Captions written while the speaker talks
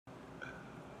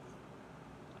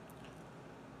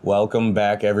Welcome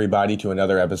back, everybody, to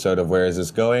another episode of Where Is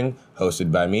This Going?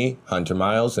 Hosted by me, Hunter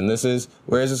Miles, and this is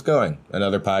Where Is This Going?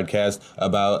 Another podcast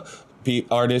about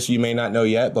artists you may not know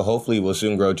yet, but hopefully will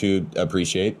soon grow to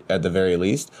appreciate at the very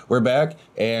least. We're back,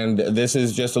 and this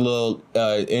is just a little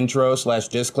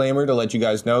intro/disclaimer to let you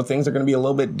guys know things are going to be a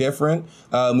little bit different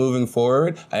moving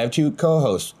forward. I have two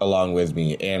co-hosts along with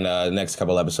me, and the next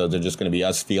couple episodes are just going to be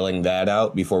us feeling that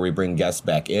out before we bring guests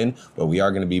back in, but we are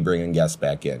going to be bringing guests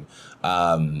back in.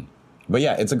 But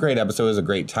yeah, it's a great episode. It was a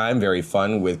great time. Very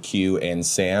fun with Q and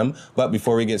Sam. But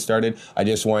before we get started, I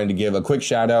just wanted to give a quick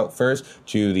shout out first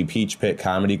to the Peach Pit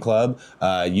Comedy Club,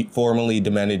 formerly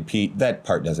Demented Pete. That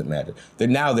part doesn't matter.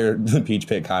 They're the Peach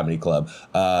Pit Comedy Club.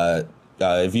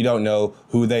 If you don't know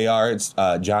who they are, it's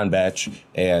John Batch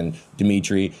and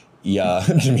Demetria,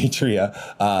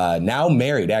 now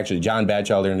married, actually. John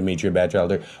Batchelder and Demetria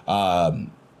Batchelder.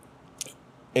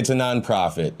 It's a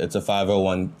nonprofit. It's a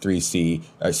 501c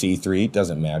or C3.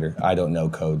 Doesn't matter. I don't know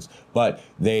codes. But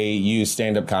they use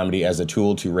stand-up comedy as a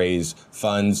tool to raise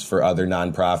funds for other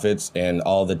nonprofits, and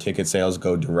all the ticket sales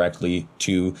go directly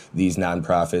to these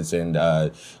nonprofits and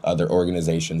other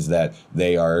organizations that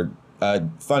they are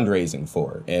fundraising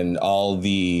for. And all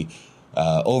the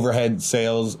overhead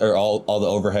sales, or all the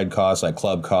overhead costs, like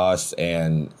club costs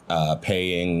and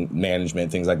paying management,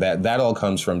 things like that, that all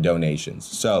comes from donations.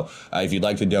 So if you'd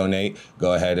like to donate,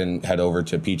 go ahead and head over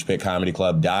to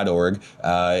peachpitcomedyclub.org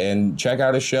and check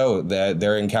out a show that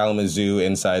they're in Kalamazoo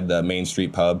inside the Main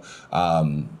Street Pub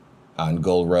on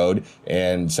Gold Road.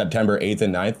 And September 8th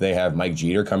and 9th, they have Mike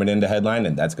Jeter coming in to headline,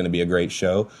 and that's going to be a great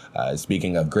show.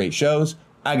 Speaking of great shows,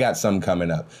 I got some coming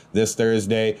up this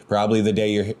Thursday, probably the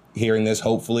day you're hearing this,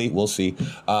 hopefully. We'll see.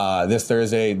 This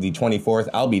Thursday, the 24th,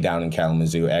 I'll be down in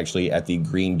Kalamazoo, actually, at the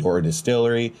Green Door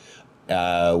Distillery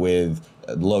with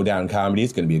Lowdown Comedy.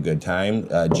 It's going to be a good time.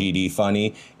 GD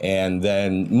Funny. And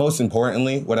then, most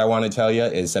importantly, what I want to tell you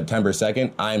is September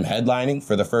 2nd, I'm headlining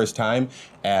for the first time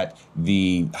at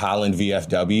the Holland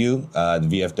VFW. The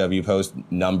VFW post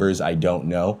numbers, I don't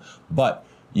know. But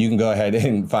you can go ahead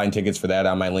and find tickets for that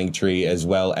on my Linktree, as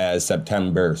well as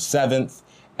September 7th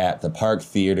at the Park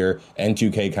Theater.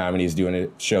 N2K Comedy is doing a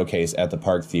showcase at the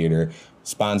Park Theater,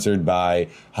 sponsored by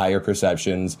Higher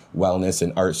Perceptions Wellness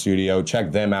and Art Studio.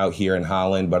 Check them out here in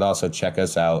Holland, but also check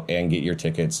us out and get your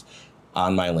tickets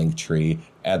on my Linktree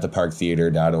at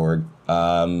theparktheater.org.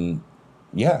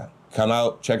 Yeah, come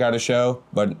out, check out a show,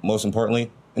 but most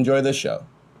importantly, enjoy this show.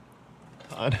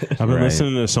 I've been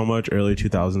listening to so much early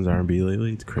 2000s R&B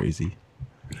lately. It's crazy.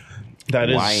 That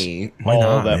is Why all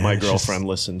not, that man? my It's girlfriend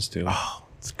listens to. Oh,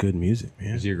 it's good music,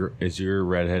 man. Is your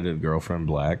redheaded girlfriend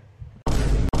black?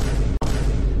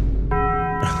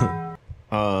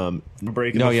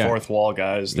 Breaking the fourth wall,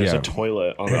 guys. There's a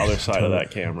toilet on the other side of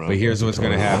that camera. But here's what's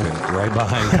going to happen. Right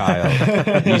behind Kyle.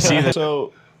 You see that?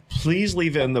 So please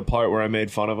leave in the part where I made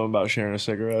fun of him about sharing a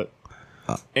cigarette.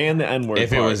 And the N-word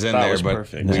If part. it was in that there, was but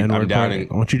perfect. I'm doubting.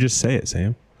 Why don't you just say it,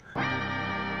 Sam?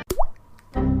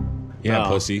 Yeah, Oh.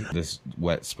 pussy. This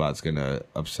wet spot's going to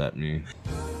upset me.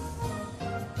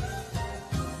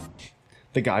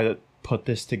 The guy that put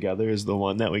this together is the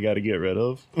one that we got to get rid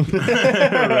of.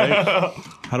 Right?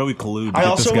 How do we collude? I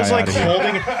also was like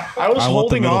holding. I was I want the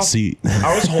holding middle off. seat.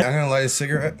 I was holding. I'm gonna light a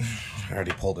cigarette. I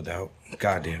already pulled it out.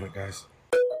 God damn it, guys.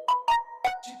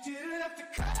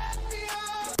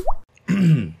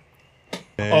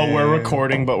 Oh, we're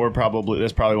recording, but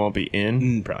this probably won't be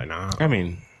in. Probably not. I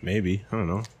mean, maybe. I don't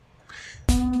know.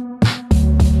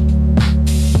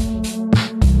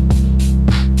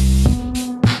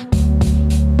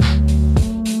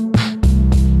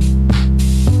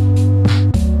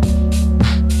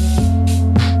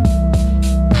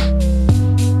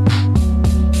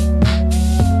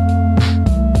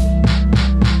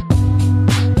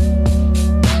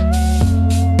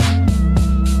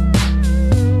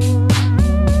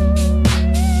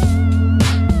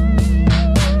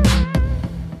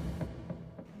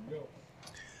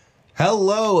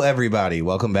 Hello, everybody.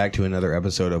 Welcome back to another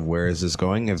episode of Where Is This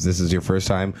Going? If this is your first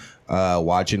time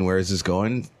watching Where Is This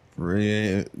Going,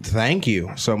 thank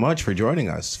you so much for joining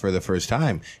us for the first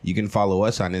time. You can follow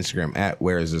us on Instagram at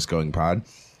Where Is This Going Pod.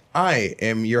 I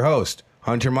am your host,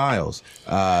 Hunter Miles,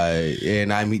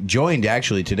 and I'm joined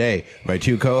actually today by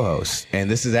two co-hosts,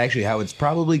 and this is actually how it's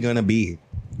probably going to be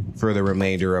for the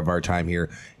remainder of our time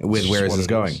here with Where Is This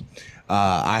Going?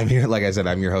 I'm here, like I said,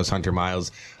 I'm your host, Hunter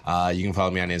Miles. You can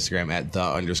follow me on Instagram at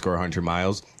 _Hunter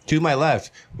Miles. To my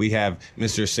left, we have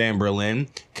Mr. Sam Berlin,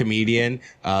 comedian,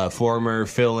 former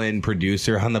fill-in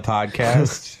producer on the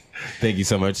podcast. Thank you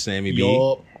so much, Sammy B.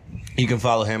 You can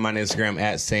follow him on Instagram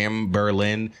at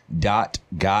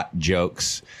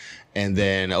samberlin.gotjokes. And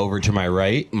then over to my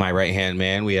right-hand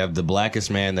man, we have the blackest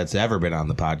man that's ever been on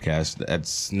the podcast.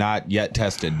 That's not yet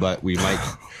tested, but we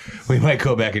might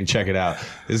go back and check it out.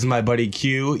 This is my buddy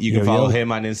Q. You can follow him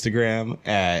on Instagram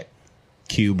at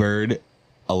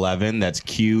QBird11. That's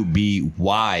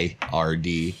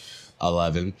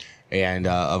QBYRD11. And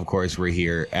of course, we're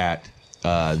here at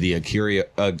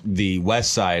the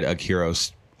West Side Akira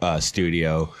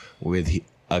studio with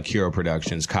Akira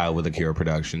Productions, Kyle with Akira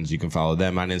Productions. You can follow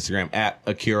them on Instagram at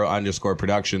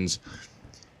Akira_Productions.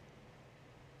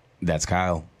 That's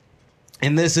Kyle.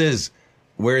 And this is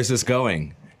Where Is This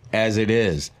Going? As it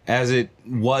is. As it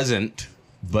wasn't,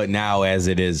 but now as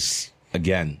it is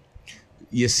again.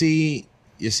 You see.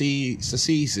 That's a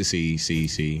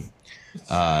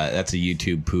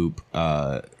YouTube poop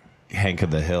Hank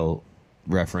of the Hill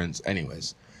reference.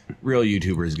 Anyways. Real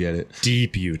YouTubers get it.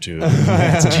 Deep YouTube.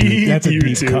 That's a deep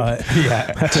cut.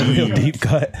 Yeah. That's a real deep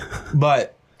cut.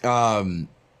 But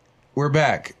we're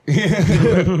back.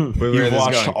 You've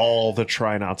watched all the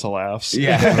Try Not to Laughs.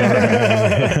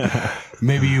 Yeah.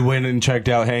 Maybe you went and checked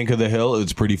out Hank of the Hill.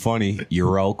 It's pretty funny.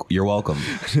 You're welcome.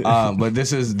 But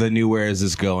this is the new Where Is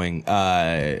This Going?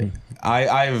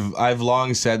 I've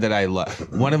long said that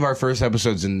one of our first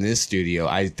episodes in this studio,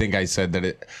 I think I said that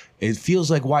it feels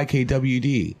like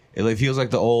YKWd. It feels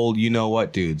like the old you know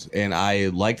what dudes. And I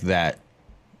liked that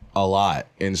a lot.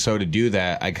 And so to do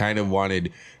that, I kind of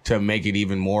wanted to make it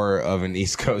even more of an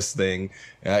East Coast thing,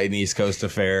 an East Coast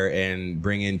affair, and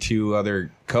bring in two other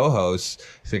co-hosts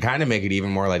to kind of make it even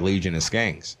more like Legion of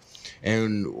Skanks.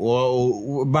 And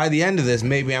well, by the end of this,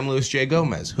 maybe I'm Luis J.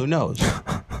 Gomez. Who knows?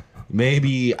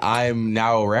 Maybe I'm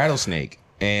now a rattlesnake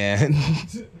and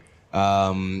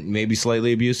maybe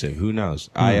slightly abusive. Who knows?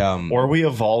 Or we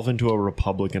evolve into a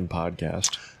Republican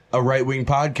podcast. A right-wing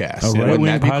podcast. Wouldn't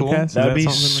that be cool? podcast? That'd be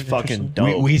something fucking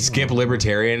dope. We skip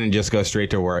libertarian and just go straight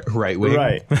to right-wing.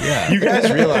 Right. Yeah. You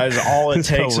guys realize all it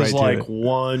takes right is to like it.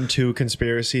 1-2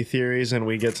 conspiracy theories, and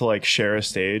we get to like share a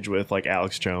stage with like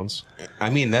Alex Jones. I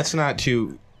mean, that's not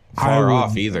too far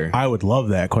off either. I would love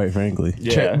that, quite frankly.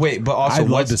 Yeah. Wait, but also, I'd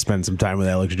love to spend some time with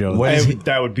Alex Jones. What is he-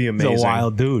 That would be He's amazing. a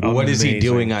wild dude. what is he amazing.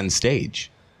 doing on stage?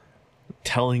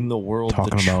 Telling the world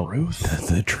Talking the about truth.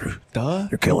 the truth. Duh.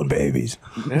 You're killing babies.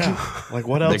 Yeah. Like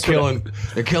what They're else? killing gay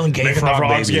Making the frog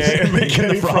frogs babies. gay. Making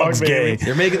the frogs gay.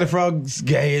 They're making the frogs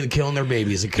gay and killing their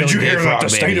babies. They're killing Did you gay hear that frog the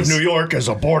state of babies. New York is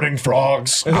aborting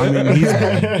frogs? I mean, he's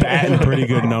batting pretty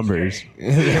good numbers.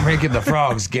 They're making the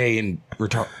frogs gay and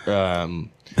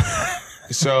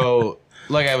so,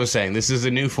 like I was saying, this is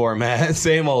a new format.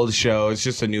 Same old show. It's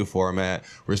just a new format.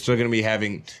 We're still going to be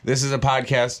having... This is a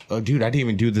podcast... Oh, dude, I didn't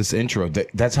even do this intro.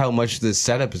 That's how much this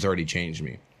setup has already changed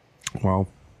me. Well,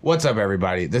 What's up,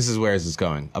 everybody? This is Where Is This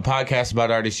Going? A podcast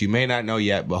about artists you may not know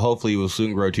yet, but hopefully you will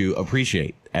soon grow to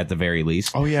appreciate, at the very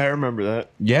least. Oh yeah, I remember that.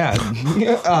 Yeah.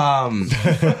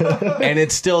 And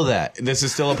it's still that. This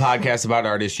is still a podcast about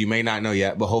artists you may not know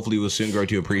yet, but hopefully you will soon grow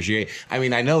to appreciate. I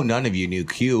mean, I know none of you knew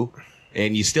Q,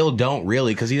 and you still don't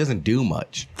really, because he doesn't do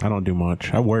much. I don't do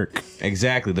much. I work.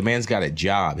 Exactly. The man's got a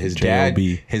job. His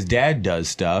J.O.B.. dad does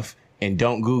stuff, and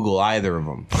don't Google either of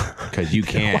them, because you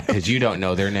can't, because you don't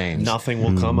know their names. Nothing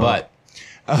will come up.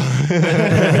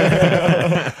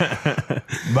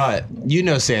 But you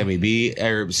know Sammy B.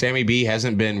 Sammy B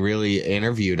hasn't been really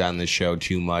interviewed on the show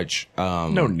too much.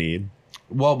 No need.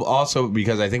 Well, also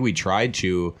because I think we tried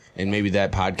to, and maybe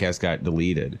that podcast got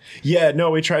deleted. Yeah,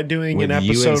 no, we tried doing With an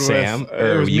you episode and Sam, with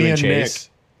or it was you me and and Nick. Chase.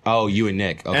 Oh, you and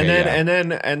Nick. Okay, And then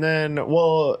yeah. and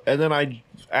then I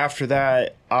after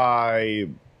that I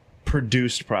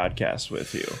produced podcasts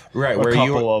with you. Right, a where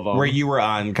couple of them. where you were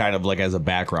on kind of like as a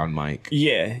background mic.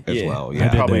 Yeah, as yeah. well, I yeah.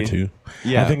 did Probably- that too.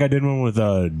 Yeah. I think I did one with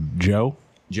Joe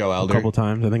Joe a Elder. couple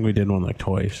times. I think we did one like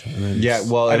twice. And then Yeah,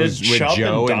 well, I it did was with Chup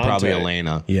Joe and and probably Dante.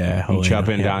 Elena. yeah, Helena. Chup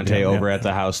and Yeah, Dante yeah, over yeah. at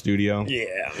the house studio. Yeah,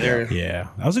 they're Yeah,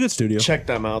 that was a good studio. check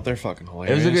them out. They're fucking It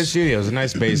hilarious. was a good studio. It was a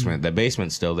nice basement. The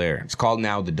basement's still there. It's called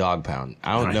now the Dog Pound.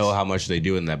 I don't know how much they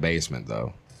do in that basement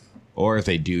though, or if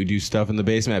they do stuff in the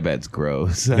basement. I bet it's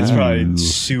gross. It's probably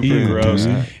super Ew, gross.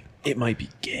 dude. It might be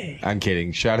gay. I'm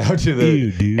kidding. Shout out to the.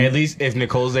 Ew, dude. At least if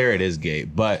Nicole's there, it is gay.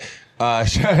 But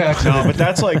shout out to No, but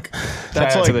that's like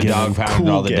shout out to the Dog Pound and cool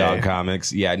all the gay. dog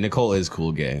comics. Yeah, Nicole is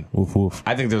cool gay. Woof woof.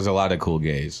 I think there's a lot of cool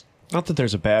gays. Not that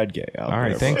there's a bad gay out All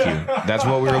right, there. thank you. That's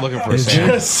what we were looking for, Is Sam.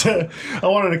 Yes. I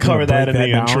wanted to cover that in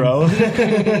break the that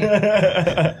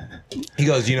intro. He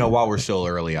goes, while we're still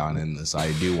early on in this,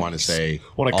 I do want to say,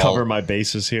 Want to cover my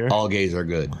bases here. all gays are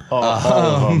good. All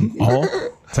of them. All?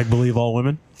 It's like believe all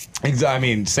women. I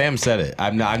mean, Sam said it.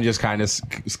 I'm just kind of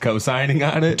co-signing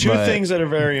on it. Two but things that are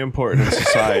very important in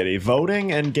society: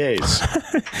 voting and gays.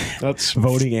 That's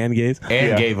Voting and gays.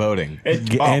 and gay voting.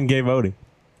 And gay voting.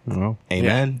 Oh.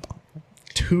 Amen.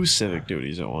 two civic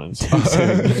duties at once.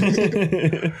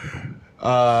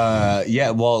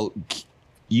 Yeah. Well,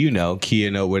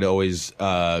 Keanu would always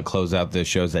close out the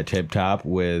shows at Tip Top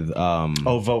with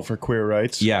Vote for queer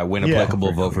rights. yeah, when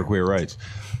applicable, vote for queer rights.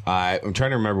 I'm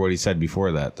trying to remember what he said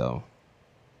before that, though.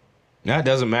 No, it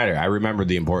doesn't matter. I remember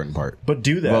the important part. But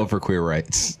do that. Vote for queer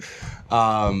rights.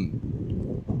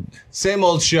 Same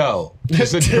old show.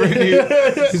 Just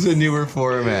a newer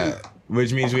format,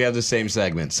 which means we have the same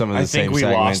segments. Some of the I same think we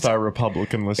segments. lost our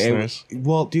Republican listeners.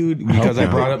 Well, dude, because I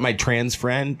brought up my trans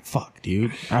friend. Fuck,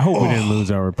 dude. I hope we didn't lose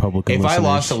our Republican If listeners. I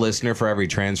lost a listener for every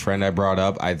trans friend I brought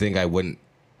up, I think I wouldn't.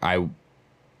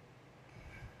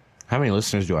 How many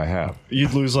listeners do I have?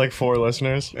 You'd lose like 4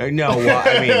 listeners. No, well,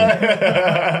 I mean,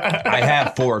 I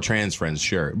have 4 trans friends,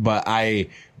 sure, but I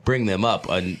bring them up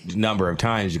a number of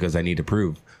times because I need to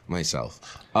prove myself.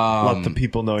 Let the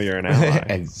people know you're an ally.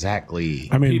 Exactly.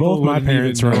 I mean, People both my wouldn't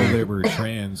parents even know were. they were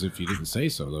trans if you didn't say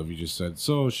so, though. If you just said,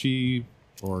 so she,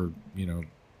 or,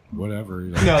 whatever.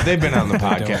 No, they've been on the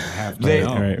Don't podcast. have to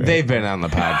know. Right. They've been on the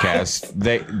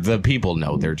podcast. The people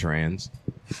know they're trans.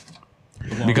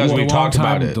 Because we talked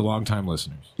about it. The long-time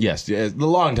listeners. Yes, the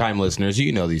long-time listeners,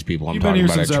 you know these people I'm You've been talking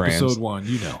here about since are trans. episode 1,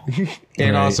 you know.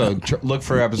 And Right. also, look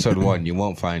for episode 1. You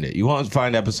won't find it. You won't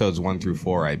find episodes 1 through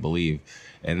 4, I believe.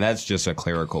 And that's just a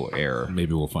clerical error.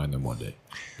 Maybe we'll find them one day.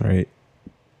 Right.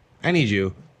 I need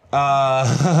you.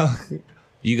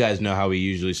 You guys know how we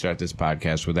usually start this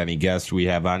podcast with any guest we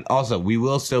have on. Also, we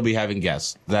will still be having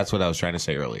guests. That's what I was trying to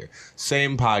say earlier.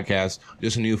 Same podcast,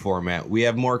 just a new format. We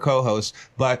have more co-hosts,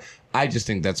 but I just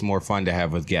think that's more fun to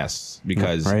have with guests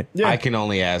because Right. I can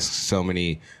only ask so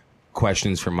many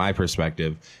questions from my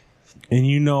perspective. And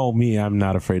you know me, I'm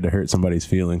not afraid to hurt somebody's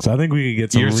feelings. So I think we could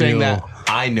get some. You're saying real- that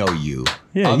I know you.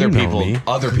 Yeah, other you know people, me.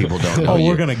 other people don't know Oh, you.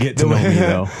 we're gonna get to know me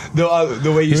though.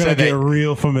 The way you We're gonna said get that,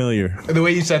 real familiar. the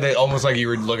way you said that, almost like you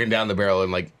were looking down the barrel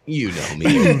and like, you know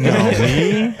me. You know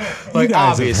me. Like, you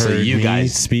guys obviously, have heard you me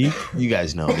guys- speak. You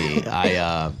guys know me.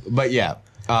 But yeah.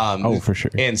 Oh, for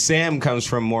sure. And Sam comes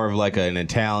from more of like an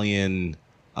Italian,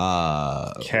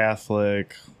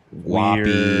 Catholic,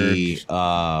 wappy,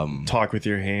 weird, talk with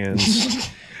your hands,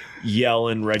 yell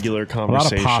in regular A lot of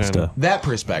conversation. pasta. that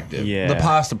perspective. Yeah. The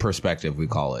pasta perspective, we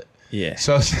call it. Yeah.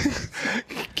 So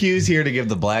Q's here to give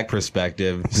the black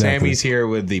perspective. Sammy's here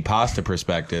with the pasta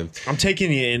perspective. I'm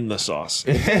taking you in the sauce.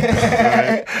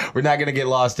 We're not going to get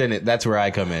lost in it. That's where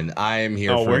I come in. I am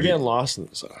here Oh, for we're getting lost in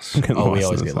the sauce. Oh, we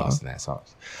always get lost in that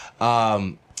sauce.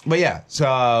 But yeah,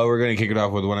 so we're going to kick it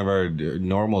off with one of our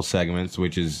normal segments,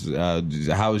 which is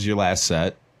how was your last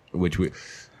set? Which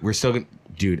we're still going to...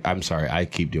 Dude, I'm sorry. I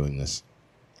keep doing this.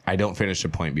 I don't finish the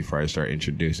point before I start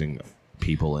introducing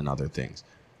people and other things.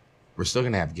 We're still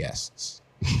going to have guests.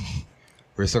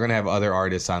 We're still going to have other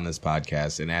artists on this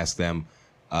podcast and ask them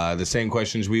the same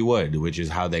questions we would, which is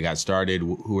how they got started,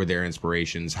 who are their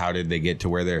inspirations, how did they get to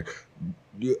where they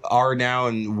are now,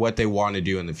 and what they want to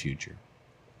do in the future.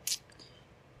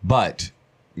 But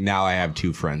now I have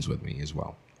 2 friends with me as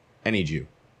well. I need you.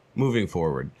 Moving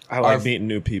forward. I like meeting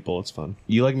new people. It's fun.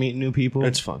 You like meeting new people?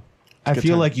 It's fun. I good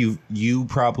feel time. like you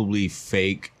probably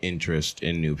fake interest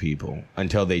in new people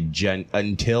until they genuinely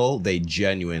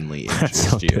That's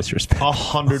so interest you. disrespectful.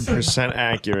 100%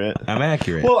 accurate. I'm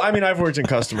accurate. Well, I mean, I've worked in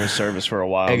customer service for a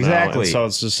while now, Exactly. and so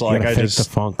it's just You like gotta I fake just the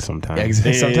funk sometimes.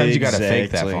 Exactly. Sometimes you gotta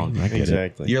fake that Exactly. funk. get it.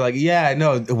 Exactly. You're like, yeah,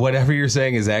 no, whatever you're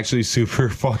saying is actually super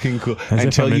fucking cool. As if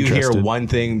Until I'm you hear interested. one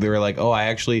thing, they're like, oh,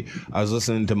 I was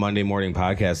listening to Monday Morning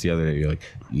Podcast the other day. You're like,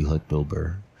 you like Bill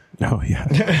Burr? Oh yeah.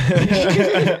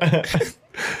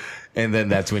 And then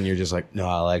that's when you're just like, no,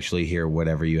 I'll actually hear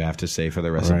whatever you have to say for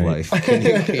the rest of Right. life.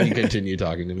 Can you continue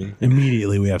talking to me?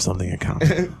 Immediately we have something in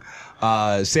common.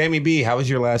 Sammy B, how was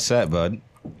your last set, bud?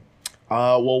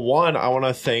 Well, one, I want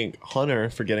to thank Hunter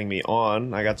for getting me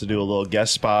on. I got to do a little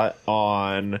guest spot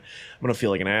on. I'm gonna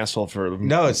feel like an asshole for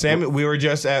No, Sam. We were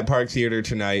just at Park Theater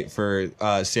tonight for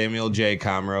Samuel J.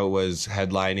 Comro was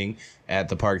headlining at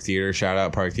the Park Theater. Shout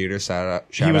out Park Theater. Shout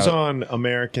He was out. on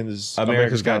America's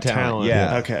Got Talent.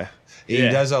 Yeah. Okay. He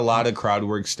Yeah. does a lot of crowd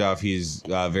work stuff. He's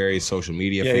very social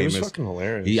media Yeah, he famous. was fucking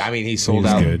hilarious. He sold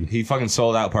was out. good. He fucking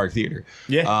sold out Park Theater.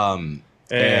 Yeah. And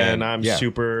and I'm yeah.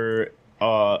 super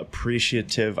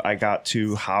appreciative I got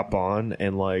to hop on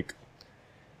and like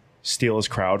steal his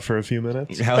crowd for a few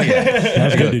minutes. Hell yeah.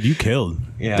 That's good, dude. You killed.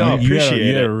 Yeah. No, You had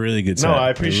appreciate a it. really good set. No, I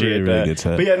appreciate really, that. Really good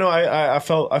set. But yeah, no, I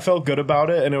felt good about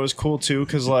it, and it was cool too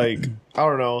because like I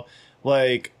don't know,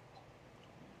 like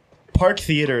Park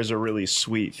Theater is a really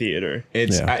sweet theater.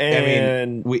 It's Yeah. I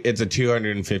mean, it's a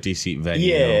 250 seat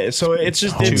venue. Yeah, so it's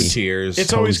just Two it's tiers.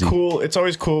 It's always Cozy. cool. It's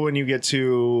always cool when you get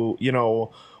to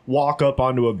walk up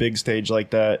onto a big stage like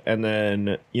that, and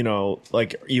then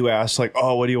like you ask like,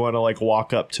 oh, what do you want to like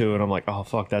walk up to, and I'm like, oh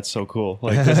fuck, that's so cool.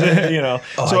 Like Oh,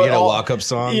 so I get a walk up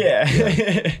song. Yeah.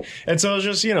 And so it's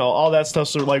just, all that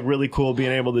stuff's sort of like really cool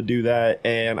being able to do that.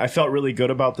 And I felt really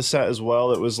good about the set as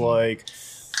well. It was like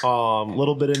a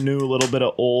little bit of new, a little bit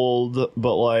of old,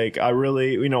 but like I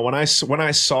really, when I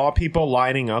saw people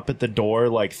lining up at the door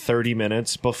like 30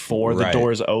 minutes before the Right.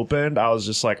 doors opened, I was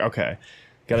just like, okay,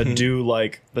 got to do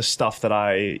like the stuff that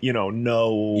I,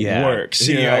 know works.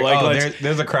 Yeah, like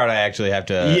there's a crowd I actually have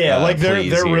to. yeah, like they're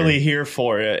please here. really here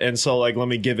for it, and so like let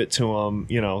me give it to them.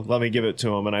 Let me give it to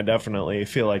them, and I definitely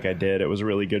feel like I did. It was a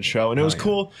really good show, and it was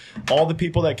cool. All the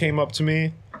people that came up to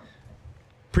me,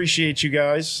 appreciate you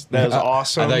guys. That was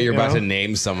awesome. I thought you were about know? to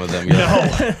name some of them. You're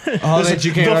like, No, oh, that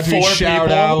you came the out to me, 4 shout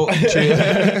people. out.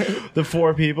 To, the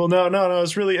 4 people. No.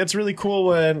 It's really cool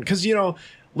when because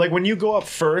like when you go up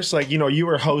first, like you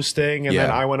were hosting, and then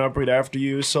Yeah. I went up right after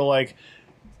you. So like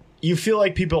you feel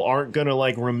like people aren't gonna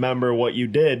like remember what you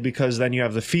did because then you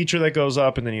have the feature that goes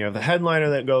up, and then you have the headliner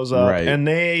that goes up, Right. and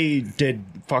they did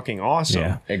fucking awesome.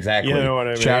 Yeah. exactly. You know what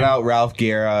I mean? Shout out Ralph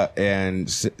Guerra and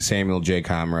Samuel J.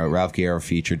 Comro. Ralph Guerra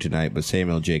featured tonight, but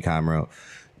Samuel J. Comro,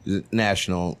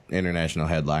 national, international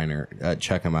headliner.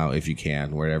 Check him out if you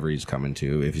can, wherever he's coming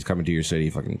to. If he's coming to your city,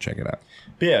 fucking check it out.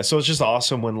 But yeah, so it's just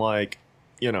awesome when like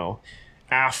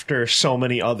after so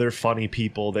many other funny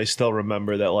people, they still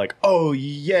remember that like, oh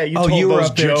yeah, you told you were those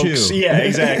up there jokes. too. Yeah,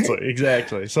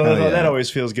 exactly. So Hell yeah. that always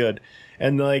feels good.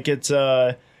 And like it's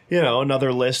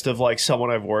another list of like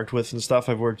someone I've worked with and stuff.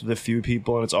 I've worked with a few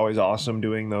people, and it's always awesome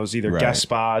doing those either Right. guest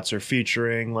spots or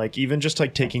featuring, like even just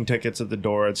like taking tickets at the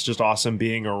door. It's just awesome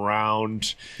being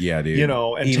around, Yeah, dude.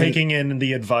 and Even taking in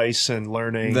the advice and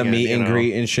learning. the meet you and know.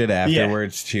 greet and shit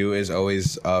afterwards too is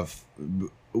always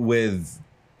with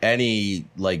any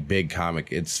like big comic.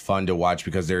 It's fun to watch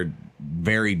because they're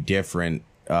very different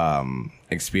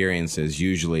experiences.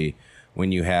 Usually,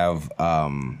 when you have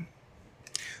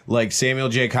like Samuel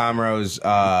J. Comro's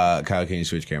Kyle, can you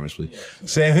switch cameras, please?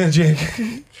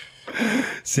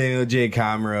 Samuel J.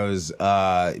 Comro's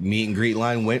meet and greet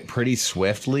line went pretty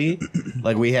swiftly.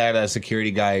 Like we had a security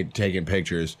guy taking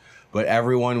pictures, but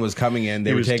everyone was coming in.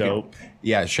 They He were was taking. dope.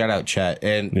 Yeah, shout out Chet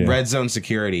and Red Zone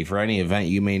Security for any event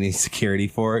you may need security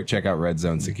for. Check out Red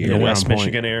Zone Security. The Yeah, West on point.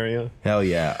 Michigan area. Hell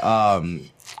yeah.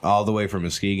 All the way from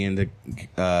Muskegon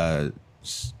to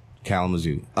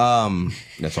Kalamazoo.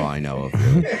 That's all I know of.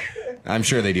 Really. I'm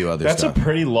sure they do other That's stuff. a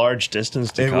pretty large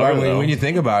distance to cover. I mean, though. when you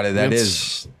think about it, that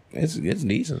It's- is it's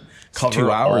decent. It's Cover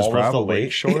 2 hours all of the probably.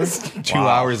 lake shore? It's 2 Wow.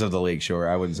 hours of the lake shore.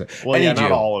 I wouldn't say. Well, I yeah, need not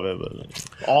you. all of it, but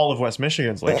all of West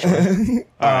Michigan's lakeshore. All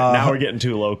right, now we're getting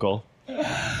too local.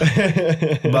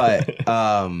 But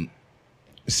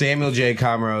Samuel J.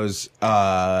 Comro's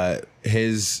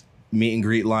his meet and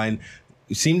greet line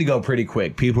seemed to go pretty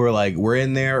quick. People were like, we're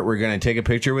in there, we're gonna take a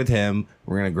picture with him,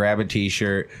 we're gonna grab a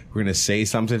t-shirt, we're gonna say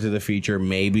something to the feature,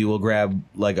 maybe we'll grab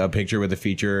like a picture with the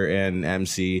feature and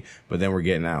MC, but then we're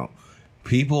getting out.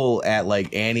 People at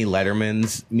like Annie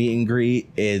Letterman's meet and greet,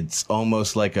 it's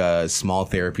almost like a small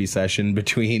therapy session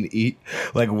between each,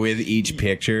 like with each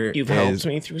picture. You've helped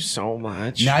me through so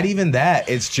much. Not even that.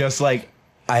 It's just like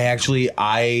a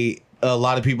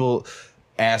lot of people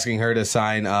asking her to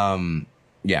sign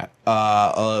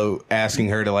asking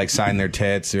her to like sign their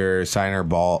tits or sign their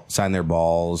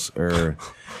balls or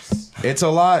it's a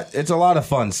lot of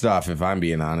fun stuff if I'm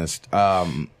being honest.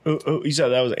 You said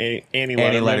that was Annie Letterman.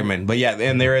 Annie Letterman. But yeah,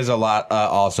 and there is a lot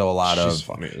also a lot She's of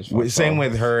funny as fuck, same though.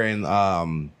 with her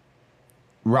and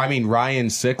Ryan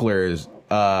Sickler's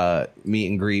meet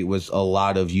and greet was a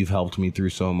lot of "you've helped me through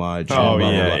so much." Oh, and blah, blah,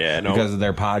 yeah, blah, yeah, no. because of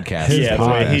their podcast. His Yeah, the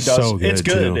way he podcast does, so it's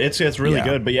good, good. too. It's really Yeah.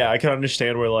 good. But yeah, I can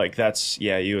understand where like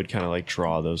you would kind of like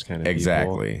draw those kind of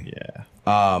Exactly. people. Yeah.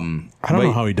 I don't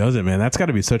know how he does it, man. That's got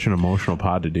to be such an emotional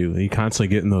pod to do. He constantly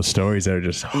getting those stories that are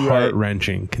just heart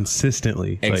wrenching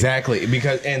consistently. It's like, Exactly,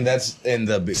 because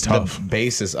the tough.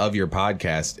 basis of your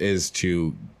podcast is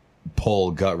to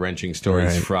pull gut wrenching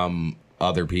stories Right. from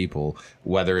other people,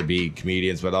 whether it be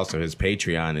comedians, but also his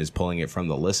Patreon is pulling it from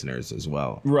the listeners as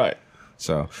well. Right.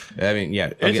 So I mean,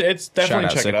 yeah, It's definitely shout out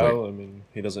check it Sickly. out. I mean,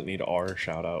 he doesn't need our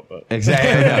shout out, but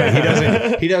Exactly.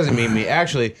 No, he doesn't mean me.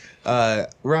 Actually,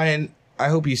 Ryan, I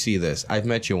hope you see this. I've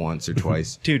met you once or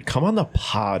twice. dude, come on the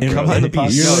pod. And- bro. on the and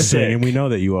podcast. You're So listening, sick. and we know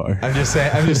that you are. I'm just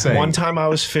saying. One time I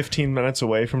was 15 minutes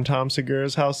away from Tom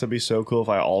Segura's house. It'd be so cool if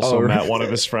I also Oh, met really? one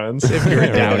of his friends. If You were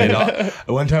down in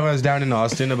one time I was down in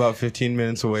Austin, about 15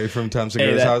 minutes away from Tom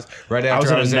Segura's house. Right I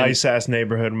after was in a nice ass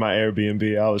neighborhood in my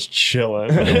Airbnb. I was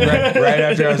chilling. right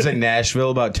after I was in Nashville,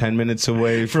 about 10 minutes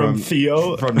away From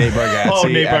Theo? from Nate Bargatze. Oh,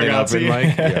 Nate at an Bargatze. open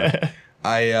mic. Yeah.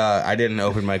 I did an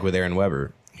open mic with Aaron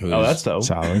Weber. Who's, Oh, that's dope.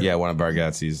 Solid. Yeah, one of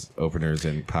Bargatze's openers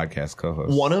and podcast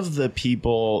co-hosts. One of the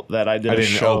people that I did I a did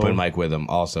an show. open mic with him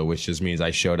also, which just means I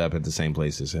showed up at the same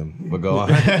place as him. But go on.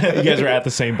 You guys were at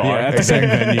the same bar. Yeah, at the same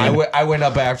venue. I went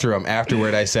up after him.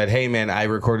 Afterward, I said, "Hey, man, I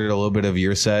recorded a little bit of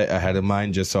your set ahead of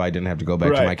mine just so I didn't have to go back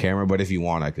to Right. my camera. But if you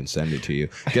want, I can send it to you."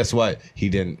 Guess what? He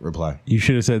didn't reply. You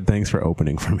should have said thanks for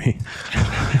opening for me.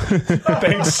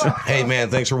 Thanks. Hey, man,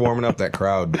 thanks for warming up that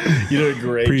crowd. You did a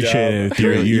great Appreciate job. it.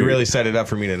 With You your, really set it up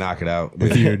for me to knock it out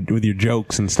with your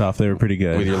jokes and stuff. They were pretty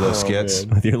good. with your little skits.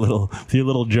 man. with your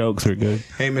little jokes were good.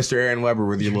 Hey, Mr. Aaron Weber,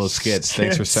 with your little skits.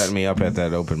 Thanks for setting me up at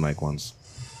that open mic once.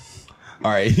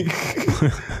 All right.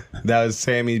 That was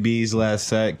Sammy B's last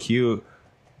set. Q,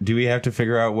 do we have to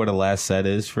figure out what a last set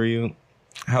is for you?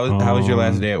 How was your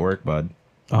last day at work, bud?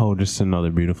 Oh, just another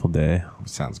beautiful day.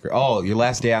 Sounds great. Oh, your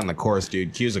last day on the course,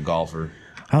 dude. Q's a golfer.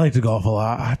 I like to golf a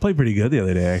lot. I played pretty good the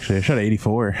other day, actually. I shot an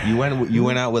 84. You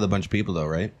went out with a bunch of people though,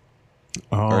 right?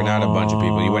 Or not a bunch of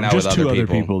people. You went out just with two other other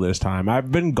people this time.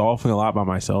 I've been golfing a lot by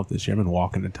myself this year. I've been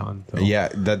walking a ton. So. Yeah,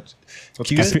 that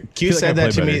Q, good. Q Feel like said I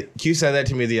that to play me. better. Q said that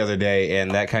to me the other day,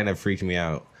 and that kind of freaked me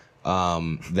out.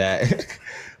 That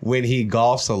when he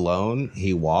golfs alone,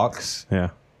 he walks,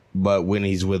 Yeah. but when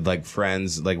he's with like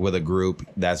friends, like with a group,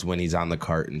 that's when he's on the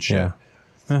cart and shit. Yeah.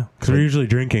 Yeah. Because we're usually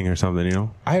drinking or something, you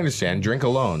know? I understand. Drink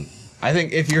alone. I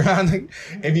think if you're on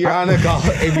a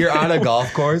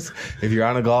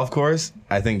golf course,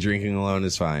 I think drinking alone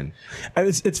is fine.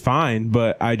 It's fine,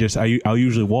 but I'll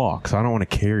usually walk, so I don't want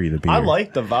to carry the beer. I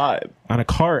like the vibe. On a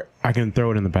cart, I can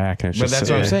throw it in the back. And it's But just that's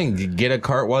what I'm sitting saying. Get a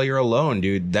cart while you're alone,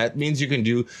 dude. That means you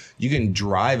can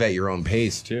drive at your own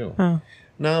pace too.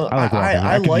 No, I like walking.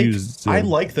 I could use the- I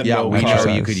like the Yeah, no we know cart.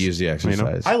 you could use the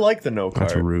exercise. I like the no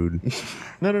That's cart. rude.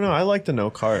 No, I like the no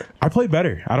cart. I play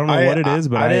better. I don't know what it is,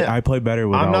 but didn't- I play better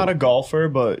without. I'm not a golfer,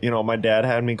 but my dad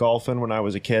had me golfing when I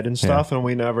was a kid and stuff, and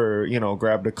we never,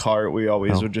 grabbed a cart. We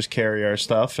always would just carry our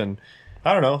stuff, and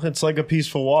I don't know. It's like a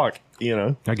peaceful walk.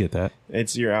 I get that.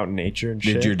 It's you're out in nature and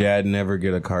shit. Did your dad never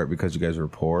get a cart because you guys were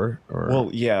poor? Or Well,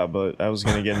 yeah, but I was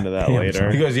gonna get into that Damn, later.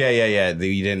 sorry. he goes, yeah.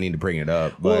 You didn't need to bring it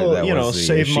up. But Well, that was the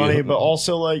save issue. money, but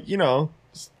also like Give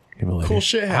it later. cool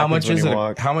shit happens how much when is you it?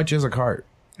 walk. How much is a cart?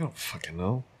 I don't fucking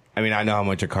know. I mean, I know how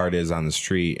much a cart is on the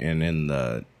street and in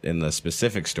the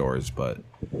specific stores, but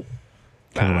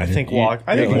I think it walking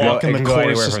can the go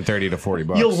anywhere course. from $30 to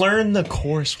 $40. You'll learn the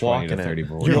course 20 to walking 30 it.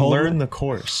 for You'll walking. learn the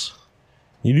course.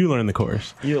 You do learn the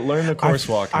course. You learn the course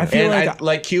walking. I it. feel And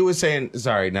like Q was saying,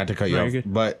 sorry, not to cut you No, off, you're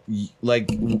good. but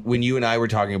like when you and I were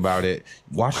talking about it,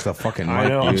 watch the fucking mic, I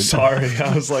know. I'm dude. sorry.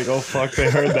 I was like, oh fuck, they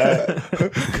heard that.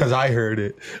 Because I heard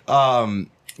it.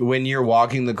 When you're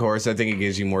walking the course, I think it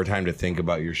gives you more time to think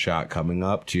about your shot coming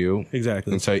up too.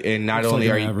 Exactly. And so, and not It's only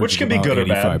like are an you average Which of can be about good or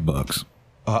bad.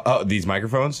 $85. these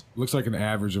microphones? Looks like an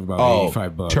average of about Oh,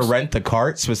 $85. to rent the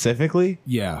cart specifically.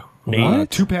 Yeah. What?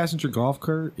 2-passenger golf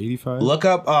cart, 85. Look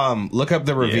up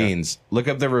the ravines. Look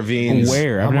up the ravines.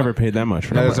 Where? I've never paid that much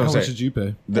for No, that. that's what How I'm much saying. did you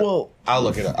pay? Well, I'll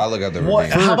look it up. I'll look up the what?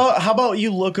 ravines. How about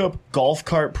you look up golf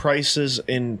cart prices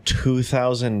in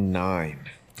 2009?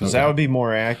 Because that would be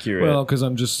more accurate. Well, because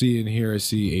I'm just seeing here, I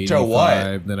see 85. So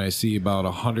what? Then I see about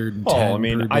 110 oh, I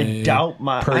mean, per I day, doubt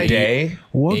my Per day?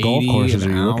 What golf 80 courses are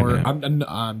an you looking hour. at?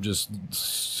 I'm just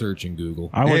searching Google.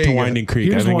 I went Here to you go. Winding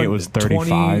Creek. Here's I think one, it was 20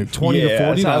 $35. 20 to Yeah,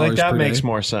 $40 I think that per makes day.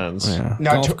 more sense. Yeah.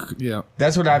 Now, Yeah.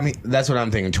 that's what I mean. That's what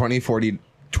I'm thinking.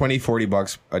 40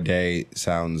 bucks a day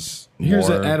sounds Here's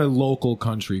more. at a local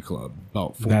country club,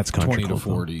 about That's country 20 to club,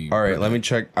 40. All right, let me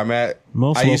check. I'm at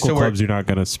Most I used local to work, clubs, you're not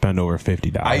going to spend over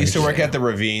 $50. I used to work at the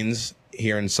Ravines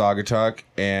here in Saugatuck,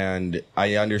 and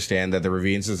I understand that the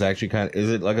Ravines is actually is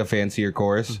it like a fancier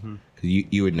course? 'Cause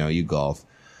you would know, you golf.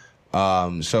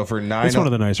 So for It's one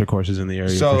of the nicer courses in the area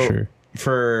for sure.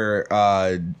 for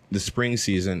the spring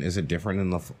season, is it different in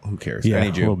the who cares? Yeah, I a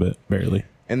need you. little bit, barely.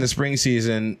 In the spring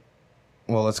season,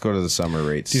 well, let's go to the summer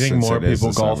rates. Do you think since more it is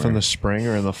people golf summer. in the spring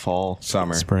or in the fall?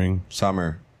 summer? Spring.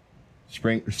 Summer.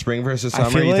 Spring versus I summer.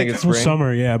 feel You think like- it's spring?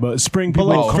 Summer, yeah, but spring people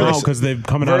like, come out versus- because they've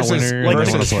coming out of versus, winter. and they wanna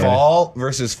play.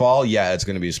 versus fall. Yeah, it's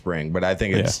going to be spring, but I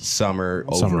think it's summer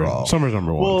overall. Summer's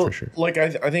number one Well, for sure. like I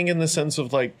think in the sense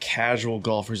of like casual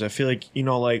golfers, I feel like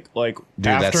like Dude,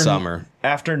 that's summer.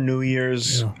 After New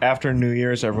Year's,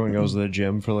 everyone goes to the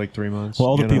gym for like 3 months. Well,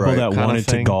 all the you know, people that kinda wanted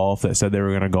to thing. golf, that said they were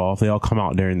going to golf, they all come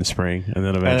out during the spring, and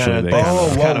then and eventually then they they kind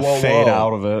of whoa, kind of whoa, fade whoa.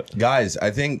 out of it. Guys,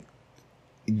 I think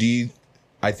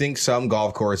I think some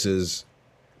golf courses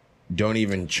don't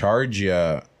even charge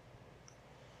you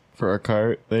For a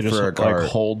cart, they just For a like cart.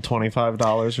 hold $25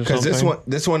 or something. because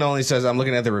this one only says, I'm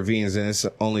looking at the ravines, and this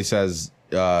only says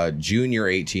junior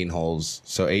 18 holes,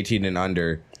 so 18 and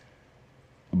under.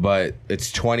 But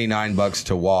it's $29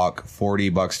 to walk,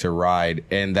 $40 to ride,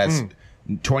 and that's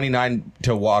 $29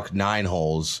 to walk 9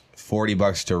 holes,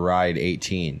 $40 to ride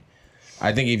 18.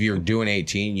 I think if you're doing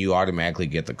 18, you automatically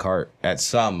get the cart. At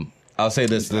some, I'll say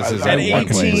this is At at one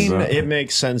place. 18, it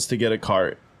makes sense to get a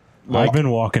cart. I've been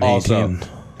walking 18. Also,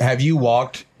 have you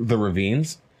walked the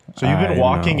ravines? So you've been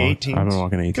walking know. 18. I've been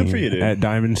walking 18. Good for you, dude. At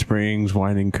Diamond Springs,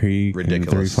 Winding Creek, and Three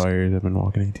Ridiculous. Fires, I've been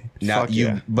walking 18. Now Fuck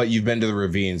yeah. but you've been to the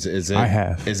ravines. Is it? I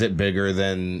have. Is it bigger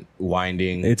than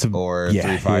Winding It's or yeah,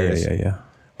 Three Fires? Yeah.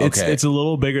 Okay. It's a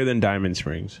little bigger than Diamond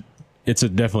Springs. It's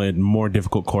definitely a more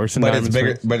difficult course than But Diamond it's bigger.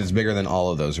 Springs. But it's bigger than all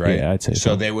of those, right? Yeah, I'd say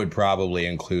so. so. They would probably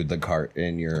include the cart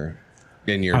in your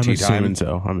I'm tee assuming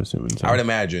time. so. I would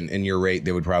imagine in your rate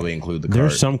they would probably include the cart.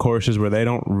 There's some courses where they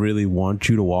don't really want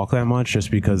you to walk that much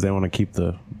just because they want to keep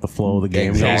the flow of the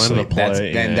game exactly. going. play, That's, yeah.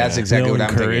 and that's exactly They'll what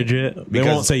I'm encourage thinking. it. They Because-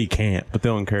 won't say you can't, but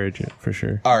they'll encourage it for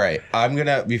sure. All right, I'm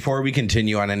gonna before we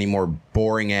continue on any more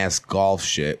boring ass golf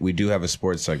shit, we do have a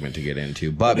sports segment to get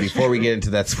into. But before we get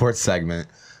into that sports segment,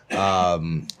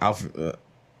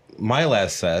 my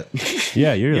last set,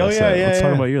 Yeah, your last set. Let's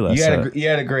talk about your last you set.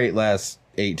 had a great last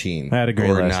 18. I had a great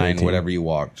or last 9, 18. whatever you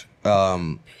walked.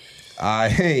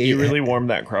 You really warmed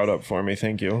that crowd up for me.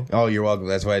 Thank you. Oh, you're welcome.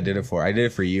 That's what I did it for. I did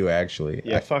it for you, actually.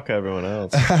 Yeah, fuck everyone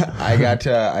else.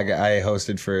 I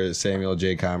hosted for Samuel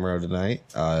J. Comro tonight,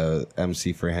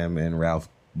 MC for him and Ralph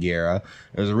Guerra.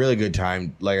 It was a really good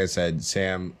time. Like I said,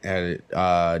 Sam had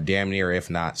damn near, if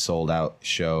not sold out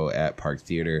show at Park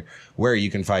Theater, where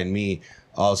you can find me.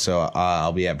 Also,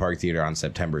 I'll be at Park Theater on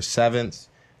September 7th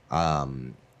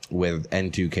with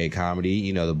N2K Comedy.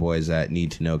 You know, the boys that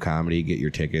Need to Know Comedy. Get your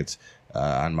tickets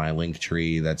on my link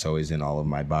tree. That's always in all of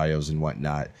my bios and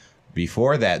whatnot.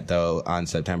 Before that, though, on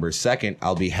September 2nd,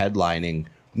 I'll be headlining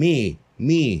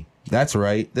me. That's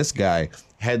right, this guy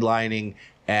headlining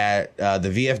at the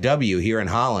VFW here in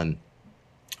Holland.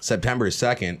 September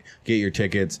 2nd. Get your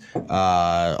tickets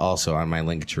also on my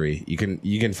link tree. You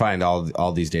can find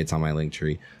all these dates on my link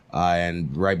tree.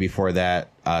 And right before that,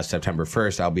 September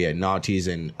 1st, I'll be at Naughty's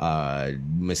in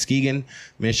Muskegon,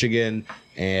 Michigan.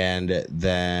 And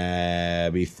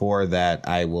then before that,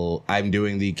 I'm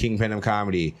doing the Kingpin of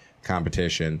Comedy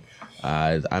competition.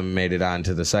 I made it on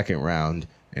to the second round,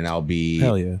 and I'll be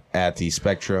Hell yeah. at the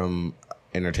Spectrum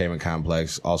Entertainment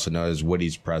Complex, also known as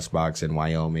Woody's Press Box in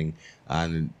Wyoming,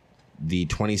 on the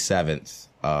 27th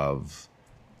of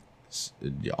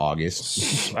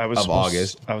August. I was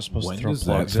supposed to When throw does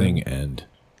that plugs thing in. end?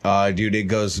 Dude, it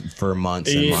goes for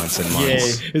months and months and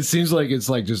months. It seems like it's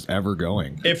like just ever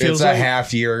going, It It's feels a like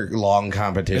half-year long and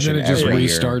competition then it just every year.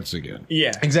 restarts again.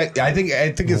 yeah. Exactly. I think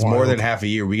it's more than half a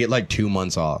year. We get like 2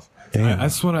 months off.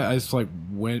 That's what I was like.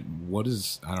 What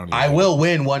is? I don't know. I will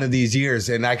win one of these years,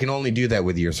 and I can only do that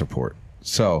with your support.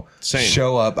 So Same.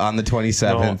 show up on the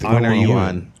 27th. No, when are you will.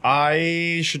 on?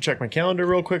 I should check my calendar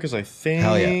real quick because I think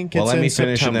Hell yeah. Well, it's let in me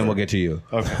finish and then September. we'll get to you.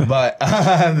 Okay. But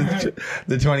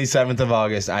the 27th of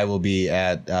August, I will be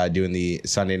at doing the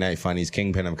Sunday Night Funnies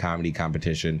Kingpin of Comedy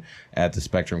competition at the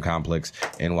Spectrum Complex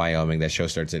in Wyoming. That show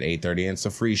starts at 8:30, and it's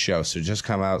a free show. So just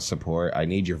come out, support. I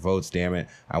need your votes, damn it.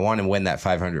 I want to win that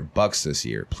 $500 this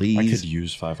year, please. I could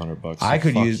use $500. I so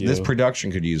could fuck use you. this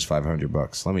production could use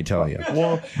 $500. Let me tell you.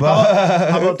 Well,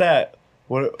 how about that?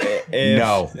 What if,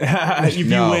 No. If you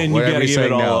No, win, you whatever gotta you give say,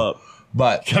 it all no. up.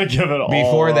 But Gotta give it all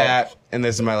before up. that, and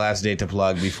this is my last date to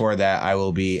plug, before that, I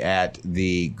will be at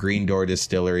the Green Door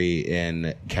Distillery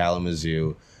in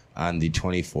Kalamazoo on the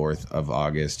 24th of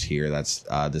August here. That's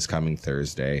this coming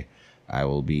Thursday. I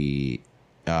will be,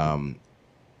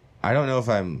 I don't know if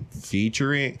I'm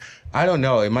featuring, I don't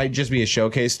know. It might just be a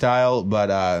showcase style,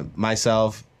 but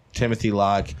myself, Timothy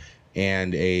Locke,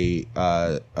 and a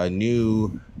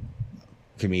new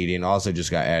comedian also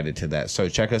just got added to that. So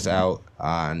check us out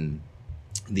on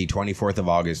the 24th of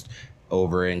August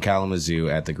over in Kalamazoo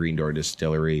at the Green Door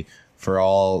Distillery for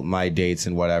all my dates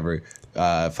and whatever.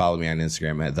 follow me on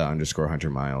Instagram at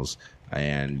 @the_HunterMiles,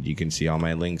 and you can see all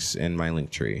my links in my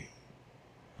link tree.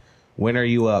 When are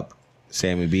you up,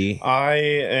 Sammy B? I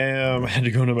had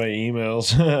to go to my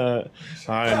emails.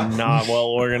 I'm not well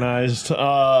organized.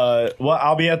 Well,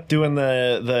 I'll be doing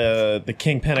the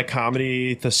Kingpin of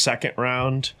Comedy, the second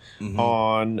round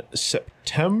on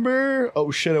September. Oh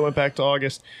shit! I went back to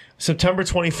August. September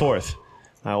 24th.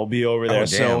 I will be over there. Oh,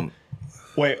 damn. So,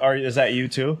 wait, is that you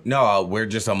too? No, we're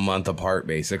just a month apart,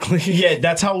 basically. Yeah,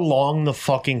 that's how long the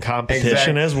fucking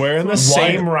competition is. We're in the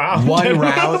same round.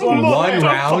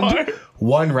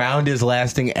 One round is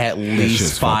lasting at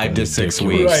least 5 to 6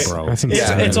 weeks. Right. Bro. That's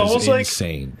insane. It's almost like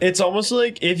insane. It's almost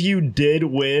like if you did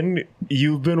win,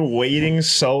 you've been waiting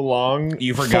so long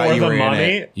You forgot for you the were in money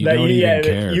it. You that don't even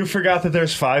care. you forgot that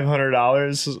there's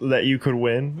 $500 that you could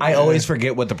win. I always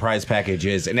forget what the prize package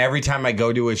is, and every time I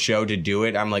go to a show to do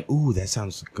it, I'm like, "Ooh, that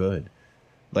sounds good."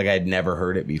 Like I'd never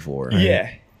heard it before.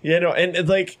 Yeah, and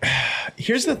like,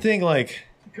 here's the thing, like,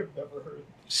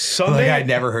 Sunday, Like I'd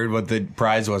never heard what the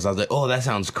prize was. I was like, "Oh, that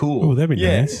sounds cool." Oh, that'd be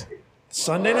Yeah. nice.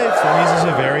 Sunday Night Funnies is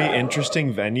a very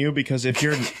interesting venue because if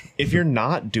you're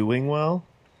not doing well,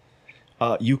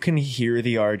 you can hear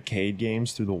the arcade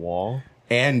games through the wall.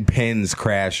 And pins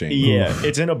crashing. Yeah,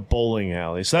 it's in a bowling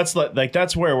alley, so that's like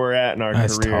that's where we're at in our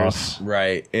That's careers.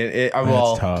 Right.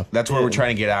 Well, tough. that's where we're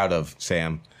trying to get out of,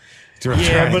 Sam.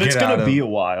 Yeah, but it's gonna be a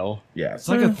while. Yeah. It's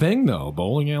like a thing, though.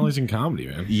 Bowling alleys and comedy,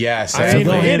 man. Yes. I mean,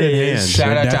 Go it hand in is. hand. Shout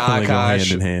They out to definitely go Akash.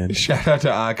 hand in hand. Shout out to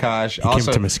Akash. He Also,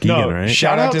 came to Muskegon, right?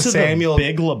 Shout out to Samuel- the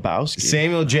Big Lebowski.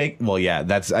 Samuel Jake. Well, yeah,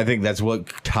 I think that's what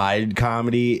tied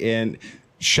comedy in.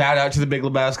 Shout out to the Big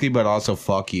Lebowski, but also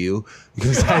fuck you,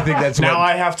 because I think that's now what.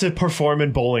 I have to perform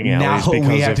in bowling alleys. Now because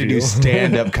we have of to you. do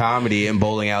stand-up comedy in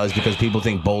bowling alleys because people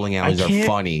think bowling I alleys are can't-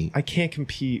 funny. I can't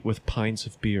compete with pints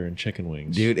of beer and chicken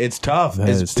wings, Dude, it's tough, That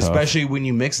is tough. especially when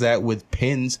you mix that with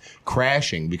pins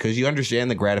crashing, because you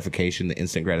understand the gratification, the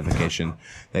instant gratification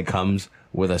that comes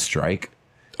with a strike.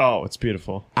 Oh, it's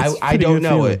beautiful. I pretty don't good know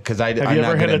feeling. it because I'm Have you not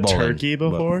ever good had a at bowling, turkey but-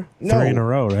 before? 3 in a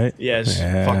row, right? Yes.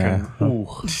 Yeah. Fucking.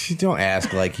 Ooh. Don't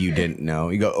ask like you didn't know.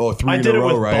 You go, oh, 3 I in did a it row,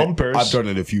 with right? bumpers. I've done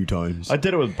it a few times. I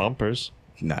did it with bumpers.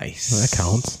 Nice. That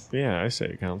counts. Yeah, I say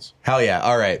it counts. Hell yeah!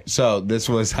 All right. So this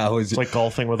was It's like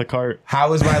golfing with a cart.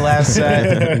 how was my last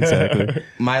set? Exactly.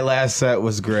 My last set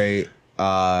was great.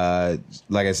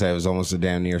 Like I said, it was almost a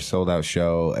damn near sold out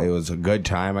show. It was a good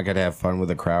time. I got to have fun with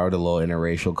the crowd. A little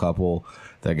interracial couple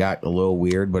that got a little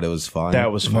weird, but it was fun.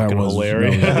 That was fucking was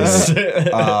hilarious.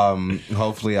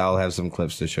 Hopefully, I'll have some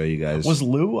clips to show you guys. Was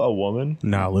Lou a woman?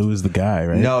 Nah, Lou is the guy,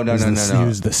 right? No, He was the- no. He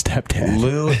was the stepdad.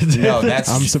 Lou? No, that's.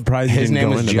 I'm surprised he his didn't name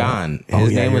go was into John. that. His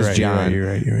Oh, yeah, name you're was right, John. you're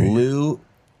right. Lou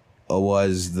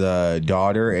was the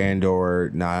daughter and or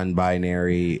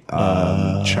non-binary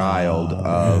child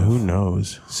of Who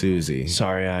knows? Susie.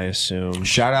 Sorry, I assume.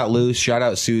 Shout out Lou. Shout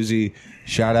out Susie.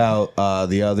 Shout out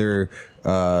the other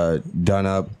done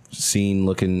up, scene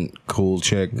looking cool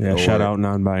chick. Yeah, shout out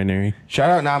non-binary. Shout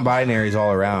out non-binaries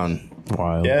all around.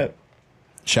 Wild. Yeah.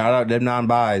 Shout out them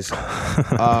non-bis.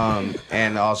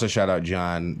 And also shout out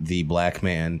John, the black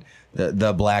man,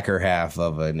 the blacker half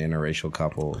of an interracial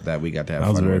couple that we got to have That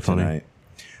was fun very with funny.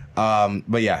 tonight.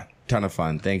 But yeah, ton of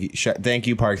fun. Thank you, thank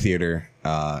you, Park Theater,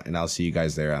 and I'll see you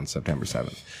guys there on September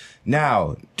 7th.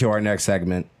 Now to our next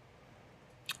segment.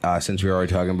 Since we're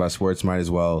already talking about sports, might as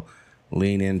well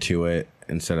lean into it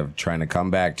instead of trying to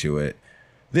come back to it.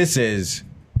 This is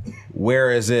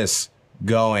where is this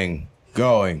going?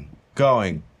 Gone.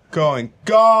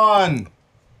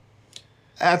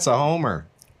 That's a homer.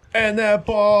 And that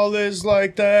ball is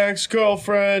like the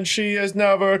ex-girlfriend. She is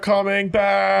never coming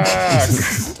back.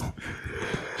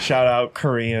 Shout out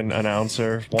Korean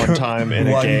announcer one time in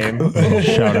a One- game.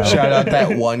 Shout out. Shout out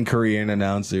that one Korean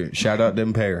announcer. Shout out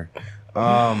them pair.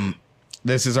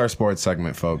 This is our sports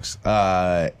segment, folks.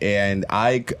 And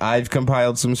I've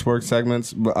compiled some sports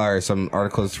segments or some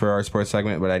articles for our sports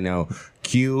segment, but I know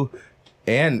Q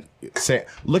and Sam.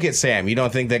 Look at Sam. You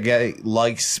don't think that guy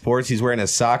likes sports? He's wearing a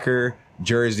soccer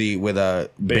jersey with a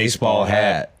baseball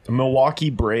hat. The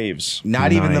Milwaukee Braves.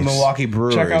 Not even the Nice. Milwaukee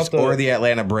Brewers Check out the- or the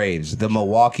Atlanta Braves. The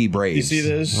Milwaukee Braves. You see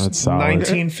this? That's solid.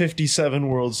 1957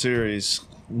 World Series.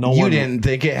 No You one didn't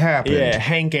think it happened. Yeah,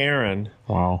 Hank Aaron.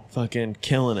 Wow. Fucking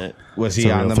killing it. Was he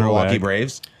It's a on real the Milwaukee throwback.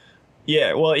 Braves?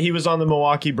 Yeah, well, he was on the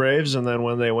Milwaukee Braves, and then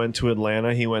when they went to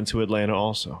Atlanta, he went to Atlanta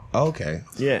also. Okay.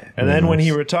 Yeah, and then when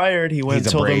he retired, he went He's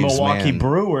a to the Braves Milwaukee man.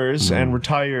 Brewers and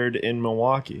retired in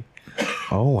Milwaukee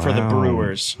Oh, wow. for the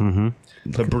Brewers. Mm-hmm.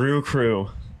 The Brew Crew.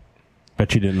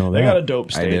 Bet you didn't know that. They got a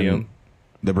dope I didn't. stadium.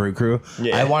 The Brew Crew?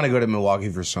 Yeah. I want to go to Milwaukee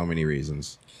for so many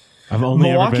reasons. I've only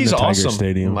Milwaukee's ever been to Tiger awesome.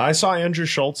 Stadium. I saw Andrew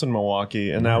Schultz in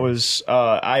Milwaukee, and that was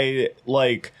I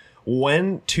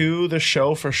went to the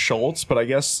show for Schultz, but I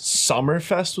guess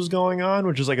Summerfest was going on,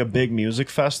 which is like a big music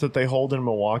fest that they hold in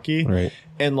Milwaukee. Right.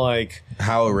 And like,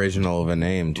 How original of a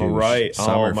name, too. right. Oh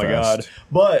my Summerfest. God.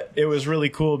 But it was really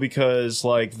cool because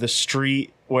like the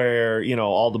street where, you know,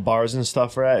 all the bars and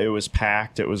stuff are at, it was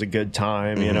packed. It was a good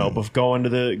time, you know, but going to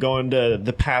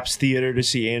the Pabst Theater to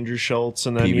see Andrew Schultz,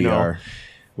 and then, you know, PBR.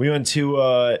 we went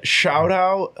to shout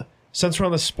out, since we're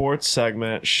on the sports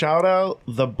segment, shout out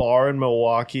the bar in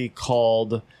Milwaukee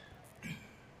called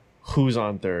Who's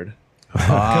on Third.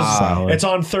 Solid. It's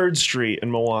on 3rd Street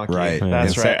in Milwaukee. Right.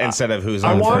 That's Instead- right. Instead of Who's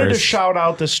I on wanted to First. shout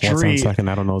out the What's on street. second?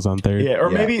 I don't know. Who's on third? Yeah,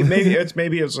 or Yeah. maybe it's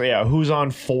who's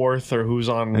on 4th or who's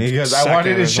on Because I second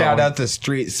wanted to or shout something. out the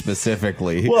street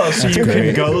specifically. Well, so you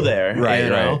can go there. right, you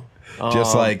know? right.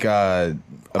 Just like I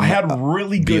had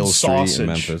really good Beale Street in sausage.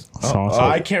 Memphis. Sausage.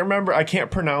 I can't remember. I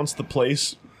can't pronounce the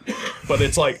place, but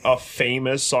it's like a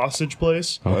famous sausage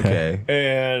place. Okay.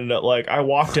 And like I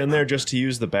walked in there just to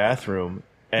use the bathroom,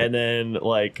 and then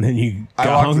like Then you I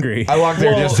got walked, hungry. I walked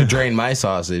there Well- just to drain my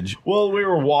sausage. well, we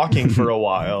were walking for a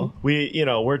while.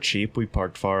 We're cheap. We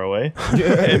parked far away,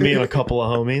 and me and a couple of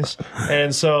homies.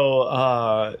 And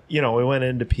so, we went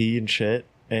in to pee and shit,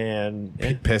 and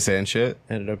Piss and shit.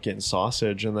 ended up getting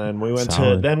sausage. And then we went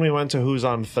Solid. to Who's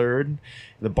on Third.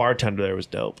 The bartender there was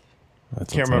dope.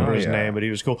 That's Can't what's remember up. his yeah. name, but he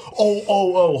was cool.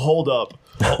 Oh, hold up.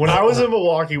 When I was in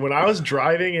Milwaukee, when I was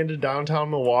driving into downtown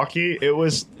Milwaukee, it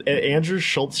was Andrew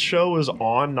Schultz show was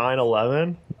on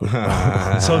 9/11.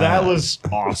 So that was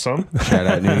awesome. Shout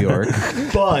out New York.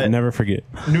 But Never forget.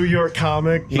 New York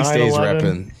comic, He stays 9/11.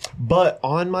 repping. But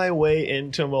on my way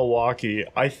into Milwaukee,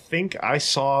 I think I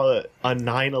saw a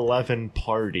 9/11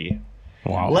 party.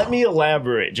 Wow. Let me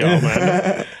elaborate,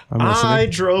 gentlemen. I'm I listening.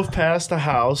 drove past a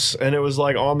house, and it was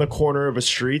like on the corner of a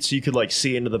street, so you could like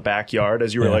see into the backyard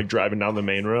as you were Yeah. like driving down the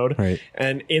main road. Right.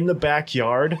 And in the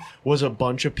backyard was a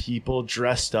bunch of people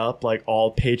dressed up like all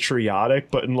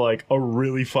patriotic, but in like a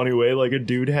really funny way. Like a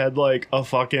dude had like a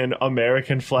fucking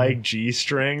American flag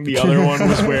G-string. The other one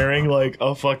was wearing like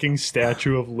a fucking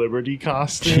Statue of Liberty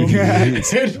costume. And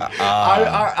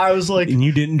I was like, And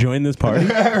you didn't join this party?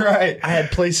 right. I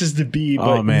had places to be, but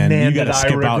Oh, man, you did gotta I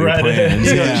skip out your regret it.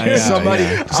 plans. Yeah, somebody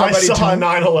I somebody saw a told,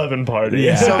 9/11 party.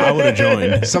 Yeah, I would have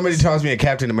joined. somebody tossed me a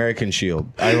Captain American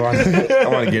shield. I want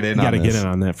to get in on Got to this. get in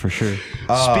on that for sure.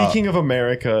 Speaking of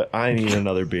America, I need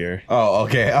another beer. Oh,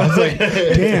 okay. I was like,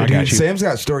 damn, I got dude, you. Sam's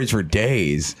got stories for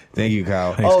days. Thank you,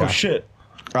 Kyle. Thanks, Oh Kyle. shit!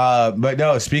 But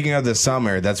no, speaking of the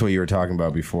summer, that's what you were talking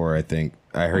about before. I think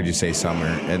I heard you say summer,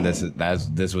 and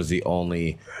this was the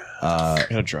only.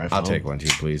 Gotta drive. I'll home. take one too,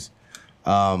 please.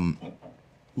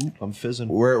 I'm fizzing.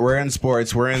 We're in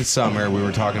sports. We're in summer. We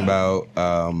were talking about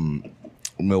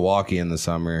Milwaukee in the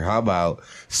summer. How about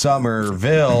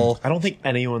Somerville? I don't think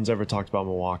anyone's ever talked about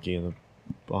Milwaukee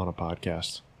on a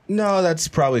podcast. No, that's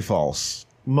probably false.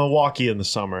 Milwaukee in the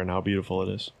summer and how beautiful it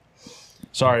is.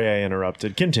 Sorry, I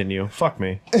interrupted. Continue. Fuck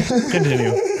me.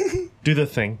 Continue. Do the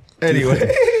thing.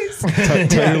 Anyway.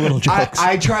 Tell your little jokes.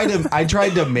 I tried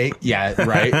to make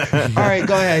right. All right,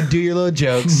 go ahead, do your little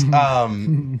jokes.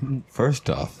 First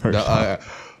off,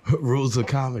 rules of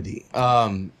comedy.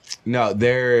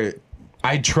 No,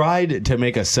 I tried to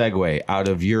make a segue out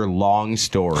of your long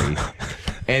story.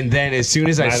 And then as soon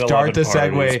as I 9/11 start the party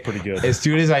is segue, pretty good. as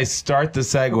soon as I start the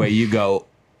segue, you go,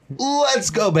 let's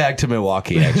go back to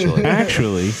Milwaukee, actually.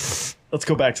 Actually, Let's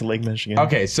go back to Lake Michigan.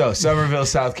 Okay, so Somerville,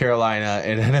 South Carolina,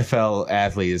 an NFL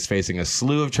athlete is facing a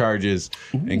slew of charges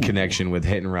in connection with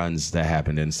hit and runs that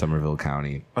happened in Somerville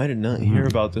County. I did not hear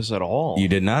about this at all. You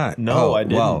did not? No, I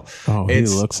didn't. Well, oh, he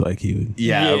it's, looks like he would.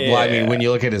 yeah, well, I mean, Yeah. when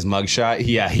you look at his mugshot,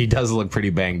 yeah, he does look pretty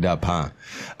banged up, huh?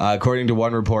 According to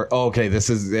one report, okay, this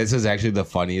is actually the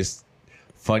funniest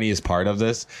part of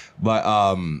this, but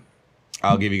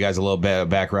I'll give you guys a little bit of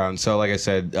background. So, like I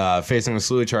said, facing a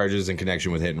slew of charges in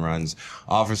connection with hit and runs,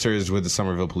 officers with the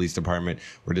Somerville Police Department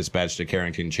were dispatched to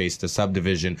Carrington Chase, the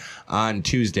subdivision, on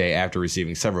Tuesday after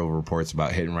receiving several reports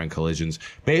about hit and run collisions.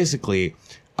 Basically,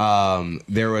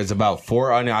 there was about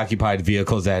 4 unoccupied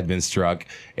vehicles that had been struck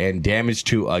and damage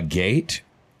to a gate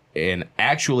and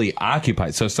actually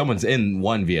occupied. So someone's in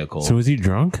one vehicle. So is he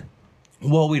drunk?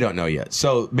 Well, we don't know yet.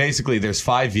 So basically, there's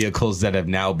 5 vehicles that have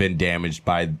now been damaged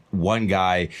by one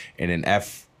guy in an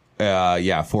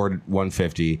Ford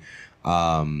 150.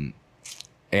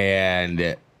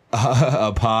 And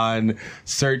upon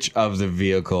search of the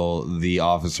vehicle, the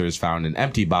officers found an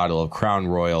empty bottle of Crown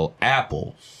Royal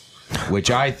Apple,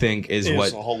 which I think is It's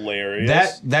what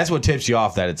hilarious. that's what tips you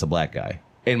off that it's a black guy.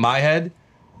 In my head,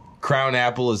 Crown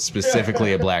Apple is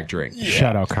specifically a black drink.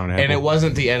 Shout out Crown Apple. And it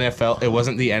wasn't the NFL. It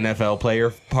wasn't the NFL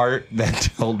player part that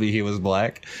told me he was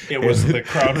black. It was the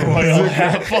Crown Royal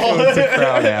apple. It was the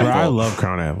Crown Apple. Bro, I love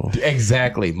Crown Apple.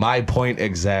 Exactly. My point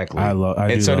exactly. I and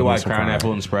do so do love I. me some Crown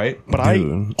Apple and Sprite. But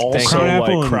Dude. I also Crown Apple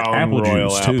like and Crown apple Royal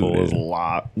juice, too, apple is a dude.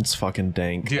 lot. It's fucking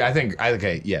dank. Dude, I think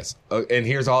okay, yes. And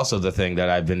here's also the thing that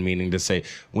I've been meaning to say.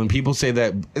 When people say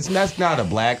that that's not a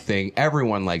black thing,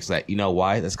 everyone likes that. You know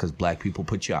why? That's because black people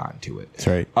put you onto it. That's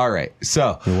right. All right.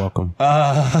 So You're welcome.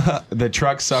 the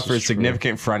truck suffered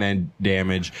significant front end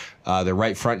damage. The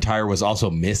right front tire was also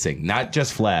missing, not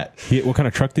just flat. What kind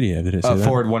of truck did he have? Did it say that?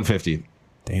 Ford 150.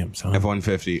 Damn, son.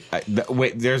 F-150.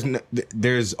 Wait,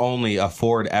 there's only a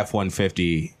Ford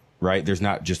F-150, right? There's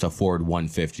not just a Ford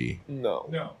 150.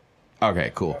 No.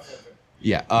 Okay, cool.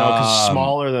 Yeah. No, because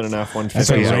smaller than an F-150 That's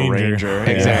a is a Ranger. Ranger.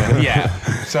 Exactly. Yeah.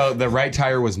 So the right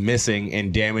tire was missing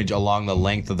and damage along the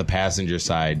length of the passenger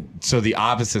side. So the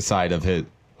opposite side of his.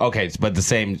 Okay, but the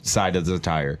same side of the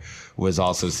tire was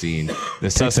also seen. The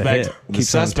suspect, hit.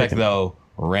 Keeps on taking it. though,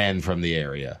 ran from the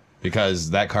area because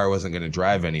that car wasn't going to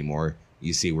drive anymore.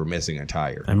 You see, we're missing a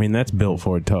tire. I mean, that's built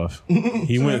Ford tough.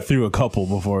 He went through a couple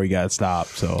before he got stopped.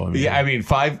 So I mean, Yeah, I mean,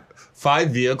 five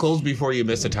vehicles before you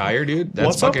miss a tire, dude. That's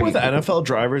What's fucking, up with NFL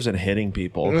drivers and hitting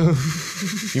people? You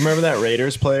remember that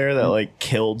Raiders player that like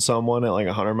killed someone at like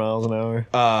 100 miles an hour?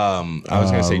 I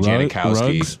was going to say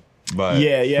Janikowski, Ruggs? but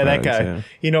Yeah, that Ruggs, guy. yeah.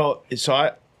 You know, so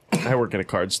I work at a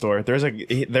card store. There's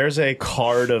a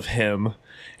card of him,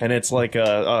 and it's like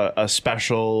a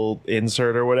special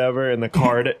insert or whatever. And the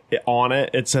card on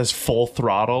it says full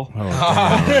throttle.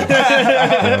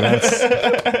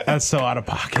 that's so out of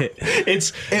pocket.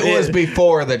 It was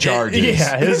before the charges.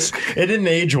 Yeah, it didn't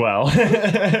age well.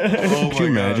 Could you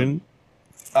imagine?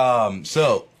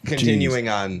 So continuing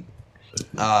on,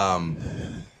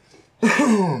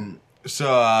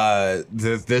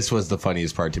 this was the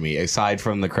funniest part to me. Aside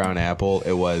from the Crown Apple,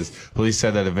 it was police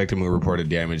said that a victim who reported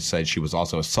damage said she was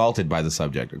also assaulted by the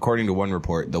subject. According to one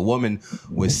report, the woman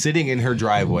was sitting in her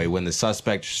driveway when the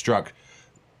suspect struck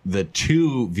the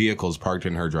two vehicles parked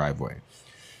in her driveway.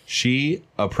 She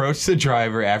approached the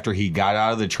driver after he got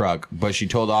out of the truck, but she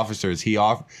told officers he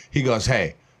goes,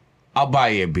 "Hey, I'll buy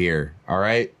you a beer, all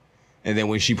right?" And then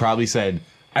when she probably said,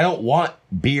 "I don't want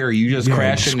beer, you just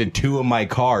crashed into two of my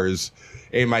cars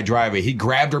in my driveway," he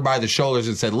grabbed her by the shoulders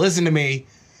and said, "Listen to me,"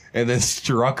 and then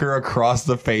struck her across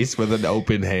the face with an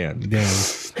open hand. Damn.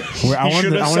 I want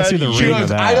to see the She ring goes, of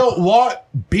that. "I don't want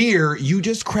beer, you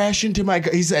just crashed into my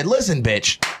car." He said, "Listen,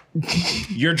 bitch,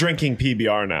 You're drinking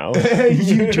PBR now.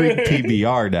 you drink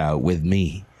PBR now with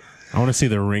me." I want to see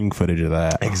the ring footage of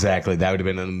that. Exactly. That would have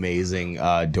been an amazing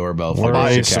doorbell Or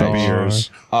footage. ice to catch. beers.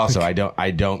 Also,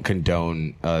 I don't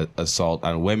condone assault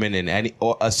on women in any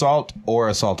assault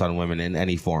on women in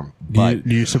any form. But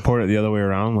Do you support it the other way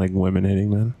around, like women hitting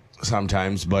men?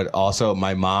 sometimes, but also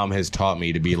my mom has taught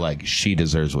me to be like, she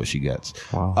deserves what she gets.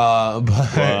 Wow.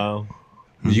 But Wow.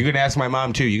 you can ask my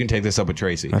mom too. You can take this up with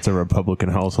Tracy. That's a Republican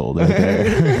household right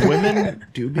there. Women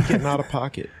do be getting out of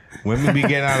pocket. Women be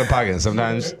getting out of pocket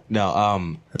sometimes.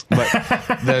 No, but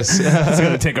this It's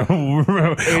going to take a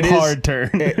hard turn.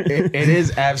 it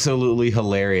is absolutely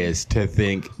hilarious to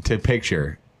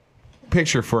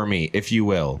picture for me, if you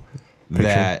will,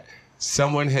 that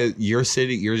someone you're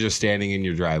just standing in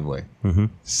your driveway. Mm-hmm.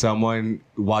 Someone,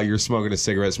 while you're smoking a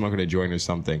cigarette, smoking a joint or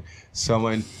something,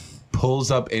 someone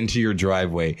pulls up into your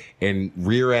driveway and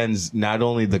rear ends not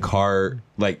only the car,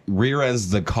 like rear ends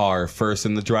the car first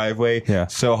in the driveway,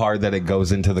 so hard that it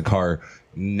goes into the car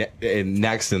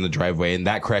next in the driveway, and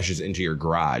that crashes into your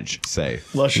garage.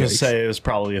 Let's just say it was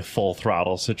probably a full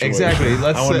throttle situation. Exactly.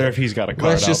 I wonder if he's got a car.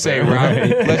 Let's just say Just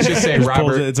pulls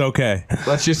Robert. it, it's okay.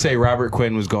 Let's just say Robert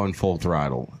Quinn was going full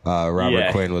throttle.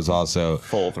 Robert Quinn was also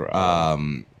full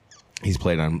throttle. He's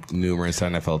played on numerous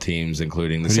NFL teams,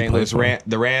 including the Who did he St. Louis play for?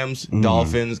 the Rams,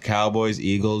 Dolphins, Cowboys,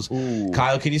 Eagles.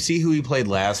 Kyle, can you see who he played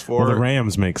last for? Well, the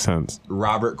Rams make sense.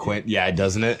 Robert Quinn. Yeah,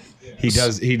 doesn't it? He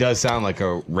does sound like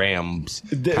a Rams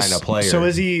kind of player. So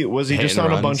was he Hit just and on a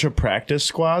runs. bunch of practice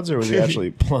squads, or was he actually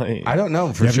playing? I don't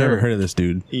know for I've sure. never heard of this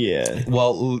dude. Yeah.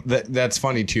 Well, that's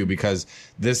funny too, because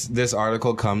this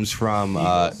article comes from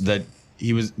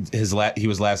he was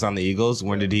last on the Eagles.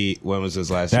 When was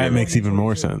his last year? That makes even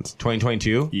more sense.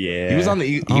 2022. Yeah. He was on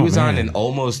the he was on an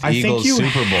almost I think Eagles you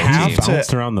Super Bowl have team. to-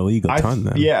 Bounced around the league a ton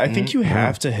then. Yeah, I think you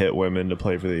have to hit women to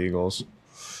play for the Eagles.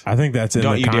 I think that's in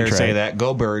Don't the you contract. dare say that.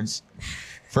 Go Birds.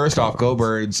 First off, go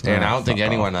Birds, and I don't think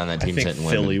anyone on that I team's think hitting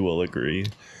women. Philly will agree.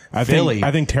 I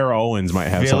think Tara Owens might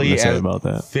have something to say about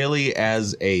that. Philly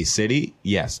as a city,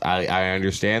 yes, I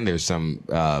understand. There's some.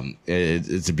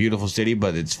 It's a beautiful city,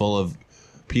 but it's full of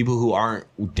people who aren't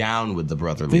down with the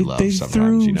brotherly love They sometimes,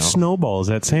 threw you know. snowballs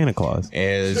at Santa Claus.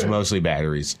 It's mostly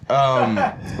batteries.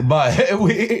 But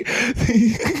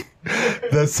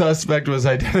the suspect was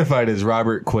identified as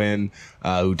Robert Quinn,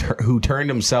 who turned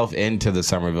himself into the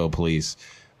Somerville Police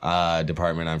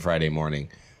Department on Friday morning.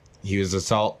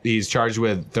 He's charged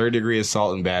with third-degree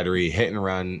assault and battery, hit and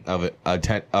run of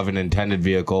an intended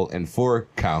vehicle, and 4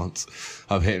 counts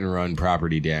of hit and run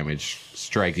property damage,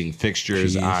 striking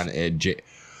fixtures on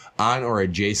or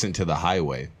adjacent to the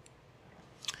highway.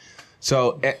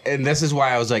 So, and this is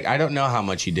why I was like, I don't know how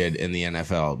much he did in the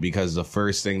NFL, because the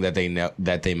first thing that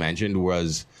they mentioned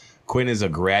was Quinn is a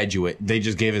graduate. They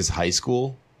just gave his high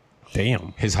school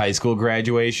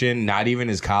graduation, not even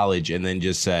his college, and then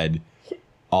just said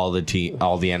all the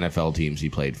NFL teams he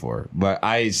played for. But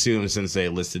I assume since they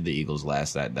listed the Eagles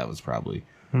last, that was probably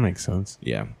That makes sense.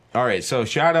 yeah. All right, so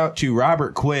shout out to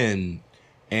Robert Quinn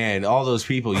and all those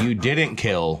people you didn't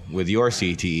kill with your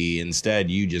CTE. Instead,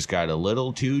 you just got a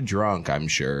little too drunk, I'm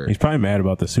sure. He's probably mad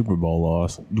about the Super Bowl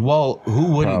loss. Well,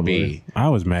 who wouldn't be? I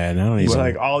was mad. I don't He's even.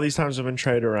 like, all these times I've been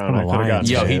traded around. I'm I could have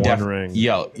a gotten Lions one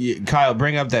ring. Kyle,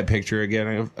 bring up that picture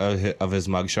again of his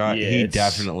mugshot. Yeah, He it's-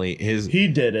 definitely He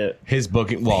did it. his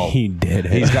booking. Well, he did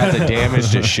it. he's got the damage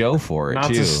to show for it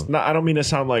too. I don't mean to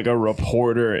sound like a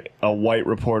reporter, a white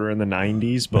reporter in the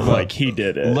 90s, but like he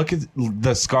did it. Look at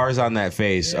the scars on that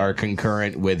face are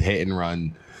concurrent with hit and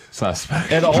run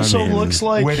suspect. It also I mean, looks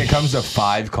like when it comes to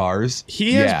 5 cars,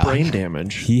 he has brain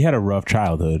damage. He had a rough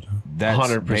childhood. That's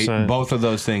 100%. Both of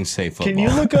those things say football. Can you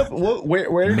look up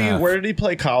where did he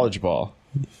play college ball?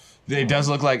 It does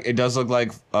look like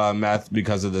meth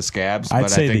because of the scabs, I'd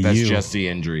but I say think the that's U. just the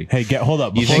injury. Hey, hold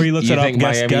up You before think- he looks you it up. think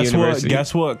Miami University?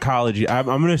 Guess what college? I'm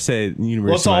gonna say University.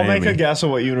 Let's all of Miami. make a guess of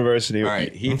what university. All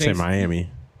right, he I'm gonna say Miami.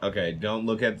 Okay, don't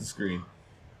look at the screen.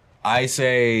 I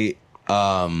say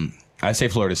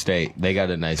Florida State. They got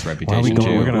a nice Why are reputation we going?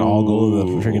 too. We're gonna all go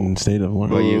to the freaking state of one.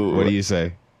 What do you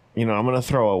say? You know, I'm gonna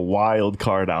throw a wild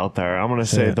card out there. I'm gonna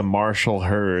say Yeah. the Marshall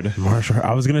Herd. Marshall.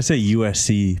 I was gonna say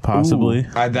USC possibly.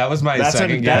 That was my That's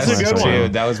second a guess. good too.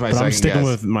 one. That was my But second I'm sticking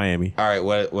guess. with Miami. All right,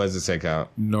 what does it say, Kyle?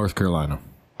 North Carolina.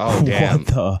 Oh damn! What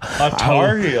the? A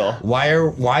Tar Heel.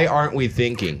 Why aren't we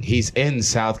thinking he's in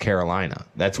South Carolina?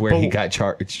 That's where he got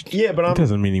charged. Yeah, but That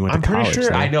doesn't mean he went I'm to pretty college.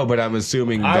 sure- though. I know, but I'm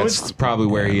assuming I that's was- probably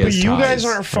where he But is. you guys ties.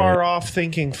 aren't far off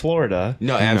thinking Florida.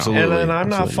 No, absolutely. And then I'm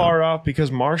not Absolutely far off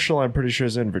because Marshall, I'm pretty sure,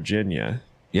 is in Virginia.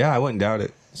 Yeah, I wouldn't doubt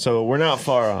it. So we're not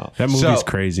far off. That movie's So,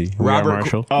 crazy. Robert-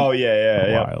 Marshall. Oh,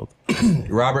 yeah. Wild.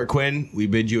 Robert Quinn, we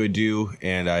bid you adieu,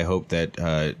 and I hope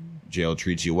that jail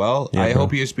treats you well. Yeah, I bro.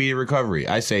 hope you a speedy recovery.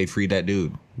 I say free that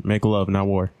dude. Make love, not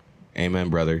war. Amen,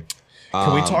 brother.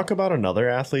 Can we talk about another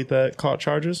athlete that caught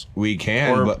charges? We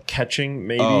can, Or but catching,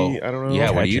 maybe? oh, I don't know.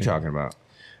 Yeah, what are you Catching. talking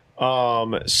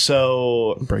about?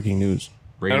 So, Breaking news.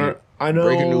 Breaking, I know-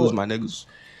 breaking news, my niggas.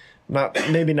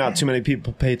 maybe not too many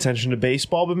people pay attention to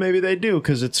baseball, but maybe they do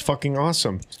because it's fucking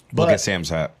awesome. But Look at Sam's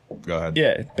hat. Go ahead.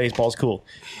 yeah, baseball's cool.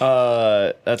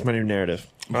 That's my new narrative.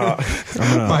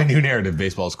 My new narrative: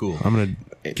 baseball's cool. I'm gonna.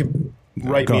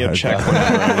 Write Go me a ahead. check.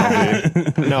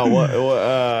 Whenever, no,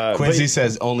 what? Quincy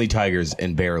says only Tigers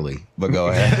and barely, but go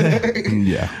ahead.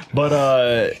 Yeah.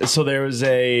 But so there was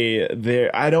I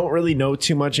don't really know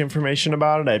too much information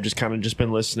about it. I've just kind of just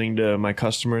been listening to my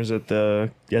customers at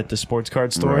the sports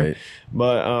card store. Right.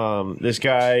 But this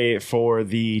guy for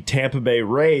the Tampa Bay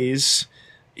Rays,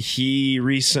 he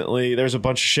recently there's a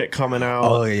bunch of shit coming out.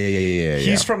 Oh yeah.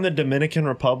 He's from the Dominican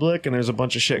Republic, and there's a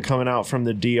bunch of shit coming out from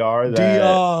the DR.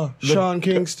 That Sean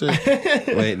Kingston.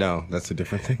 Wait, no, that's a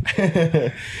different thing.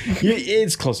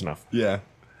 it's close enough. Yeah.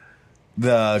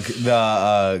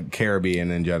 The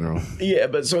Caribbean in general. Yeah,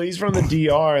 but so he's from the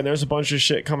DR, and there's a bunch of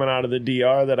shit coming out of the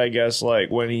DR that I guess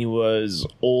like when he was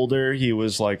older, he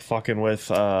was like fucking with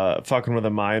a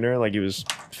minor, like he was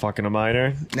fucking a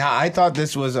minor. Now I thought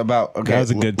this was about. Okay, That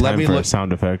was a good let time me for look. a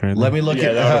sound effect right Let me look Yeah,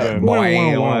 at that would've been-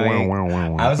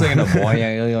 boy. I was thinking of boy.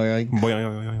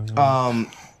 there.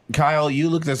 Kyle, you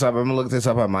look this up. I'm gonna look this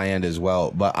up on my end as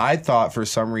well. But I thought for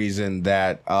some reason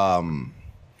that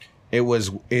it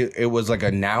was like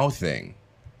a now thing,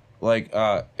 like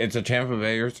it's a Tampa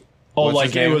Bayers. Oh, What's like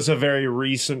his it name? was a very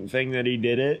recent thing that he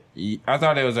did it. I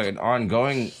thought it was like an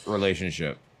ongoing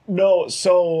relationship. No,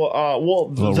 so Little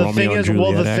the Romeo thing and is,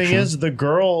 Juliet the thing action? is, the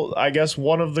girl, I guess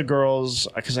one of the girls,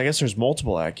 because I guess there's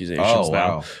multiple accusations Oh,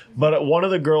 now, wow. but one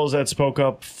of the girls that spoke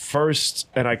up first,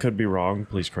 and I could be wrong,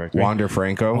 please correct me. Wander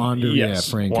Franco. Yes,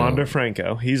 Franco. Wander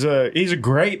Franco. He's a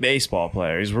great baseball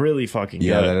player. He's really fucking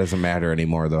Yeah, that good. doesn't matter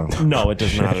anymore though. No, it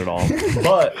does not at all.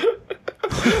 But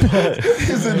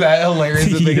Isn't that hilarious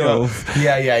to think about?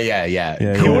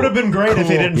 Yeah. He would have been great if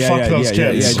he didn't fuck those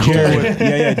kids.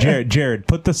 Jared,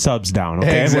 put the subs down,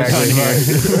 okay? Exactly.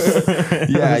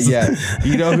 Yeah.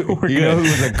 You know who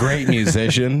was a great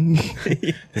musician?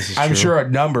 I'm sure a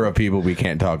number of people we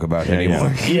can't talk about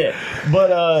anymore. Yeah,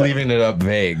 but Leaving it up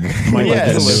vague.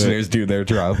 Yes. The listeners do their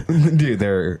job, do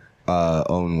their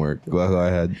own work. Go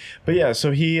ahead. But yeah,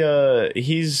 so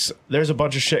he's there's a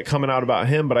bunch of shit coming out about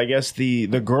him, but I guess the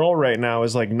girl right now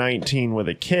is like 19 with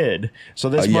a kid. So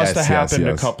this must have happened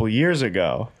a couple years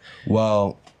ago.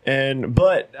 Well,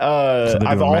 But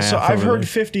I've heard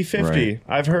 50-50. Right.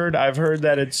 I've heard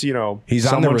that it's, he's on the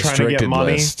someone trying to get restricted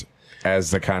money. list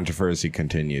as the controversy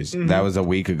continues. That was a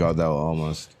week ago, though,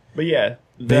 almost. But yeah,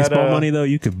 Baseball money, though,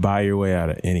 you could buy your way out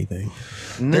of anything.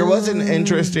 There was an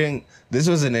interesting. This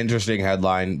was an interesting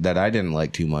headline that I didn't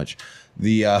like too much.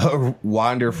 The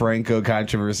Wander Franco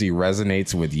controversy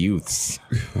resonates with youths.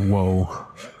 Whoa.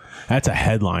 That's a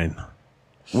headline.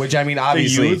 Which, I mean, The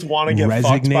obviously, youth want to get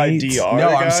fucked by resonates? DR. no,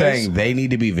 I'm guys? saying they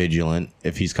need to be vigilant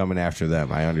if he's coming after them.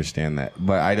 I understand that,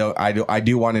 but I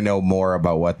do want to know more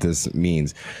about what this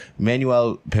means.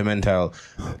 Manuel Pimentel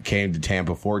came to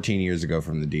Tampa 14 years ago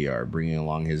from the DR, bringing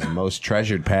along his most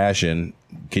treasured passion.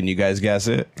 Can you guys guess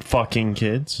it? fucking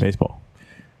kids. Baseball.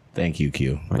 Thank you,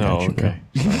 Q. Oh, okay.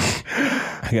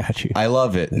 I got you. I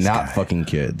love it. Not fucking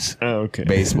kids. Oh, okay.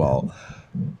 Baseball.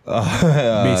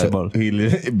 Baseball.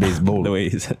 Baseball. The way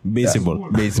he said baseball.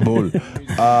 Baseball.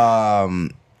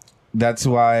 That's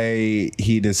why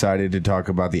he decided to talk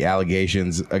about the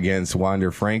allegations against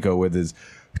Wander Franco with his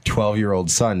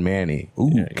 12-year-old son, Manny.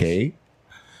 Ooh, okay.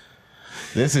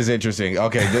 This is interesting.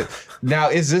 Okay. Now,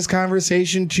 is this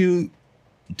conversation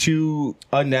too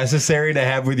unnecessary to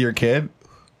have with your kid?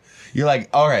 You're like,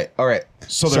 all right.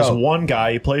 So there's one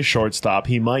guy, he plays shortstop.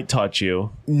 He might touch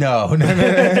you. No. I'd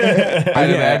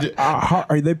imagine. How,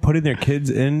 are they putting their kids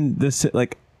in this?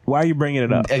 Like, why are you bringing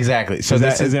it up? Exactly. So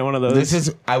Is that one of those? This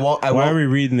is. Why Why are we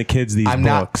reading the kids these I'm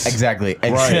books? not exactly.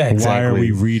 Right. Why are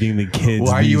we reading the kids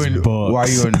Why are these you books? Why are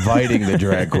you inviting the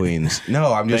drag queens?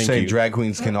 No, I'm just Thank saying you. drag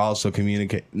queens can also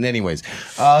communicate. Anyways,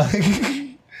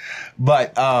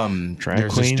 but Drag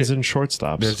queens and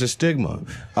shortstops. there's a stigma.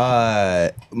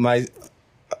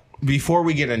 Before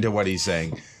we get into what he's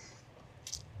saying,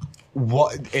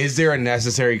 what is there a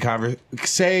necessary conversation?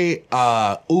 Say,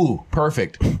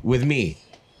 perfect with me.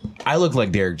 I look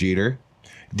like Derek Jeter.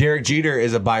 Derek Jeter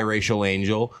is a biracial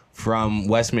angel from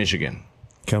West Michigan.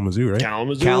 Kalamazoo, right?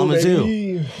 Kalamazoo.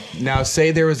 baby. Now,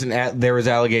 say there was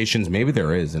allegations. Maybe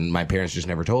there is, and my parents just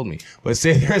never told me. But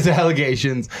say there's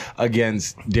allegations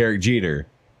against Derek Jeter.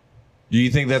 Do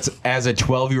you think that's, as a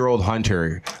 12-year-old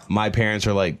hunter, my parents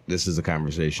are like, this is a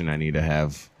conversation I need to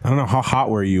have I don't know how hot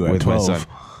were you at with 12. my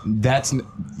son?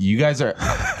 You guys are.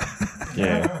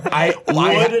 Yeah.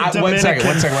 One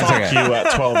second. Fuck you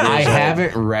at 12 years I old.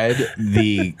 haven't read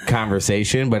the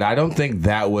conversation, but I don't think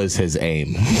that was his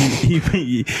aim.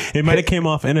 It might have came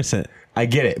off innocent. I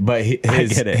get it, but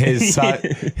his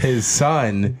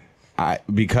son,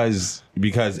 because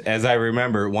as I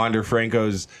remember, Wander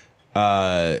Franco's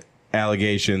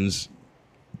allegations,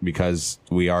 because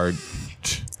we are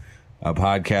a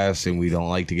podcast and we don't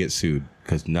like to get sued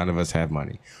because none of us have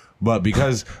money, but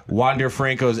because Wander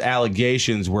Franco's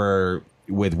allegations were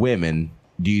with women,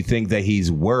 do you think that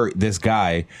he's worried? This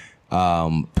guy,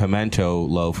 Pimentel.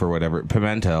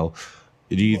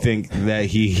 Do you think that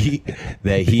he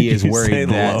is worried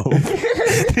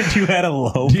that? Did you add a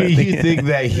low? Do you think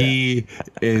that he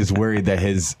is worried that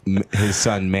his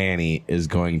son Manny is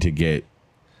going to get?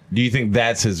 Do you think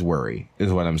that's his worry?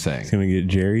 Is what I'm saying. He's gonna get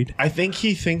jerried? I think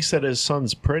he thinks that his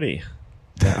son's pretty.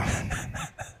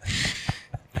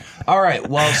 All right.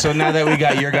 Well, so now that we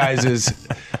got your guys'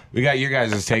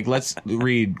 take, let's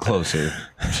read closer,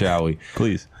 shall we?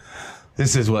 Please.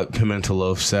 This is what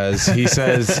Pimentelov says. He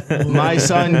says, my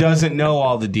son doesn't know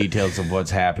all the details of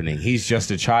what's happening. He's just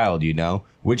a child,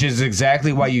 which is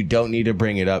exactly why you don't need to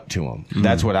bring it up to him.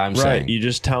 That's what I'm saying. Right. You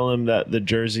just tell him that the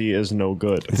jersey is no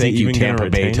good. Thank he you, even gonna Tampa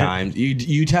Bay retain it? Times.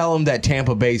 You tell him that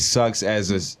Tampa Bay sucks we're They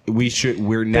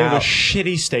have now, a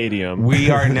shitty stadium. we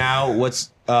are now,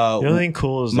 what's, the only thing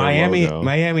cool is their Miami, logo.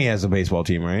 Miami has a baseball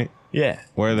team, right? Yeah.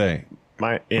 Where are they?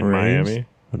 In Braves? Miami.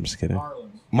 I'm just kidding.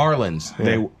 Marlins.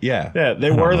 Yeah, they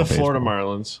don't were know the Florida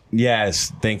baseball. Marlins.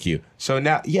 Yes, thank you. So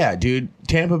now, yeah, dude,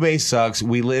 Tampa Bay sucks.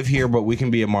 We live here, but we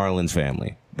can be a Marlins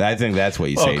family. I think that's what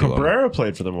you say to them. Cabrera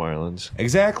played for the Marlins.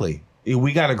 Exactly.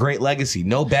 We got a great legacy.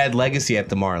 No bad legacy at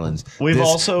the Marlins. We've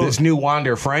also- this new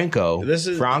Wander Franco.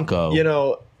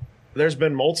 Franco. There's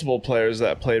been multiple players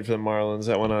that played for the Marlins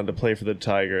that went on to play for the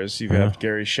Tigers. You have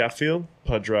Gary Sheffield,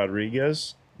 Pudge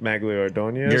Rodriguez, Maglio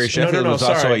Ordonez. Gary Sheffield was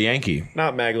also a Yankee.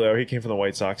 Not Maglio. He came from the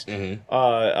White Sox.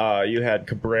 Mm-hmm. You had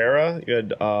Cabrera. You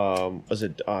had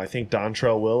I think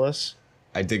Dontrell Willis.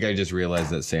 I think I just realized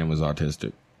that Sam was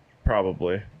autistic.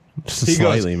 Probably. Just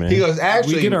slightly, man. He goes,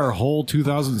 actually, We get our whole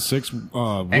 2006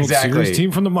 World Exactly. Series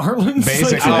team from the Marlins.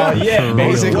 basically, yeah,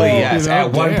 basically, real. yes.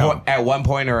 Without At one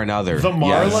point or another, The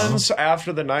yes. Marlins,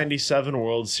 after the 97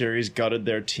 World Series, gutted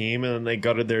their team, and then they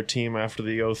gutted their team after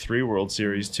the 03 World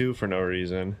Series, too, for no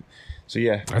reason. So,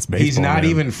 yeah. That's baseball. He's not man.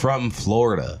 even from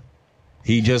Florida.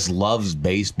 He just loves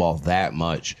baseball that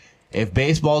much. If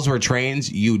baseballs were trains,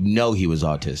 you'd know he was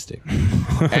autistic.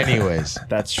 Anyways.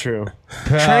 That's true.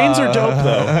 Trains are dope,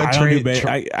 though. I don't do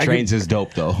ba- Trains is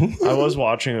dope, though. I was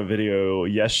watching a video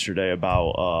yesterday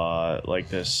about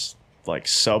this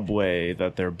subway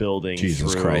that they're building.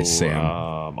 Jesus through, Christ, Sam.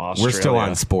 Australia. We're still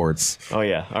on sports. Oh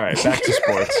yeah. All right. Back to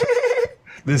sports.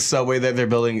 This subway that they're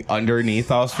building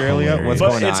underneath Australia? What's But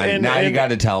going it's on? in- Now you in- got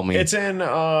to tell me. It's in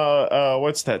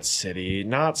what's that city?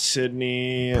 Not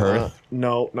Sydney. Perth?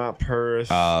 No, not Perth.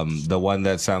 The one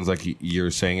that sounds like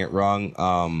you're saying it wrong.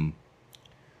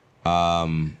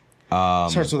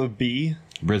 Starts with a B.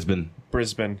 Brisbane.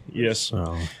 Brisbane. Yes.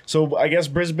 Oh. So I guess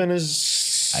Brisbane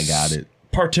is. I got it.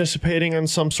 Participating in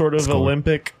some sort of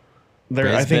Olympic. I think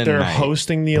Brisbane, they're mate.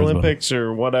 hosting the Brisbane. Olympics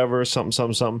or whatever, something.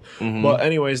 Mm-hmm. But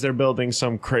anyways, they're building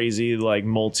some crazy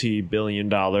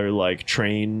multi-billion-dollar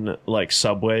train,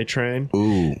 subway train.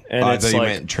 Ooh. And I it's thought you like-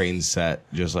 meant train set,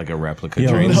 just like a replica Yo,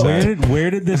 train set. where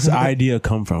did this idea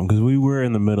come from? Because we were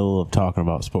in the middle of talking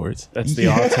about sports. That's the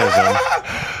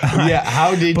autism. Yeah,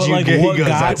 how did But, you like, get? He what goes,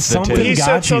 got that's the something tip. He got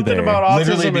said you something there. about autism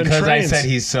Literally and because I trains. said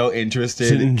he's so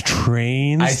interested. In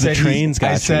trains, I said the trains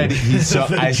got I said you. he's so.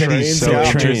 I said he's trains so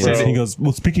got you, Trains. bro. interested. He goes,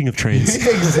 well, speaking of trains,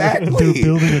 Exactly. they're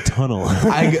building a tunnel.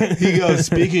 He goes,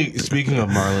 speaking of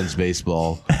Marlins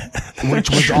baseball, which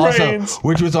Trains.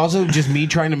 was also just me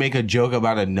trying to make a joke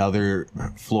about another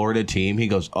Florida team. He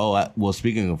goes, well,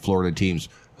 speaking of Florida teams,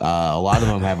 a lot of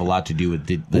them have a lot to do with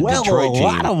the Detroit team. a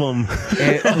lot of them.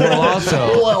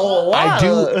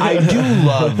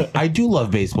 I do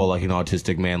love baseball like an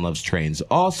autistic man loves trains.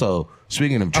 Also,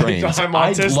 speaking of trains, I'm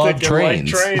I autistic love and like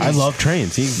trains. trains. I love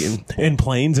trains. And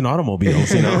planes and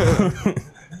automobiles, you know.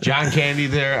 John Candy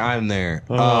there, I'm there.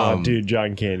 Oh, dude,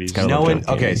 John Candy's. No one.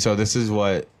 John Okay, Candy. so this is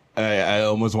what I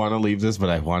almost want to leave this, but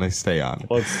I want to stay on.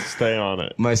 Let's stay on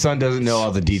it. My son doesn't know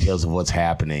all the details of what's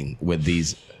happening with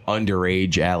these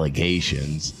underage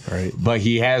allegations. Right. But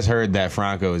he has heard that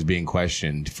Franco is being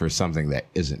questioned for something that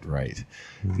isn't right.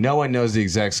 No one knows the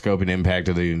exact scope and impact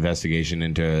of the investigation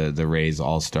into the Rays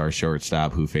all-star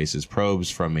shortstop who faces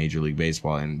probes from Major League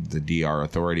Baseball and the DR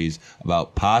authorities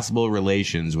about possible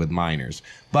relations with minors.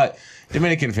 But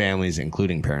Dominican families,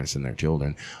 including parents and their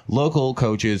children, local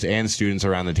coaches, and students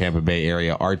around the Tampa Bay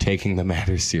area are taking the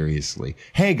matter seriously.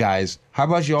 Hey, guys, how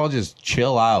about you all just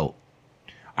chill out?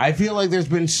 I feel like there's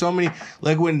been so many,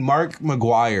 like when Mark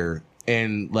McGuire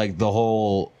and like the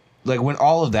whole, like when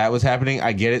all of that was happening,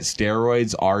 I get it.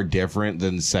 Steroids are different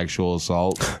than sexual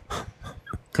assault.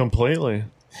 Completely.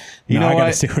 You No, know I gotta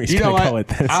what? see where he's You know gonna go what?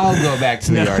 with this. I'll go back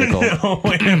to the article. Oh,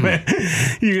 wait a minute.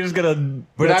 You're just gonna.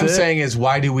 What that's I'm it? saying is,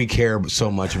 why do we care so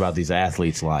much about these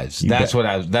athletes' lives? That's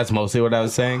that's mostly what I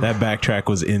was saying. That backtrack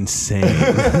was insane.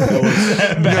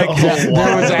 There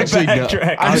was actually no,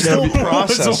 Backtrack. I'm still It was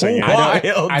processing it.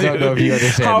 wild, I don't know if dude. you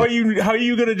understand. How are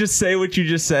you gonna just say what you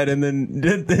just said and then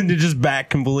to just back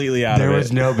completely out There of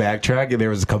was it? no backtrack. There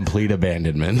was complete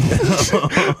abandonment.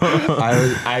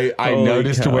 I Holy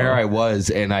noticed cow. where I was,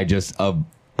 and I just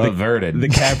averted. The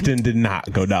captain did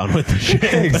not go down with the ship.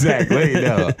 Exactly.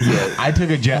 No. I took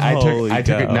a jet. I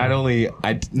took cow. not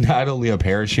only a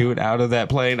parachute out of that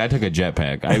plane. I took a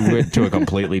jetpack. I went to a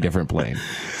completely different plane.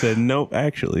 Said nope.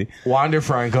 Actually, Wander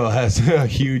Franco has a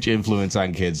huge influence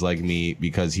on kids like me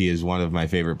because he is one of my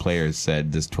favorite players.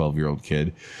 Said this 12-year-old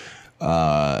kid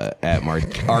at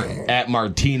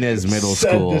Martinez Middle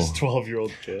School. This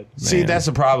 12-year-old kid. See, that's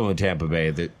the problem with Tampa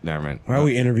Bay. Never mind. why are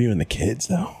we interviewing the kids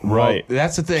though? Right. Well,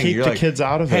 that's the thing. Keep You're the like, kids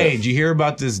out of hey, it. did you hear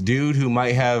about this dude who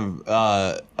might have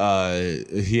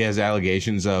he has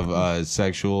allegations of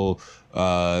sexual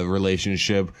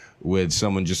relationship with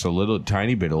someone just a little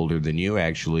tiny bit older than you?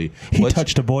 Actually, He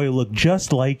touched a boy who looked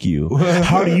just like you.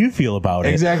 How do you feel about it?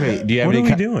 exactly. Do you have What any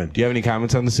are we doing? Do you have any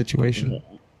comments on the situation?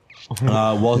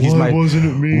 Well, he's my wasn't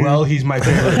it me? well, he's my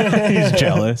favorite. He's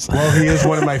jealous. Well, he is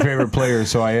one of my favorite players,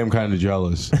 so I am kind of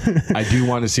jealous. I do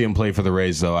want to see him play for the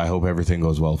Rays, though. I hope everything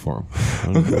goes well for him.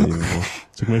 Unbelievable.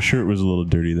 It's like my shirt was a little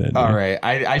dirty that day. All right,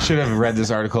 I should have read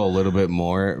this article a little bit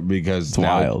more because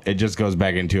now wild. it just goes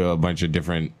back into a bunch of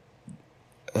different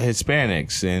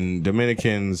Hispanics and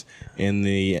Dominicans in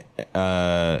the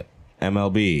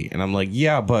MLB, and I'm like,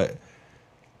 yeah, but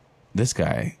this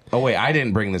guy. Oh wait, I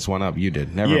didn't bring this one up. You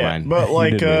did. Never mind. But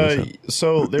like, did bring this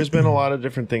so there's been a lot of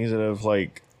different things that have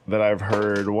like that I've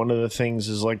heard. One of the things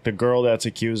is like the girl that's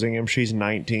accusing him. She's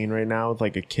 19 right now with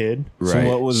like a kid. So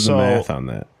what was the math on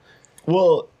that?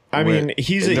 Well, I mean,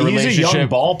 he's a young relationship-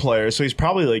 ball player, so he's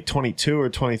probably like 22 or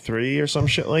 23 or some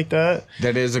shit like that.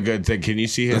 That is a good thing. Can you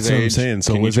see his That's age? what I'm saying.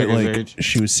 So Can you was it check his like age?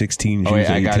 she was 16? She Oh, was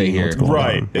wait, I 18? got it here. What's going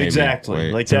Right, on? Maybe. exactly.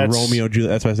 Wait. Like So that's Romeo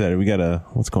Juliet. That's what I said. We got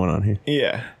what's going on here?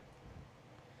 Yeah.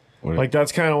 What- Like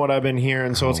that's kind of what I've been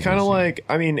hearing. So it's kind of like,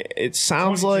 I mean, it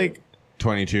sounds like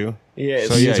 22. yeah. It's,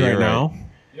 So yeah, Right you're now.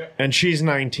 and she's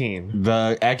 19.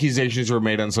 The accusations were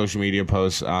made on social media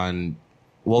posts on.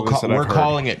 Well, At least that I've we're heard.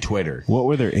 calling it Twitter. What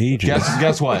were their ages?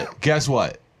 Guess what? Guess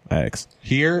what? X.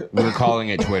 Here we're calling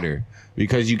it Twitter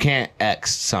because you can't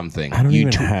X something. I don't you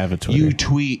even have a Twitter. You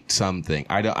tweet something.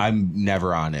 I'm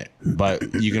never on it, but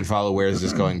you can follow Where Is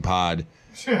This Going Pod.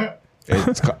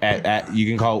 It's you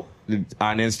can call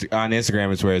on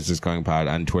Instagram. It's Where Is This Going Pod.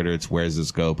 On Twitter, it's Where's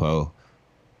This Go Po.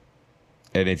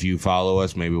 And if you follow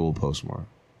us, maybe we'll post more.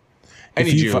 I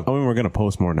mean, we're gonna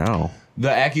post more now. The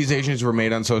accusations were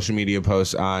made on social media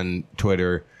posts on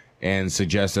Twitter and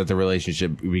suggest that the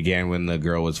relationship began when the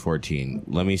girl was 14.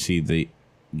 Let me see the...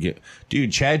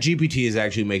 Dude, ChatGPT is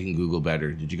actually making Google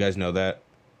better. Did you guys know that?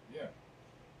 Yeah.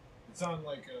 It's on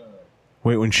like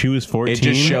Wait, when she was 14, It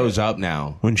just shows up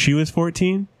now. when she was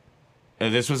 14,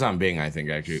 This was on Bing, I think,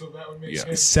 actually. so that would make Yeah.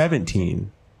 sense.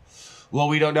 17. Well,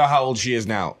 we don't know how old she is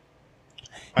now.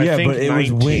 I Yeah, think but it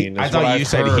was 19 way- is I what thought you I've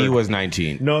said heard. he was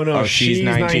 19. No, Oh, she's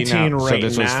 19 now. 19 So right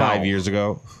this was now. 5 years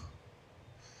ago.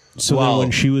 So Well, then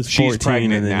when she was she's 14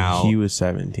 pregnant and then now. he was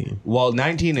 17. Well,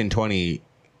 19 and 20.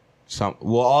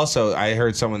 Well, also, I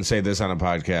heard someone say this on a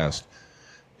podcast.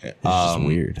 It's just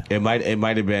weird. It might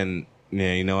have been.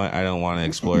 Yeah, you know what? I don't want to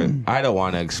explore. I don't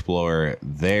want to explore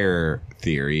their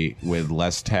theory with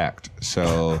less tact.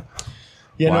 So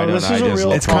Yeah, Why no, this don't is I a just real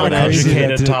look It's kind of for it? crazy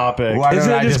educated that topic. Why Isn't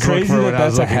don't it I just just look crazy for that what I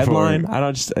was that's a looking for? headline? I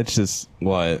don't just. It's just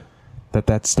What?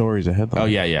 that story's a headline. Oh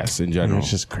yeah, yes. In And general, it's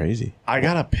just crazy. I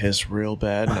gotta piss real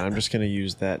bad, and I'm just gonna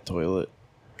use that toilet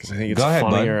because I think it's Go ahead,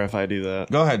 bud. funnier if I do that.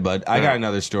 go ahead, bud. I got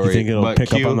another story. You think it'll but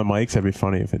pick up Q, on the mics? That'd be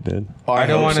funny if it did. I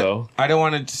don't hope want to. so. I don't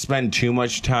want to spend too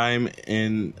much time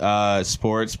in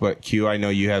sports, but Q, I know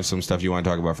you have some stuff you want to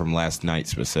talk about from last night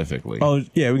specifically. Oh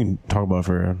yeah, we can talk about it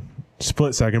for a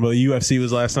split second. But the UFC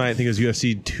was last night. I think it was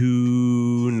UFC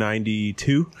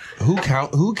 292.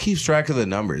 Who keeps track of the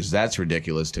numbers? That's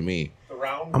ridiculous to me.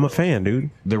 I'm a fan,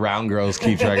 dude. The round girls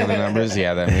keep track of the numbers.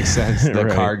 Yeah, that makes sense. The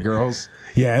Right. card girls.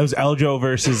 Yeah, it was Aljo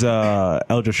versus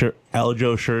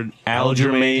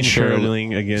Aljamain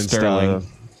Sterling against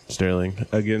Sterling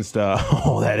against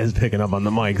oh, that is picking up on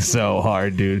the mic so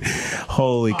hard, dude.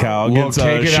 Holy cow. We'll Against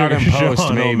take it out in post,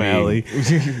 Sean maybe. O'Malley.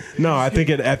 No, I think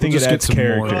it Just adds get some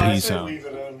more character. peace out.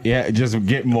 Yeah, just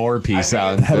get more peace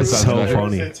out. That is sounds so better.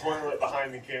 funny.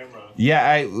 behind the camera.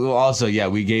 Yeah,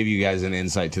 we gave you guys an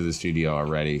insight to the studio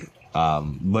already.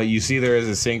 But you see there is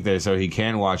a sink there, so he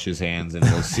can wash his hands, and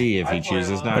we'll see if he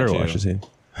chooses not Better to. watch this here.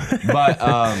 But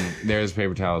there's a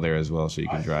paper towel there as well, so you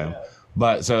can dry them.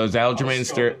 But so it's Aljamain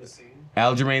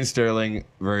Sterling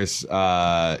versus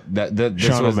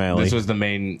Sean O'Malley. This was the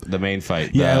main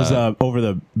fight. Yeah, it was over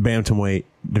the bantamweight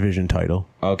division title.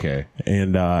 Okay.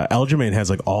 And Aljamain has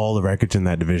like all the records in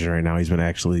that division right now. He's been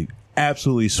actually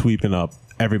absolutely sweeping up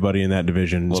everybody in that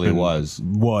division. Well, he was,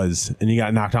 and he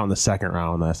got knocked out in the second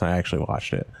round last night. I actually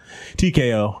watched it.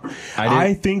 TKO.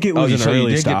 I think it Oh, was an so you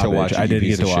early did get to stoppage. watch it, I you did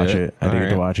piece get to of watch shit. it. I did get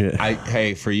to watch it.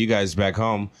 Hey, for you guys back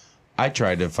home, I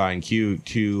tried to find Q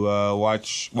to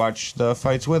watch the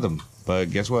fights with him,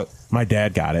 but guess what? My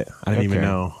dad got it. I didn't even Okay.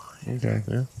 know. Okay,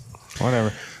 yeah,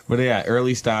 whatever. But yeah,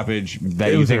 early stoppage. That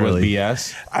It you was think was early.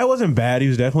 BS? I wasn't bad. He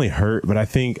was definitely hurt, but I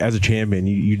think as a champion,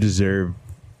 you deserve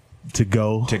to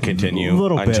go To continue a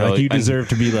little bit. until- Like you deserve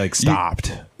to be like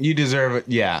stopped. You deserve it.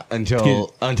 Yeah,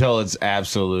 until it's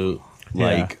absolute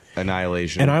like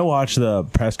annihilation. And I watched the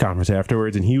press conference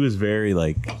afterwards, and he was very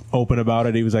like open about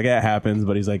it. He was like, "It happens,"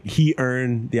 but he's like, he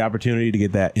earned the opportunity to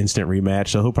get that instant rematch,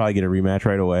 so he'll probably get a rematch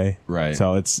right away. Right.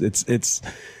 So it's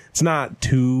not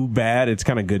too bad. It's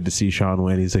kind of good to see Sean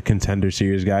win. He's a contender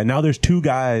series guy. Now there's two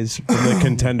guys from the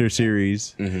contender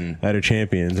series that are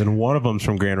champions, and one of them's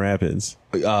from Grand Rapids.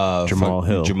 Jamal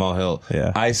Hill. Jamal Hill.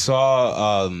 Yeah. I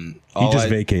saw. He just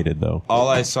vacated though. All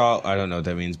I saw, I don't know what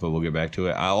that means, but we'll get back to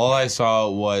it. All I saw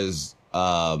was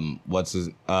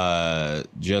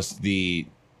just the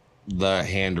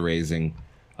hand raising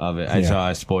of it. I saw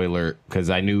a spoiler because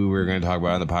I knew we were going to talk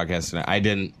about it on the podcast, and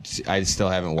I still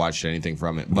haven't watched anything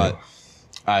from it, but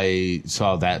I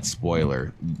saw that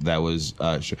spoiler. That was,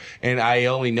 and I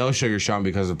only know Sugar Sean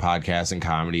because of podcasts and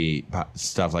comedy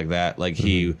stuff like that. Like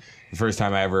the first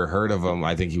time I ever heard of him,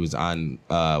 I think he was on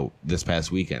this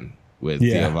past weekend with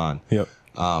Theo Von. Yep.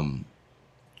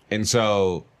 And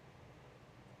so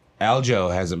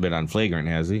Aljo hasn't been on Flagrant,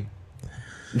 has he?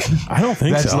 I don't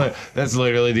think so. That's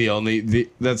literally the only other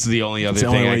It's the only thing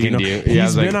way I you can know. do.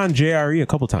 He's been on JRE a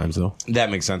couple times though.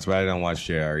 That makes sense, but I don't watch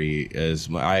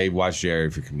JRE I watch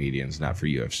JRE for comedians, not for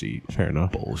UFC. Fair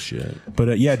enough. Bullshit.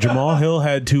 But Jamal Hill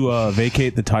had to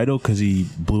vacate the title because he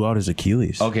blew out his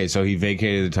Achilles. Okay, so he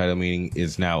vacated the title, meaning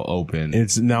it's now open.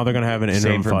 It's now they're gonna have an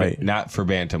interim fight. Not for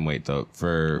bantamweight though,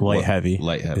 for Light heavy.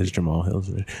 is Jamal Hill's.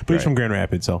 But he's from Grand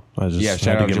Rapids, so I was just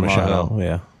shout had to out give him a Jamal shout Hill. out.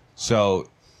 Yeah. So,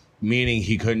 meaning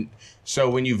he couldn't. So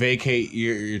when you vacate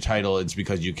your title, it's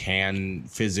because you can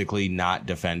physically not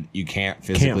defend. You can't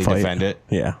physically fight. defend it.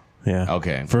 Yeah. Yeah.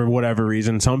 Okay. For whatever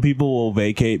reason, some people will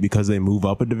vacate because they move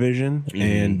up a division,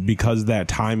 and because that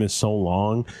time is so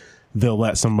long, they'll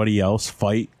let somebody else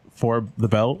fight for the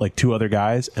belt, like two other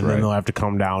guys, and then they'll have to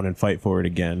come down and fight for it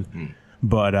again.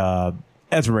 But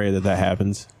that's rare that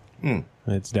happens.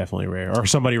 It's definitely rare. Or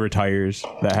somebody retires.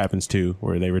 That happens too,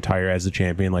 where they retire as the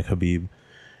champion, like Habib,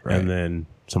 and then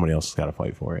somebody else has got to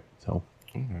fight for it.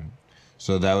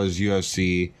 So that was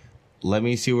UFC. Let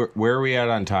me see where are we at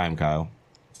on time, Kyle?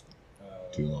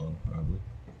 Too long, probably.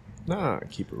 Nah,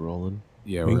 keep it rolling.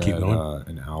 Yeah, We we're can keep at going.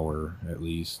 an hour at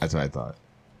least. That's what I thought.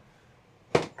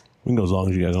 We can go as long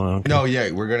as you guys want. No,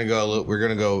 yeah, we're gonna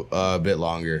go a bit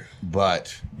longer,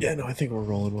 but Yeah, no, I think we're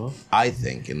rolling well. I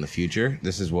think in the future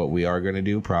this is what we are gonna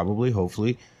do. Probably,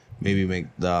 hopefully, maybe make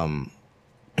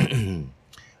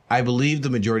I believe the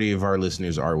majority of our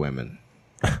listeners are women.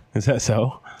 Is that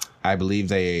so? I believe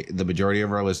the majority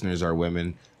of our listeners are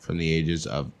women from the ages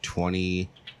of 27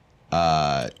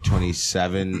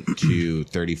 to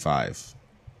 35.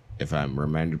 If I'm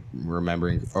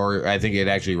remembering, or I think it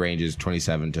actually ranges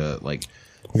 27 to like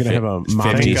We're gonna have a 50,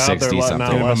 mommy, Thank God they're 60 letting something.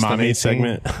 out have a less than mommy 18.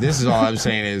 segment. This is all I'm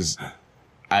saying is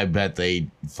I bet they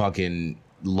fucking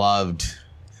loved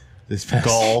this past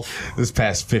Golf. this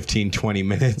past 15, 20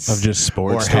 minutes Of just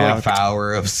sports or half talk.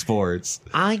 hour of sports.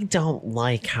 I don't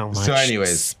like how much So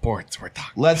anyways, sports we're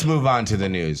talking. let's move on to the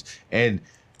news. And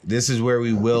this is where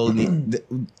we will need.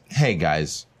 Hey,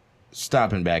 guys,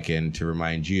 stopping back in to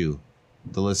remind you,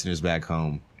 the listeners back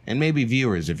home, and maybe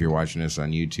viewers if you're watching this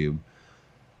on YouTube,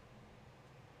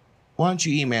 why don't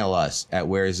you email us at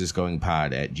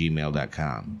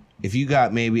whereisthisgoingpod@gmail.com. If you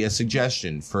got maybe a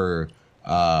suggestion for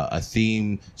a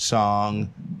theme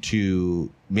song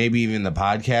to maybe even the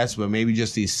podcast, but maybe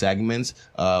just these segments,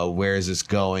 where is this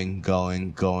going,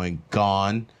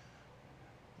 gone?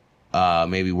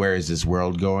 Maybe where is this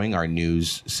world going? Our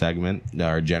news segment,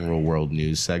 our general world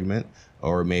news segment,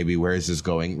 or maybe where is this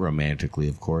going romantically,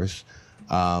 of course,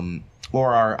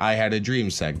 or our I Had a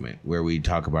Dream segment where we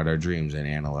talk about our dreams and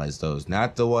analyze those.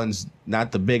 Not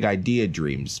the big idea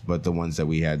dreams, but the ones that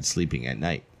we had sleeping at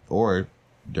night or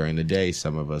during the day.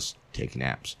 Some of us take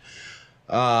naps.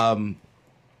 But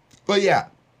yeah.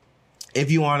 If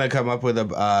you want to come up with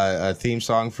a theme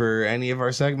song for any of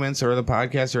our segments or the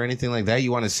podcast or anything like that,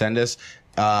 you want to send us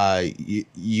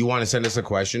you want to send us a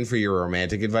question for your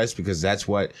romantic advice, because that's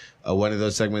what one of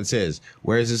those segments is.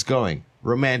 Where is this going?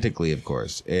 Romantically, of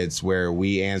course. It's where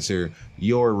we answer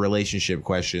your relationship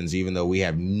questions, even though we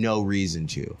have no reason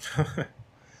to.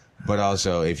 But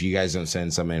also, if you guys don't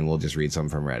send some in, we'll just read some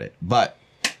from Reddit. But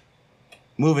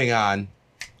moving on.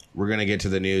 We're going to get to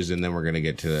the news, and then we're going to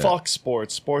get to the... Fuck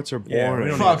sports. Sports are Yeah, boring. we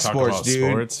don't Fuck need to talk sports, about dude.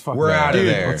 sports. Fuck We're that. out of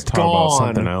Dude, there. Let's talk about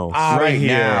something else. Outta Right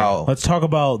here. now. Let's talk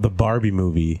about the Barbie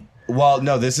movie. Well,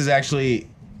 no, this is actually...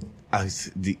 I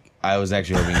was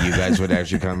actually hoping you guys would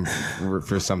actually come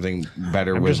for something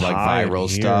better with just like hiding viral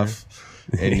here. stuff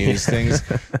and news things.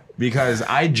 Because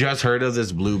I just heard of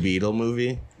this Blue Beetle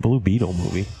movie. Blue Beetle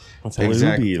movie. What's that?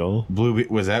 Exact- Beetle.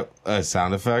 Was that a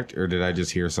sound effect, or did I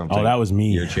just hear something? Oh, that was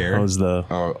me. Your chair? That was the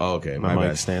Oh, okay. my My mic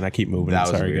bad. stand. I keep moving.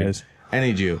 That was Sorry, weird. guys.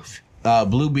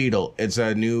 Blue Beetle. It's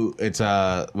a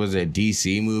was it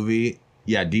DC movie?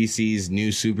 Yeah, DC's new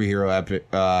superhero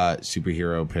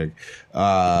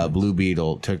pick. Blue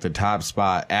Beetle took the top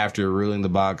spot after ruling the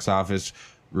box office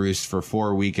roost for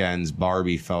 4 weekends.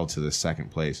 Barbie fell to the second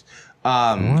place.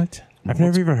 What? I've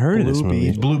never even heard of this Blue movie.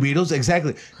 Beetle? Blue Beetles,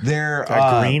 exactly. They're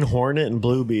Got Green Hornet and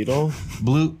Blue Beetle.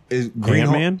 blue is Green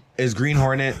Ant-Man? is Green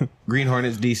Hornet. Green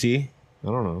Hornet's DC. I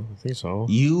don't know. I think so.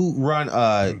 You run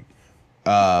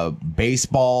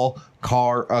baseball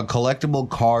collectible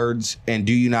cards, and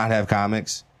do you not have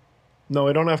comics? No,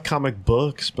 we don't have comic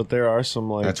books, but there are some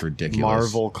like That's ridiculous.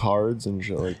 Marvel cards and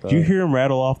shit like that. Do you hear him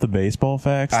rattle off the baseball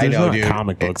facts? I There's know, not dude.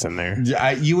 comic books in there.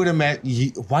 You would have met.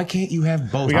 Why can't you have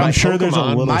both? We got I'm sure there's a Pokemon.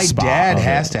 little My spot dad of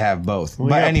has it. to have both. We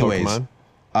But got anyways,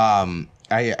 Pokemon.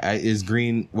 I is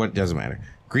Green. What doesn't matter.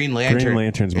 Green Lantern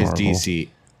Lantern's is Marvel. DC.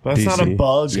 But that's not a DC.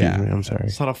 bug. Excuse Yeah. me, I'm sorry.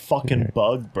 It's not a fucking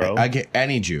bug, bro. I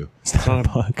need you. It's not a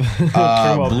bug.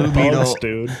 Blue Bugs, Beetle.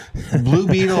 dude. Blue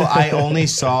Beetle. I only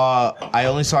saw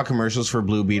commercials for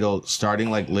Blue Beetle starting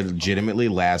like legitimately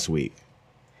last week,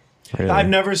 Really. I've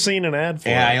never seen an ad for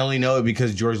and I it. only know it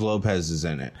because George Lopez is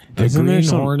in it. The Isn't there Green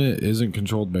some- Hornet isn't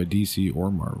controlled by DC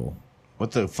or Marvel.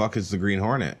 What the fuck is the Green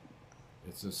Hornet?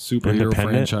 It's a superhero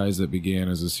Independent? franchise that began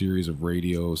as a series of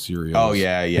radio serials. Oh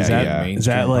yeah, yeah, Is that- yeah. is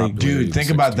that like- Dude, think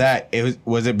about that. It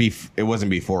wasn't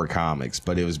before comics,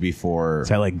 but it was before. Is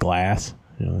that like Glass?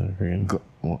 You know that freaking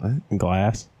What?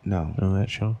 Glass? No. You know that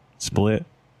show? Split?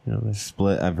 You know this?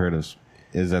 Split. I've heard of.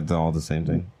 Is that all the same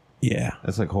thing? Yeah.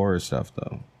 That's like horror stuff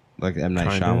though, like M Night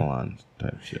Kinda. Shyamalan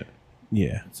type shit.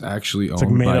 Yeah. It's actually like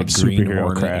owned by made-up Green superhero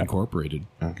Hornet crap. Incorporated.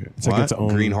 Okay. It's like its own-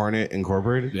 Green Hornet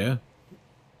Incorporated. Yeah.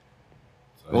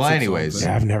 Well, It's its own anyways, thing.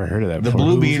 Yeah, I've never heard of that the before.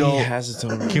 Blue Movie Beetle. has its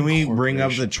own Can we bring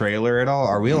up the corporation. trailer at all?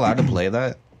 Are we allowed to play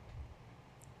that?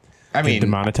 I Get mean,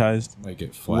 demonetized? Might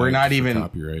get flagged We're not for even-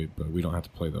 copyright, but we don't have to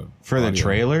play the for the audio.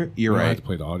 trailer, you're We don't right. have to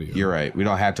play the audio. You're right. We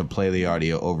don't have to play the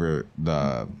audio over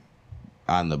the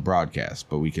on the broadcast,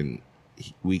 but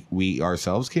we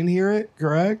ourselves can hear it.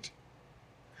 Correct?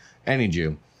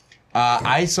 Anyhow,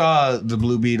 I saw the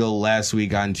Blue Beetle last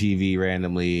week on TV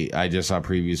randomly. I just saw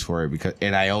previews for it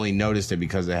and I only noticed it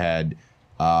because it had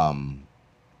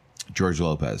George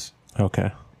Lopez.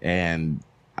 Okay. And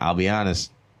I'll be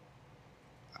honest,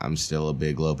 I'm still a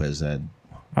big Lopez head.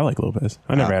 I like Lopez.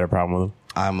 I never had a problem with him.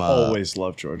 I'm Always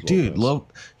loved George dude. Lopez.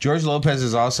 George Lopez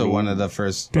is also one of the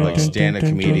first like stand-up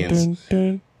comedians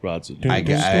Rod Stewart. I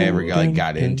ever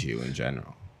got into in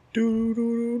general.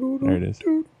 There it is.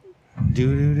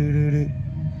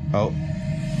 Oh,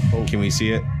 can we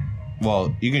see it?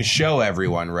 Well, you can show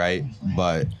everyone, right?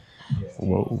 But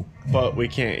Whoa. But we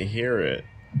can't hear it.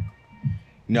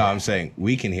 no, I'm saying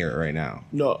we can hear it right now.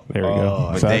 No. There we go.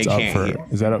 but So they that's up can't for. hear.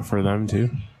 Is that up for them too?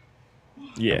 I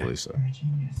Yeah. believe so.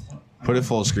 Put it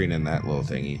full screen in that little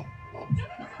thingy.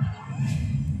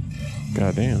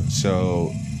 God damn.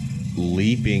 So,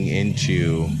 leaping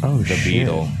into Oh, the shit.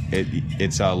 beetle,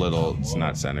 it's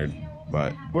not centered,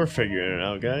 but We're figuring it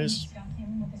out, guys.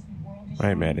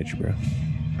 I ain't mad at you, bro.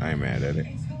 I'm mad at it.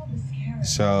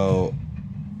 So,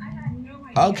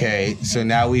 okay, so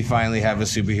now we finally have a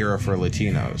superhero for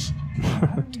Latinos.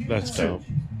 That's dope.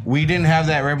 We didn't have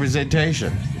that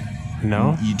representation.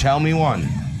 No? You tell me one.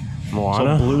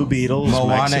 Moana? Blue Beetles.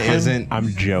 Moana Mexican? I'm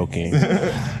joking.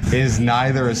 is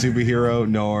neither a superhero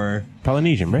nor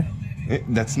Polynesian, bro.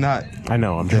 that's not I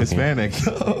know, I'm joking. Hispanic.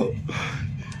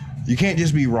 You can't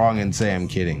just be wrong and say I'm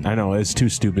kidding. I know, it's too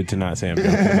stupid to not say I'm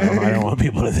joking. I don't want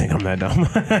people to think I'm that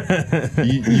dumb.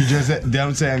 You just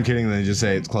don't say I'm kidding, then just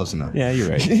say it's close enough. Yeah, you're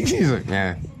right. He's like,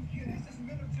 yeah.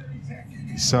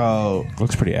 So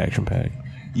Looks pretty action-packed.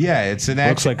 yeah, it's an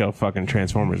Looks action. like a fucking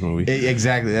Transformers movie.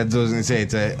 Exactly. That's what I was gonna say.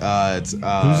 It's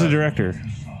Who's the director?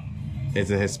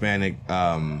 it's a Hispanic.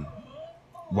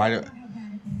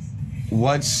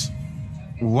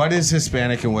 What is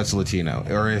Hispanic and what's Latino,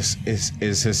 or is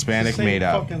Hispanic made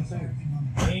up?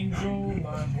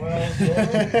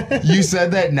 You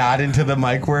said that not into the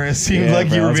mic where it seemed Yeah, like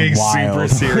bro, you were that's being wild.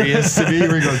 super serious to me. You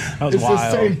were going, was it's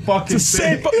wild. the same fucking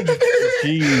thing.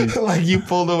 Jeez. Like you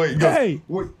pulled away. You go, Hey.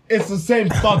 it's the same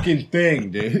fucking thing,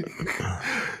 dude.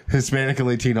 Hispanic and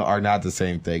Latino are not the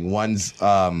same thing. One's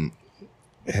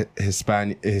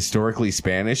historically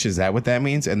Spanish. Is that what that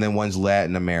means? And then one's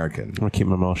Latin American. I'm gonna keep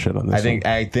my mouth shut on this.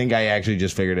 I think I actually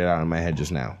just figured it out in my head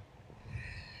just now.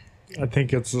 I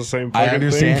think it's the same I fucking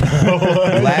understand.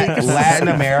 thing. Latin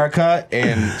America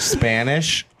and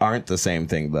Spanish aren't the same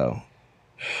thing, though.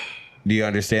 Do you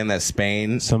understand that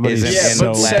Spain Somebody's isn't Yeah, in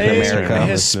so but Latin saying America?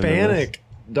 Hispanic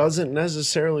doesn't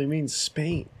necessarily mean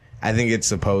Spain. I think it's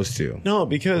supposed to. No,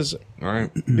 because All right.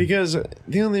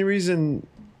 the only reason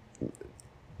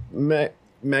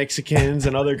Mexicans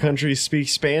and other countries speak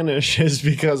Spanish is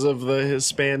because of the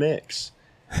Hispanics.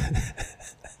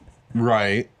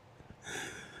 Right.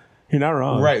 You're not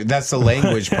wrong. Right. That's the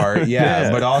language part. Yeah.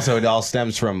 Yeah. But also, it all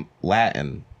stems from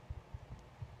Latin.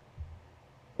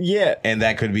 Yeah. And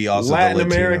that could be also Latin the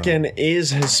Latino. American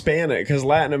is Hispanic because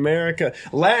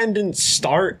Latin didn't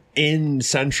start in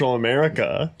Central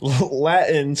America.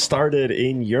 Latin started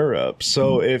in Europe.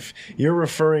 So if you're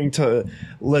referring to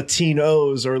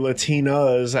Latinos or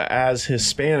Latinas as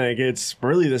Hispanic, it's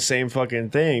really the same fucking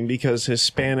thing because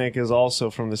Hispanic is also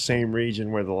from the same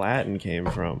region where the Latin came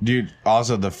from. Dude,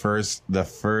 also the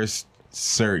first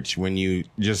search when you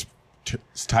just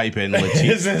type in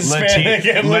Is Hispanic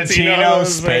and Latino Latino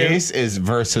space is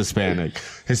versus Hispanic.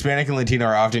 Hispanic and Latino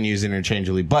are often used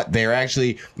interchangeably, but they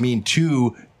actually mean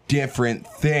two different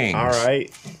things. All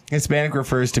right. Hispanic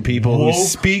refers to people who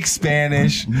speak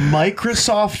Spanish.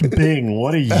 Microsoft Bing,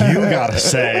 what do you got to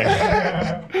say?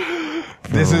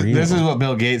 This is what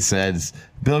Bill Gates says.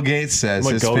 Bill Gates says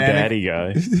I'm a GoDaddy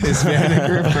guy.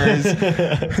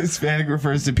 Hispanic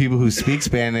refers to people who speak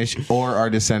Spanish or are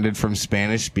descended from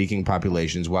Spanish-speaking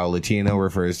populations, while Latino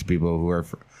refers to people who are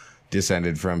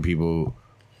descended from people.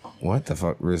 What the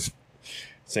fuck?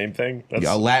 Same thing. That's,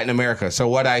 Latin America. So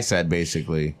what I said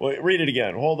basically. wait, read it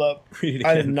again. Hold up. Read it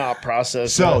I did again. not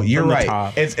process. So that. you're from the right.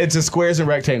 top. It's a squares and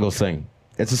rectangles thing.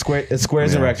 It's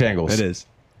squares and rectangles. It is.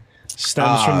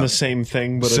 Stems from the same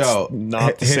thing, but So it's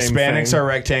not the same Hispanics thing. are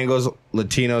rectangles.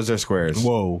 Latinos are squares.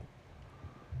 Whoa.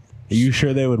 Are you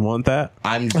sure they would want that?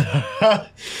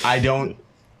 I don't.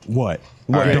 What?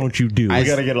 What right. don't you do? We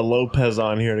gotta get a Lopez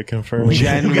on here to confirm.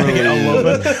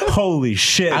 Generally, Holy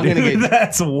shit! I'm gonna dude. get-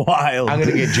 That's wild. I'm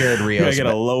gonna get Jared We Rios. gotta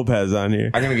get a Lopez on here.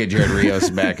 I'm gonna get Jared Rios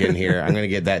back in here. I'm gonna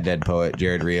get that dead poet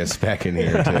Jared Rios back in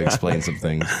here to explain some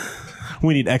things.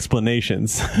 We need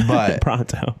explanations. But-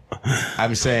 pronto.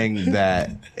 I'm saying that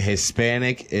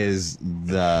Hispanic is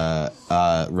the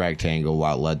rectangle,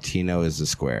 while Latino is the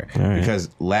square, right. because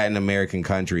Latin American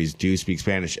countries do speak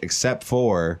Spanish, except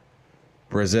for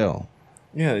Brazil.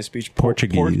 Yeah, they speak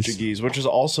Portuguese. which is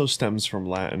also stems from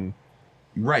Latin.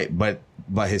 Right, but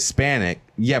Hispanic,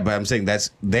 yeah, but I'm saying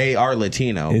they are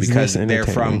Latino Is because this they're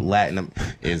from entertaining? Latin.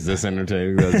 Is this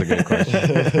entertaining? That's a good question.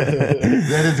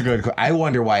 That is a good question. I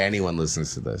wonder why anyone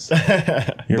listens to this.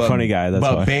 You're a funny guy. That's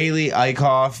but why. Bailey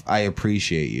Eichhoff, I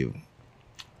appreciate you.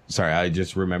 Sorry, I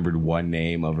just remembered one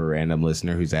name of a random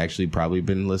listener who's actually probably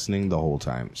been listening the whole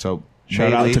time. So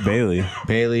Shout out to Bailey.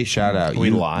 Bailey, shout out. We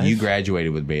live? You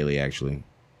graduated with Bailey, actually.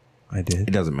 I It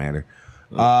did. doesn't matter.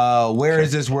 Where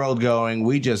is this world going?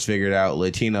 We just figured out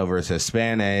Latino versus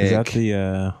Hispanic. Is that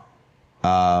the?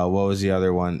 What was the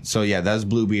other one? So yeah, that's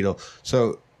Blue Beetle.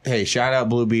 So hey, shout out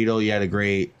Blue Beetle. You had a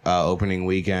great opening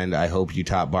weekend. I hope you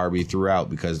top Barbie throughout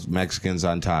because Mexicans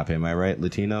on top. Am I right?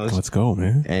 Latinos. Let's go,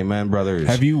 man. Amen, brothers.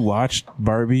 Have you watched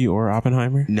Barbie or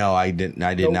Oppenheimer? No, I didn't.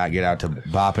 I did not get out to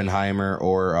Boppenheimer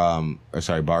or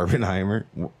Barbenheimer.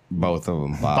 Both of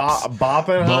them. Bops.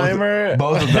 Boppenheimer.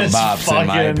 Both of them is bops, in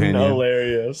my fucking opinion.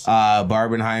 Hilarious.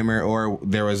 Barbenheimer, or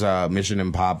there was a Mission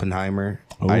in Poppenheimer.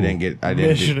 I didn't get. I didn't.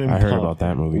 Mission do- in I heard Pop- about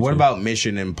that movie. What too. about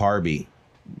Mission in Parby?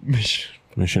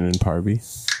 Mission in Barbie?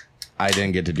 I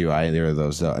didn't get to do either of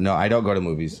those. Though. No, I don't go to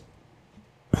movies.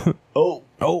 Oh,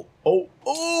 Oh,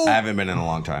 oh. I haven't been in a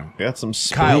long time. Got some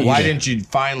Kyle, speed. why didn't you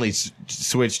finally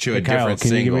switch to a Kyle, different can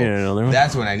you give single? me another one?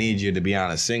 That's when I need you to be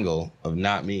on a single of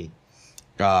not me.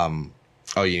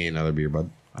 Oh, you need another beer, bud.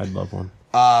 I'd love one.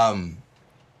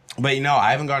 But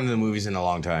I haven't gone to the movies in a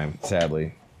long time,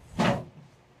 sadly.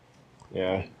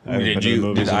 Yeah. Did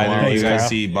either of you guys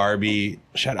see Barbie,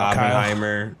 Shout out, Kyle.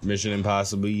 Oppenheimer, Mission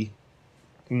Impossible?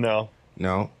 No.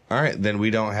 No? All right, then we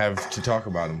don't have to talk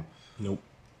about them. Nope.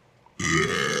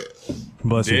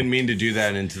 Bless you. Didn't mean to do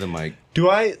that into the mic. Do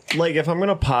I if I'm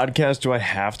gonna podcast? Do I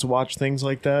have to watch things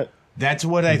like that? That's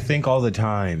what I think all the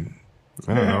time.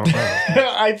 I don't know.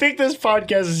 I think this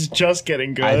podcast is just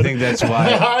getting good. I think that's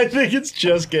why. I think it's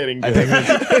just getting good. I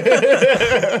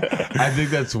think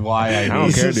that's why I I don't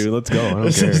need. care, dude. Let's go. I don't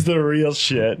This care. is the real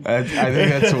shit. I think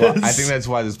that's why. I think that's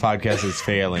why this podcast is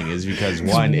failing. Is because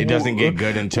one, it doesn't get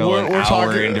good until We're an hour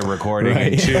talking- into recording,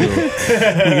 Right. and two,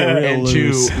 real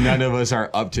loose. none of us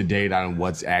are up to date on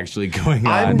what's actually going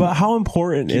on. But how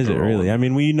important is it really? I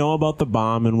mean, we know about the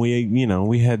bomb, and we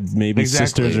had maybe Exactly.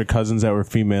 sisters or cousins that were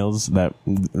females that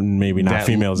maybe not That-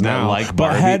 females that now, like but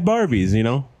Barbie. had Barbies. You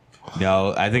know,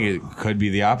 No, I think it could be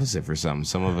the opposite for some.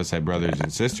 Some of us had brothers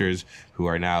and sisters who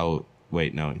are now.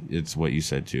 Wait, no, it's what you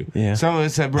said too. Yeah. Some of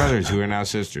us had brothers who are now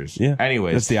sisters. yeah.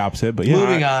 Anyways, that's the opposite. But yeah,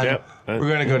 moving on. Yep.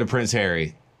 We're gonna go to Prince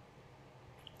Harry.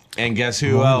 And guess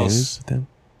who More else? news with them.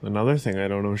 Another thing I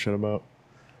don't know shit about.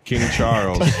 King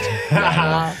Charles.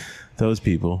 Those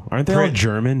people aren't they all Prince-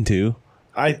 German too?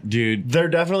 They're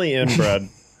definitely inbred.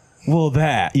 Well,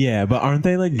 but aren't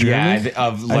they like German? Yeah,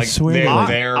 of I like swear their, to God.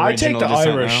 their I take original the descent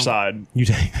Irish now. You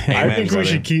side. take that. I Amen, think brother. we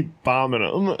should keep bombing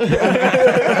them.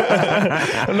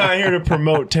 I'm not here to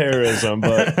promote terrorism,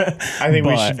 but I think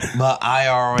we But- should. But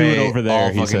IRA Do it over there, all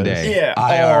he fucking says. day. Yeah, all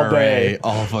IRA day.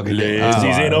 all fucking day.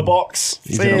 He's in a box.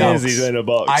 in a box. He's in a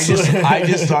box. I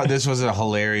just thought this was a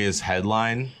hilarious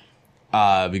headline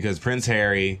because Prince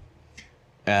Harry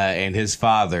and his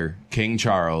father, King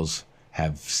Charles,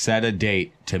 have set a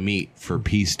date to meet for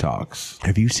peace talks.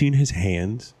 Have you seen his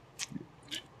hands?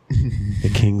 The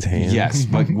king's hands. Yes,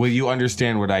 but will you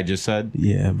understand what I just said?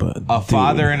 Yeah, but A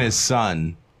father and his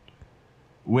son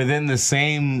within the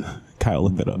same. Kyle,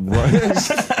 look that up.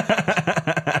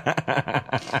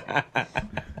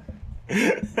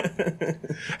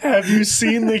 Have you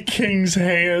seen the king's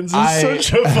hands? It's I-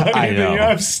 such a funny I know. thing.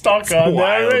 I'm stuck on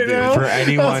wild, that right dude. now. For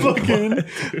anyone- Fucking-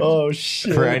 oh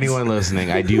shit. For anyone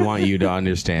listening, I do want you to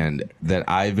understand that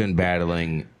I've been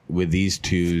battling with these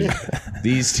two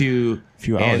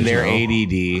Few and hours their now.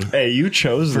 ADD Hey, you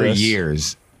chose for this.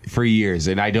 years. For years,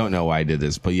 and I don't know why I did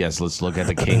this, but yes, let's look at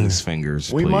the king's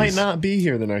fingers. We please. might not be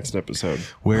here the next episode.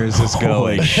 Where is this going?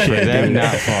 Holy For shit, them, dude.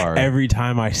 not far. Every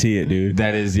time I see it, dude.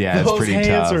 That is, yeah, it's Those pretty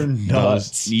hands tough. are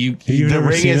nuts. You've the never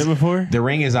ring seen is it before? the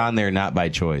ring is on there not by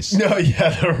choice. No, yeah,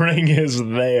 the ring is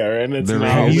there and it's The not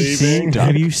ring Have you, is leaving. seen,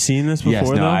 have you seen this before? Yes,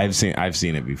 no, though? I've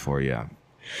seen it before. Yeah,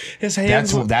 His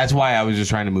hands, that's why I was just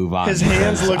trying to move on. his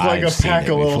hands because look like I've a seen pack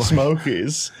it of little before.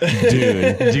 Smokies.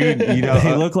 dude. You know,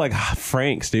 They look like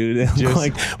Franks, dude. They look Just-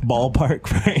 like ballpark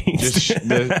Franks. just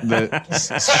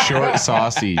the short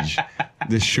sausage.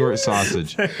 The short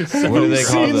sausage. What do they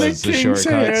call seen those? the The king's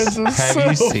shortcuts. hands? It's Have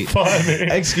you so seen?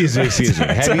 funny. Excuse me.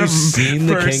 Have you seen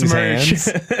the first king's merch. hands?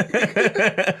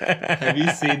 Have you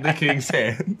seen the king's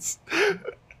hands?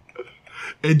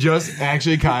 It just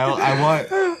actually, Kyle.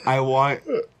 I want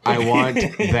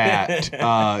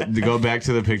that to go back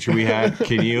to the picture we had.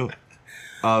 Can you?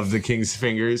 Of the king's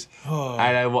fingers,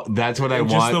 and that's what I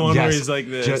want. the one yes. where he's like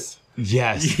this.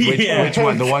 Yes. Yeah. Which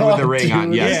one? The one with the ring on.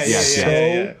 Dude, Yes. it's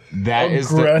Yes. so That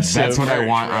is aggressive that's what I merch,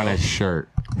 want bro. on a shirt.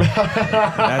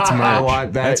 That's merch. I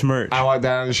want that. That's merch. I want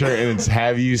that on a shirt, and it's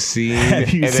have you seen?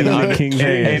 Have you and seen then the king's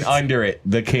and hands? under it,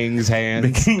 the king's hands.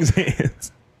 The king's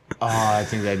hands. Oh, I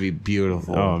think that'd be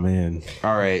beautiful. Oh man.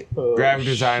 All right, graphic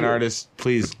design artists,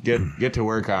 please get to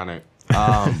work on it.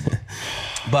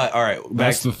 But all right, back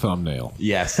That's the thumbnail.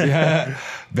 Yes.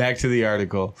 Back to the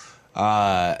article.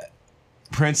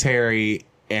 Prince Harry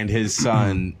and his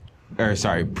son,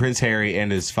 Prince Harry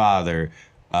and his father,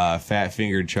 Fat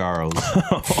Fingered Charles.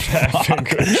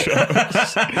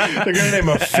 They're gonna name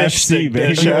a fish FC, stick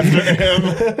dish baby. after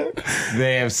him.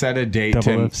 They have set a date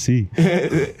Double FC.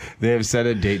 They have set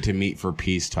a date to meet for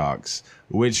peace talks,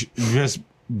 which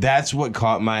that's what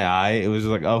caught my eye. It was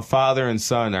like, oh, father and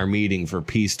son are meeting for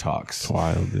peace talks.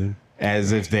 Wild, dude.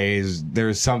 As if there's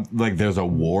a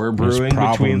war There's brewing between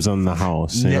problems in the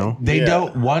house, you know? They Yeah.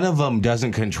 don't. One of them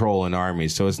doesn't control an army,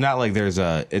 so it's not like there's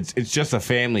a. It's just a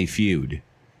family feud.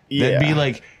 That'd be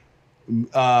like,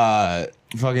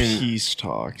 fucking peace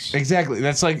talks. exactly.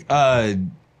 That's like,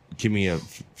 give me a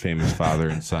famous father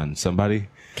and son. Somebody.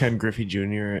 Ken Griffey Jr.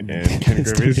 and Ken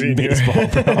Griffey Dude, Sr. baseball,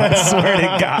 bro. I swear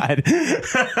to God.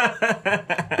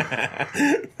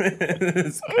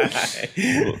 This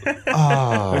guy.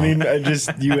 I mean,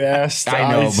 you asked. I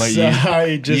know, but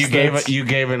you you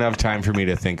gave enough time for me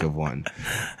to think of one,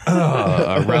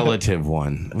 a relative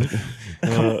one.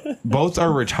 Both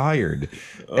are retired.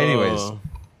 Anyways,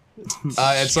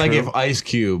 it's like if Ice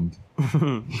Cube.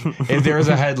 If there was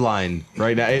a headline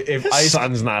right now, if Ice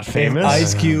son's not If famous.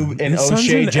 Ice Cube and His son's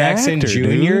O'Shea an Jackson actor, Jr.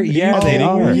 dude. Yeah, Oh, they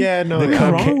are. yeah, no, What's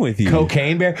yeah. wrong with you?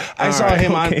 Cocaine Bear. I saw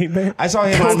him Cocaine Bear? on. I saw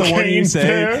him on That's the one you Cocaine say.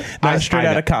 Bear? Not straight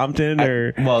out of Compton,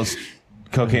 or Well,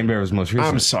 Cocaine Bear was most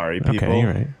recent. I'm sorry, people. okay,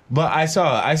 you're right. But I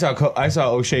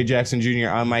saw O'Shea Jackson Jr.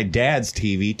 on my dad's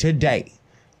TV today.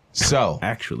 So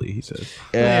Actually, he says.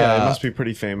 Yeah, it must be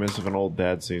pretty famous if an old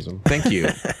dad sees him. thank you,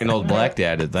 an old black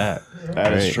dad at that.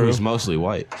 That is true. Who's mostly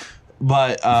white.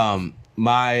 But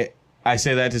I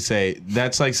say that to say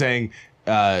that's like saying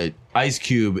Ice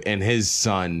Cube and his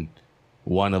son,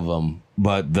 one of them,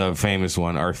 but the famous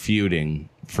one, are feuding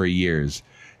for years.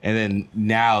 And then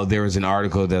now there was an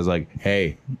article that's like,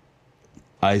 hey,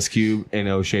 Ice Cube and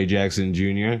O'Shea Jackson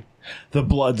Jr. The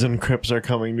Bloods and Crips are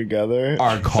coming together.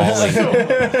 are calling,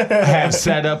 have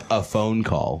set up a phone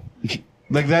call.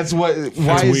 Like that's what.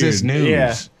 Why is this weird. news?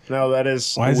 Yeah. No, that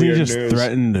is Why is he weird just news.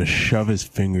 threatening to shove his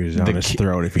fingers down his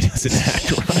throat if he doesn't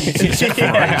act right? Jesus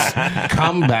Christ.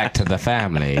 Come back to the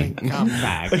family. Come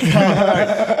back.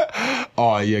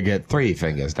 or you get 3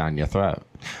 fingers down your throat.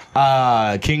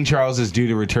 King Charles is due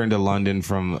to return to London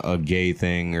from a gay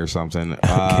thing or something.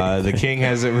 The king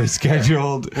has it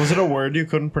rescheduled. Was it a word you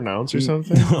couldn't pronounce or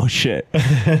something? Oh shit!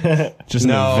 Just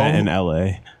an No. event in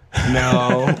L.A.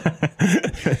 No,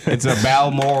 it's a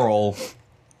Balmoral.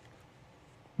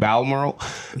 Balmoral.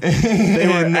 They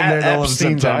were In the at middle of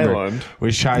Epstein's September, Island.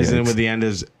 which ties in with the end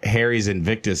of Harry's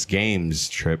Invictus Games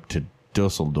trip to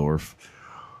Dusseldorf.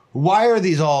 Why are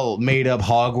these all made up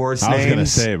Hogwarts I was names? gonna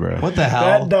say, bro. What the hell?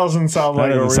 That doesn't sound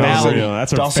like a real Doesn't sound city. real.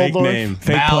 That's a fake Dusseldorf? name,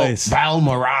 fake place.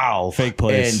 Balmoral. Fake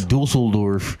place. And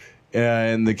Dusseldorf.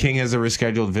 And the king has a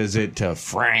rescheduled visit to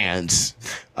France.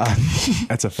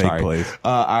 That's a fake place.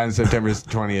 On September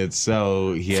 20th.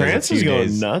 So he has France a is few going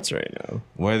days. nuts right now.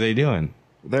 What are they doing?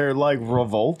 They're like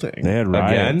revolting. They had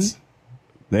riots.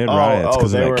 They had Oh, riots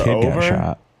because they that were kid over? got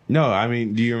shot. No, I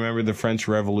mean, do you remember the French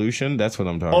Revolution? That's what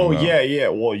I'm talking Oh about. yeah.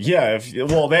 Well, yeah.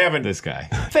 Well, they haven't. This guy.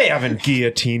 They haven't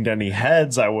guillotined any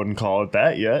heads. I wouldn't call it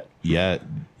that yet. Yet.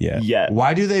 Yeah. Yet.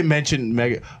 Why do they mention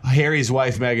Harry's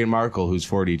wife, Meghan Markle, who's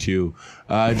 42,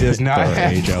 does not Throw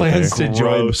have age out plans to there.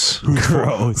 join?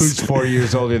 Gross. Who's 4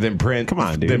 years older than Prince? Come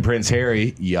on, dude. Than Prince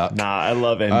Harry? Yuck. Nah, I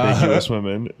love ambiguous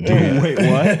women. Wait,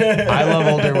 what? I love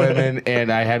older women,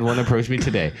 and I had one approach me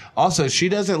today. Also, she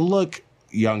doesn't look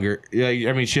younger.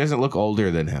 I mean, she doesn't look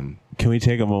older than him. Can we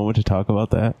take a moment to talk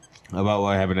about that? About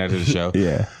what happened after the show?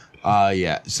 Yeah.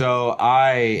 Yeah. So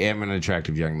I am an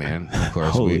attractive young man, of course.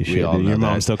 Holy we shit! all Dude, know your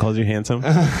mom that. still calls you handsome.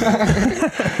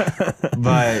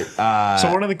 But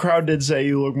Someone in the crowd did say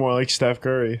you look more like Steph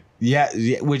Curry. yeah,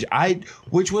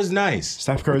 which was nice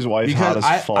Steph Curry's wife hot because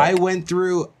as fuck. I went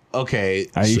through. Okay,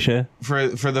 Aisha? for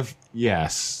the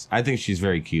yes, I think she's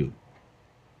very cute.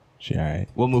 She all right.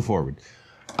 We'll move forward.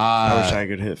 I wish I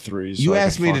could hit threes. You so I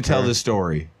asked could me to fuck tell her. the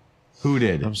story. Who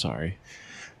did? I'm sorry.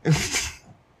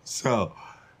 So,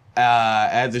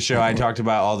 at the show, I talked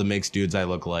about all the mixed dudes I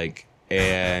look like,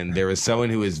 and there was someone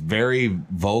who was very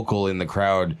vocal in the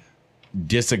crowd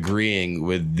disagreeing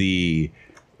with the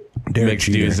Derek mixed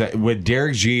Jeter. dudes. With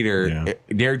Derek Jeter, Yeah.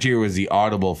 Derek Jeter was the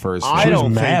audible first. I was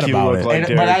don't mad think you about look it. like And-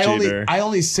 Derek but Jeter. I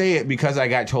only say it because I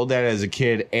got told that as a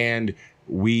kid, and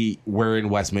we were in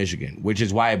West Michigan, which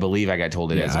is why I believe I got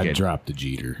told it as a I kid. dropped the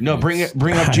Jeter. No, bring up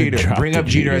I Jeter. dropped Bring up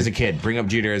the Jeter Jeter. as a kid. Bring up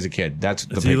Jeter as a kid. That's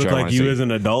the Does he picture look I like want to you see. as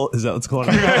an adult? Is that what's going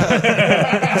on?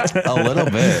 A little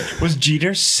bit. Was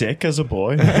Jeter sick as a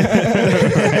boy? He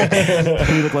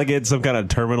looked like he had some kind of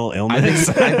terminal illness.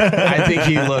 I think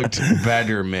he looked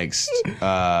better mixed.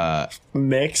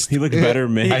 Mixed. He looked better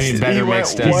mixed. I mean, better He went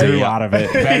mixed. white. as He a did a young- lot of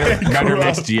it. better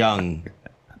mixed young.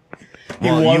 He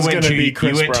was you went gonna too, be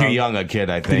Chris you went too Brown. young a kid,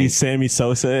 I Did he think. Sammy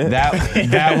Sosa it?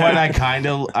 That one I kind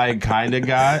of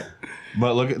got,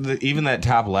 but look at even that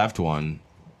top left one.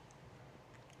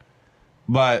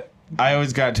 But I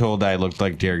always got told I looked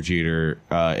like Derek Jeter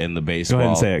in the baseball. Go ahead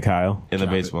and say it, Kyle. In the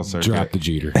baseball circuit. Drop the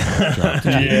Jeter. Drop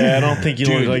the Jeter. Yeah, I don't think you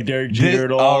look Dude, like Derek Jeter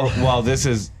at all. Oh well, this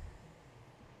is.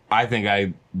 I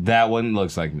think that one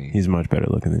looks like me. He's much better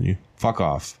looking than you. Fuck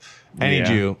off. Any Yeah.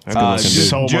 Jew. I'd be looking Just,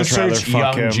 so just much rather search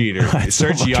fuck young him. Jeter. Search So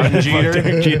much young better fuck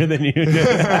Derek Jeter. Jeter than you.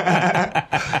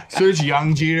 Search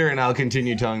young Jeter, and I'll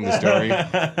continue telling the story.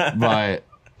 But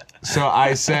so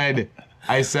I said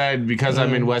because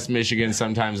I'm in West Michigan,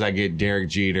 sometimes I get Derek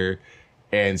Jeter,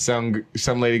 and some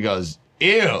lady goes,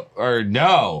 "Ew" or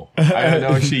 "No." I don't know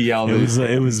what she yelled.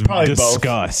 It was Probably both.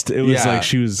 disgust. It was Yeah. like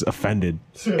she was offended.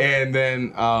 And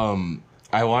then I'm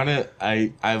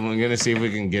gonna see if we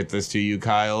can get this to you,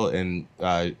 Kyle, and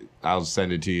I'll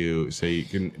send it to you so you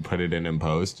can put it in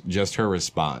post. Just her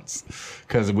response,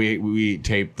 because we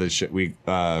taped the we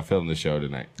filmed the show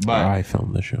tonight. But I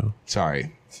filmed the show.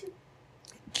 sorry,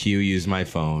 Q used my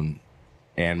phone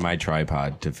and my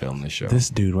tripod to film the show. This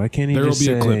dude, why can't he There will just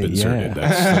be a say, clip inserted. Yeah.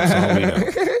 That's all we know.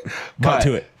 Cut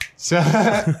to it. So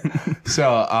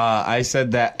I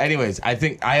said that. Anyways, I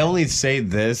think I only say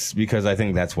this because I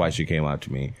think that's why she came up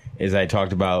to me. Is I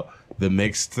talked about the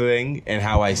mixed thing and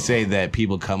how I say that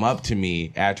people come up to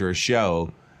me after a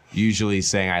show, usually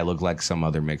saying I look like some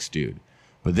other mixed dude.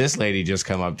 But this lady just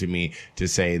come up to me to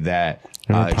say that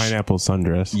And a pineapple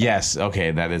sundress. yes, okay,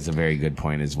 that is a very good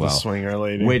point as well. swinger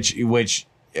lady. Which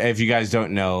if you guys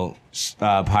don't know,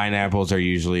 pineapples are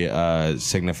usually a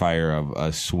signifier of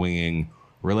a swinging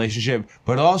relationship,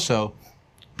 but also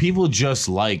people just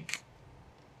like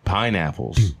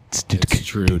pineapples. It's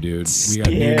true, dude. We got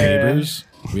new Yeah. neighbors.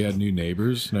 We had new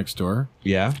neighbors next door.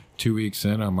 Yeah. 2 weeks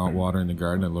in, I'm out watering the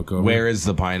garden. I look over. Where is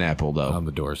the pineapple though? on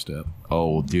the doorstep?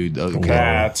 Oh, dude. Okay.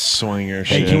 That's swinger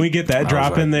shit. Hey, can we get that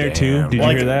drop in there too? Did you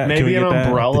like hear that? Can maybe we an get that?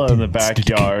 umbrella in the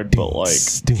backyard, but like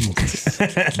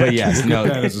But yes, no.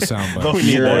 That is a soundbite.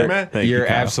 the floor mat. You're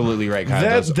absolutely right,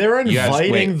 Kyle. They're You guys-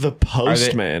 inviting wait, the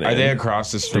postman. Are they in.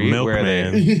 across the street? Where are they?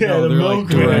 milkman. Yeah, No, the they're like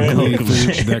milkman.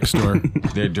 directly next door.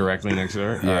 They're directly next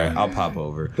door. Yeah. All right, I'll pop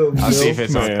over. I'll see if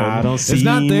it's. milkman. I don't see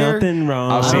not there. nothing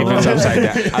wrong. I'll see if it's upside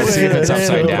down. I'll see if it's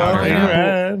upside down right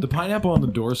now. The pineapple on the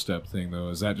doorstep thing, though,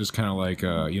 is that just kind of like,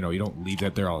 you don't leave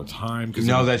that there all the time? Cause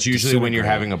No, it'll that's usually when you're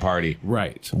disintegrate. having a party.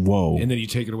 Right. Whoa. And then you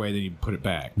take it away, then you put it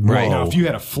back. Right. Now, if you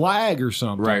had a flag or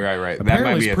something. Right. That might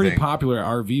Apparently, be it's a pretty thing. popular at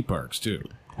RV parks, too.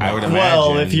 I would imagine.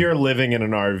 Well, if you're living in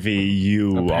an RV,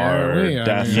 you Apparently, are I mean,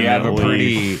 definitely you have a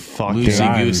pretty fucking.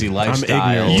 loosey goosey I'm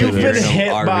lifestyle. ignorant to You've this. been There's no hit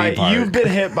RV by. park. You've been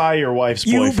hit by your wife's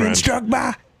boyfriend. struck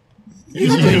by.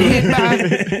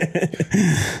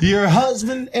 Your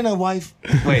husband and a wife.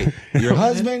 Wait, your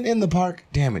husband in the park.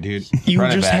 Damn it, dude. You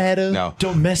Run it just back. had a no.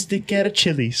 domestic at a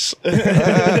Chili's.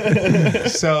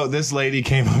 So this lady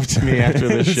came up to me after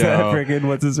the Is that show. freaking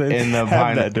what's his name? In the Have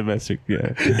pine- that domestic.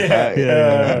 Yeah. Yeah.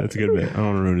 That's a good bit. I don't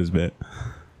want to ruin his bit.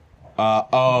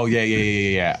 Oh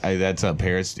yeah. That's a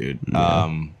Paris dude.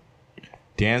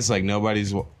 Dance like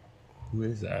nobody's. Who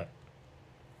is that?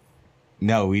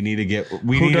 No, we need to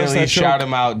Who at does that least shout joke?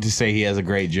 him out to say he has a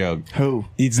great joke. Who?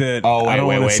 He said, Oh, I don't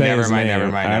wait, want to wait, say never his mind, name.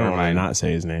 never mind, I never don't want to mind. not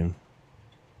say his name.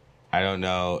 I don't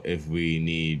know if we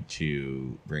need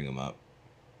to bring him up.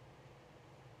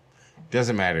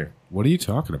 Doesn't matter. What are you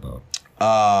talking about?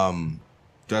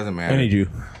 Doesn't matter. I need you.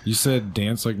 You said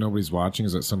dance like nobody's watching.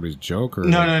 Is that somebody's joke? Or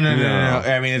No.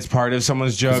 I mean, it's part of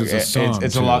someone's joke. It's a song,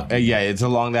 It's too. a lot. Yeah, it's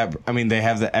along that. I mean, they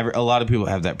have a lot of people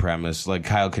have that premise. Like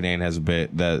Kyle Kinane has a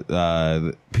bit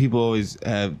that people always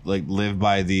have live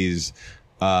by these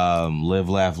live,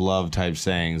 laugh, love type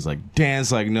sayings, like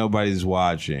dance like nobody's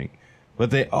watching.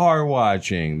 But they are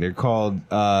watching. They're called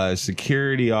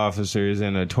security officers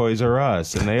in a Toys R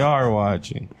Us, and they are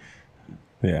watching.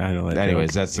 Yeah, I know that. Anyways,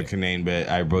 joke. that's the Kinane bit.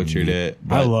 I butchered it.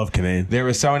 I but- love Kinane. There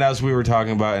was someone else we were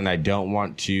talking about, and I don't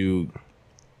want to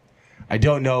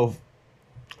wrongly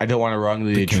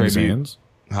the King's attribute. hands?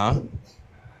 Huh?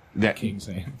 That King's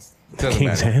hands. doesn't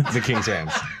King's matter. hands? The King's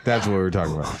hands. That's what we were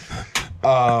talking about.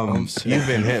 You've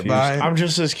been hit by. I'm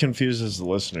just as confused as the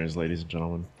listeners, ladies and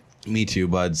gentlemen. Me too,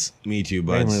 buds. Me too,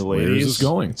 Mainly buds. Where is ladies. this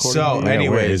going? So, where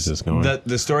anyways, is this going?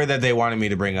 the story that they wanted me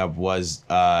to bring up was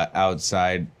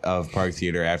outside of Park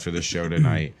Theater after the show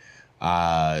tonight.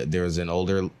 There was an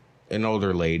older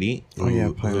lady who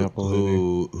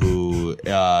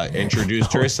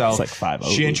introduced herself. It's like 5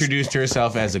 She O's. introduced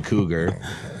herself as a cougar,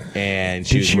 and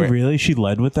she Did was she really? She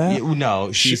led with that?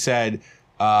 No, she said,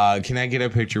 "Can I get a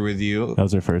picture with you?" That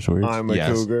was her first words. I'm a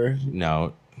Yes. cougar.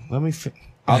 No, let me.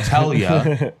 I'll tell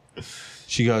you.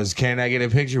 She goes, "Can I get a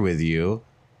picture with you?"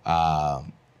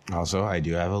 Also, I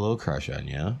do have a little crush on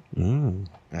you. And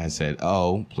I said,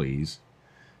 "Oh, please."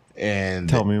 And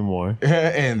Tell me more.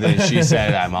 and then she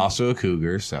said, "I'm also a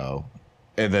cougar." So,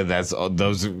 and then that's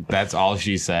all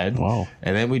she said. Wow.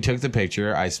 And then we took the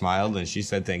picture. I smiled, and she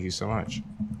said, "Thank you so much."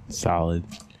 Solid.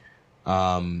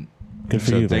 Good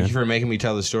for So you, thank man. you for making me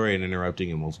tell the story and interrupting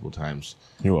it multiple times.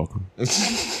 You're welcome.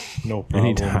 No problem.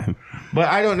 Anytime. But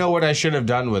I don't know what I should have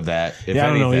done with that. If Yeah, I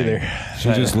don't know anything. either.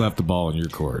 She just left the ball in your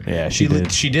court. Yeah, she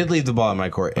did. She did leave the ball in my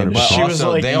court, and She but She also was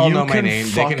like, they all "You know my can name.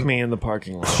 They fuck can. me in the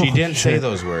parking lot." She didn't say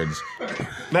those words.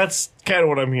 That's kind of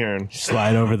what I'm hearing.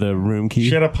 Slide over the room key.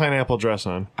 She had a pineapple dress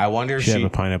on. I wonder if She had a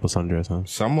pineapple sundress on.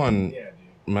 someone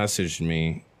messaged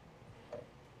me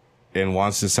and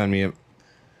wants to send me a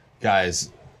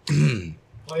guys.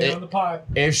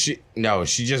 If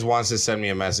she just wants to send me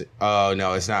a message. Oh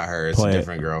no, it's not her. It's a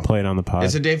different girl. Play it on the pod.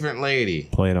 It's a different lady.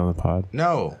 Play it on the pod.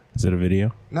 No, Is it a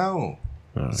video? no.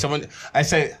 Someone.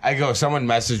 Someone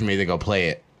messaged me. They go play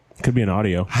it. Could be an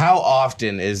audio. How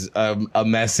often is a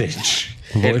message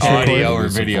an Voice audio or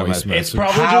It's a video voice message? It's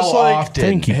probably How just like, often?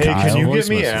 Thank you, hey, Kyle. can you Voice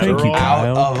get me message. Thank you, Adderall?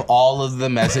 Kyle. Out of all of the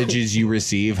messages you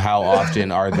receive, how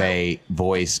often are they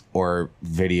voice or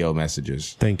video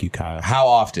messages? Thank you, Kyle. How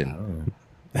often?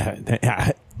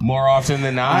 I More often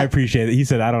than not? appreciate it. He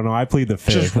said, I don't know. I plead the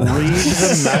fifth. Just read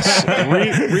the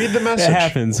message. Read the message. It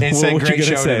happens. It said what great you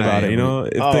gonna show say about tonight. it? You know,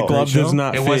 if Oh, the glove great show? does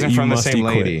not It fit, wasn't you from the must same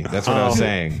quit. lady. That's what I was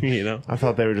saying. You know, I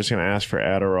thought they were just going to ask for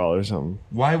Adderall or something.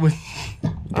 Why would... I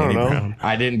don't know. Brown.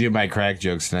 I didn't do my crack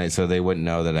jokes tonight, so they wouldn't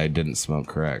know that I didn't smoke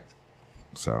crack.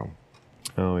 So...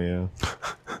 Oh, yeah.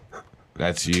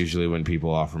 That's usually when people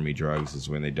offer me drugs, is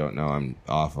when they don't know I'm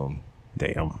off them.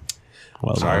 Damn.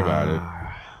 Well, Sorry about it.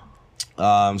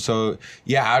 So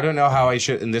yeah, I don't know how I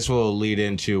should, and this will lead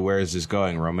into where is this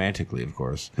going romantically, of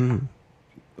course.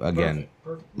 Again,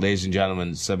 ladies and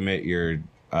gentlemen, submit your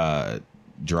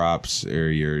drops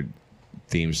or your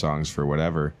theme songs for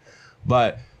whatever.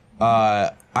 But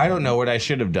I don't know what I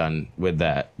should have done with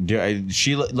that.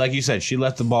 She, like you said, she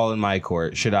left the ball in my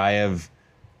court. Should I have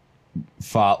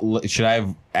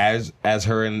as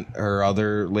her and her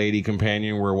other lady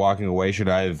companion were walking away, should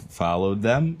I have followed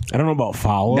them? I don't know about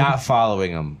follow. Not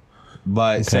following them,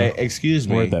 but say, excuse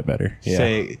me. Word that better. Yeah.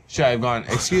 Say, should I have gone,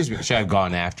 excuse me, should I have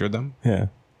gone after them? Yeah.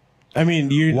 I mean,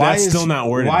 that's still not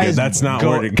worded good. That's not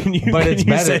worded. Can you, but can it's you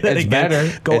better. say that It's again?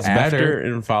 better. Go It's after better.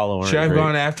 and follow her. Should I have Great.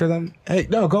 gone after them? Hey,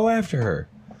 no, go after her.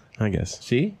 I guess.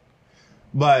 See?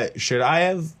 But should I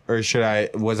have, or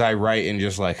was I right in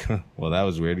just like, well, that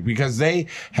was weird? Because they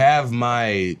have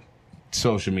my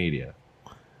social media.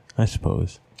 I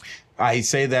suppose. I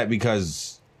say that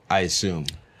because I assume.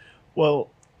 Well,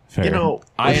 Fair. you know,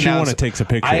 If she announce- want to take a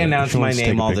picture. I if announce she my wants to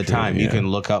take name a all the picture, time. You yeah. can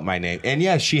look up my name. And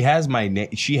yeah, she has my name.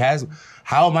 She has,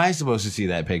 how am I supposed to see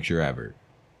that picture ever?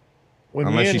 when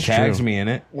Unless me she and tags me in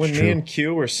it. When True. me and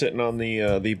Q were sitting on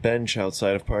the bench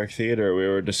outside of Park Theater, we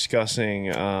were discussing.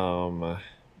 Whoa!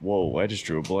 I just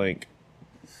drew a blank.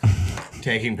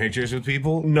 Taking pictures with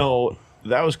people? No,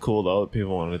 that was cool though. That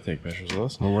people wanted to take pictures with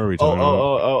us. What were we Oh, talking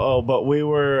about? oh! But we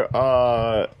were.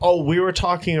 We were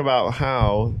talking about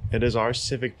how it is our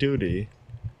civic duty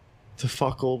to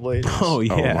fuck old ladies. Oh,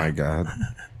 yeah. Oh my god.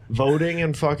 Voting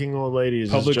and fucking old ladies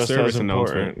Public is just service as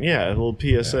important. announcement. Yeah, a little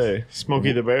PSA.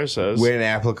 Smokey the Bear says. When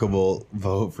applicable,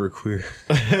 vote for queer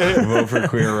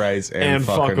rights and,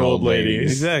 fuck old ladies.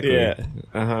 Exactly. Yeah,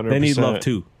 100%. They need love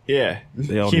too. Yeah,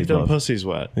 They all keep need them love. pussies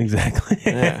wet. Exactly.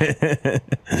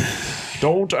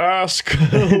 Don't ask.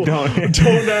 don't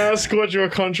ask what your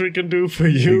country can do for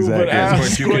you, Exactly. but That's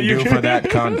ask what you can do for that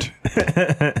cunt.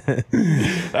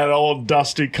 that old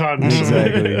dusty cunt.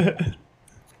 Exactly.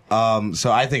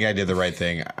 So I think I did the right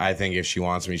thing. I think if she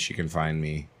wants me, she can find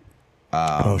me.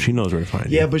 Oh, she knows where to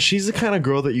find you. Yeah, but she's the kind of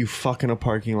girl that you fuck in a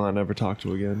parking lot and never talk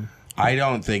to again. I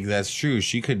don't think that's true.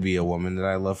 She could be a woman that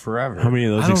I love forever. How many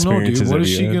of those I don't know, experiences dude. What have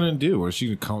is you she had? gonna do? What is she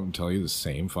gonna come and tell you the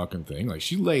same fucking thing? Like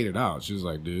she laid it out. She was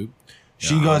like, dude.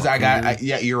 She yeah, goes, I'm a cougar.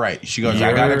 yeah, you're right. She goes, You're,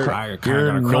 I got a I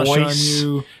got a crush nice. on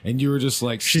you, and you were just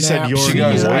like, She snap, said you're She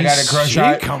goes, I got a crush She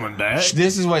on coming back.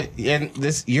 This is what, and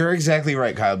this, you're exactly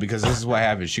right, Kyle, because this is what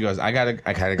happened. She goes, I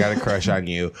kind of got a crush on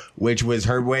you, which was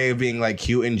her way of being like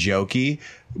cute and jokey,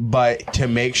 but to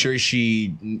make sure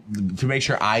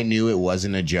I knew it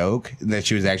wasn't a joke, and that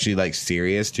she was actually like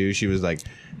serious too. She was like,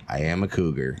 I am a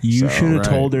cougar. You So, should have right,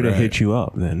 told her to right. hit you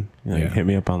up then. Like, Yeah. hit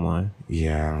me up online.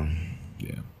 yeah.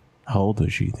 Yeah. How old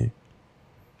was she, you think?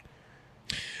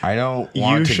 I don't You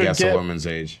want to should guess get- a woman's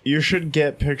age. You should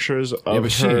get pictures of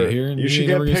but she ain't her. here and You you should ain't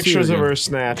get never gonna see her pictures of again. her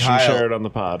snatch Kyle. and share it on the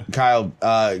pod. Kyle,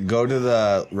 go to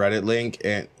the Reddit link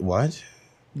and what?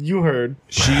 You heard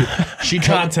She took,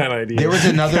 content ideas. There was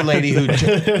another lady who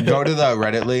go to the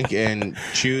Reddit link and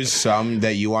choose some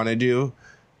that you want to do,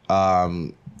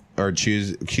 or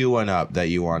queue one up that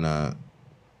you want to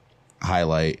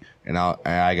highlight, and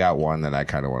I got one that I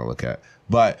kind of want to look at,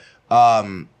 but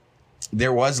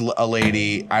there was a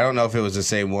lady, I don't know if it was the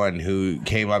same one, who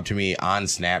came up to me on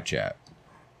Snapchat.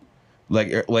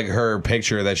 Like her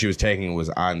picture that she was taking was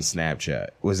on Snapchat.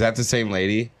 Was that the same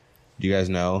lady? Do you guys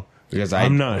know? Because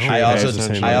I'm not sure I if also that's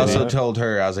the same I lady. also told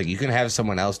her, I was like, you can have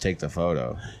someone else take the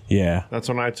photo. Yeah. That's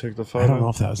when I took the I photo. don't know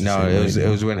if that was the No, same it was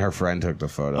lady. when her friend took the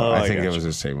photo. Oh, I I think it gotcha. was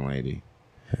the same lady.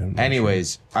 I'm not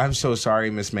Anyways, I'm so sorry,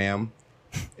 Miss Ma'am,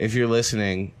 if you're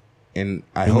listening, and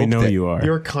I sure. hope We know that, you are.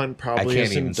 Your cunt probably I can't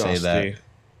isn't even say dusty. that.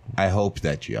 I hope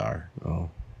that you are. Oh,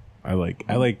 I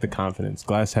like the confidence.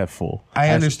 Glass half full. I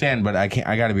understand, but I can't.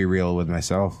 I got to be real with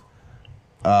myself.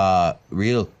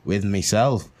 Real with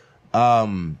myself.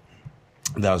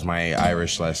 That was my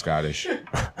Irish/Scottish.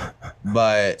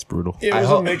 But Brutal. It I was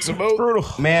hope- a mix of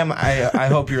both. ma'am, I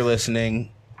hope you're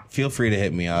listening. Feel free to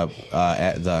hit me up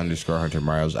at the _Hunter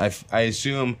Marios. I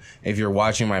assume if you're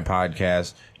watching my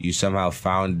podcast, you somehow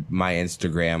found my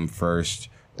Instagram first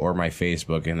or my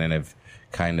Facebook, and then have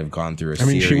kind of gone through a I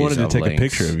mean, series she wanted to of take links. a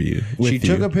picture of you. She with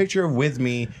took you. a picture with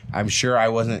me. I'm sure I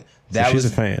wasn't. That she's was a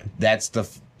fan. That's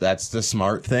the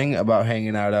smart thing about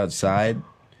hanging out outside,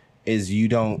 is you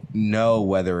don't know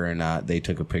whether or not they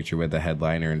took a picture with the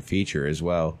headliner and feature as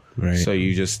well. Right. So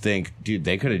you just think, dude,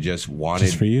 they could have just wanted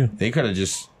Just for you. They could have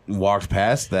just walked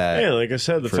past that. Yeah, like I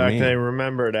said, the For fact me. they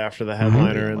remembered after the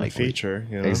headliner and Likely. the feature.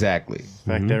 You know? Exactly.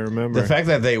 The fact they remember. The fact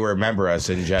that they remember us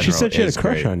in general. She said she had a is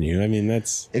crush great. on you. I mean,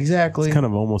 that's Exactly. kind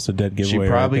of almost a dead She giveaway.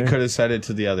 probably right there. could have said it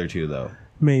to the other two though.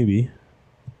 Maybe.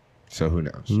 So who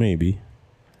knows? Maybe.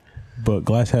 but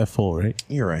glass half full, right?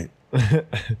 You're right.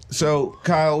 So,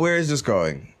 Kyle, where is this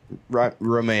going?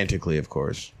 Romantically, of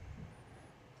course.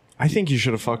 I think you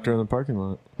should have fucked her in the parking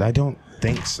lot. I don't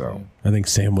think so. I think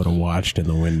Sam would have watched in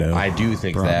the window. I do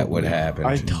think that would happen.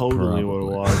 I totally would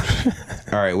have watched.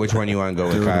 All right, which one you want to go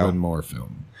There with, would have Kyle? been more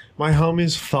film. My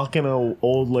homie's fucking an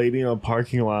old lady in a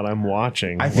parking lot I'm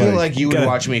watching. I feel like you would gotta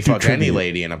watch me do fuck any trivia.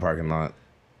 lady in a parking lot.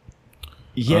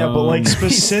 Yeah, but like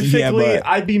specifically, Yeah, but-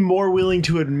 I'd be more willing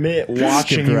to admit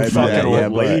watching you right fuck by an that, old yeah,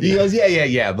 but- lady. He goes,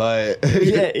 yeah, but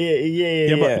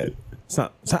Yeah. but it's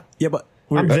not. Yeah, but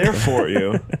I'm there for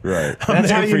you. right. That's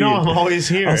there how you for know you. I'm always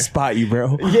here. I'll spot you,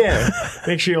 bro. Yeah,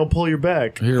 make sure you don't pull your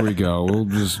back. Here we go. We'll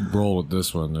just roll with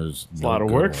this one. There's It's a lot of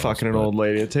work fucking an old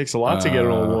lady. It takes a lot to get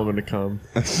an old woman to come.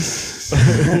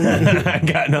 I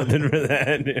got nothing for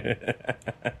that.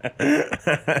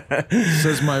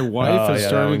 Says my wife Oh, has yeah, that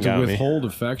started one to got me. withhold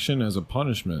affection as a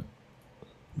punishment.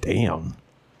 Damn.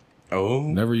 Oh,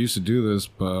 Never used to do this,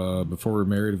 but before we were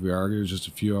married, if we argued, it was just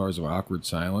a few hours of awkward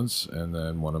silence, and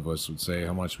then one of us would say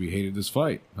how much we hated this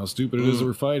fight, how stupid it is that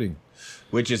we're fighting.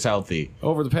 which is healthy.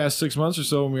 Over the past 6 months or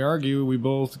so, when we argue, we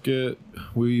both then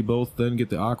get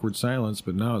the awkward silence,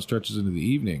 but now it stretches into the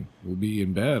evening. We'll be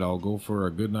in bed. I'll go for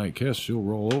a good night kiss. She'll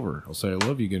roll over. I'll say I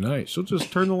love you, good night. She'll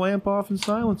just turn the lamp off in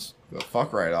silence.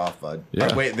 Fuck right off, bud.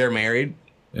 Yeah. Wait, they're married?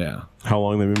 Yeah. How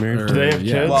long they been married? Do they have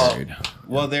kids? Well, married.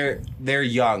 Well, they're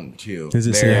young too. Does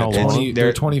it say They're- how long?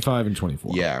 They're 25 and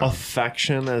 24. Yeah.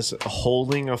 Affection as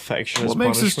holding affection as What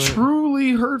makes this punishment.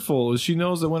 truly hurtful is she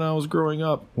knows that when I was growing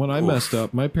up, when I messed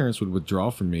up, my parents would withdraw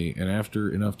from me, and after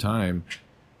enough time,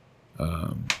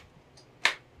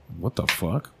 what the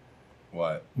fuck?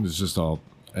 What? It was just all.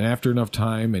 And after enough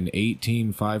time, in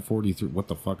 18543, what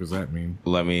the fuck does that mean?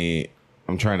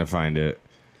 I'm trying to find it.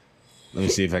 Let me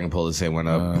see if I can pull the same one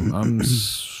up.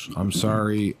 I'm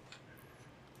sorry.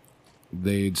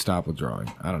 They'd stop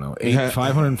withdrawing. I don't know.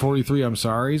 543. I'm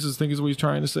sorry. I think is what he's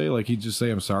trying to say. Like he'd just say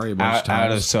I'm sorry a bunch of out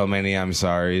of times. so many I'm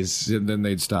sorry's. Then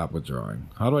they'd stop withdrawing.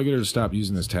 How do I get her to stop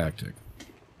using this tactic?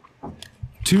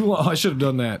 Too long. I should have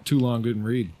done that. Too long. Didn't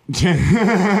read.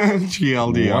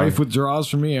 GLDR. Wife withdraws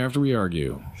from me after we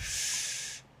argue.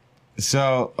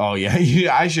 So, oh yeah,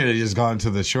 I should have just gone to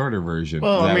the shorter version.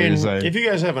 Well, Is that I what mean, you're saying? if you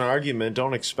guys have an argument,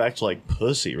 don't expect like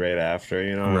pussy right after.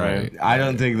 You know what I mean? I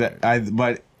don't think that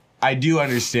but I do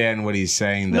understand what he's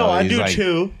saying. Though. No, I He's do like,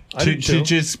 too. I do To too.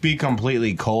 just be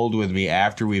completely cold with me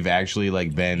after we've actually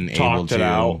like been able Talked to. it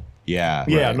out. Yeah.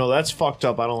 Yeah, right. no, that's fucked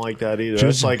up. I don't like that either.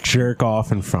 Just it's like jerk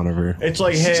off in front of her. it's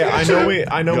like, hey, I know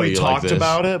Go, we you like talked this.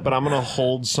 about it, but I'm gonna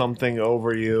hold something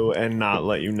over you and not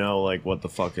let you know like what the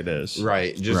fuck it is.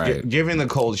 Right. Just Right. giving the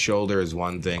cold shoulder is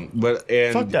one thing, but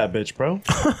and Fuck that bitch, bro.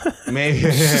 maybe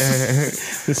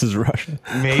This is Russia.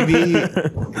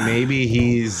 maybe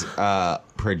he's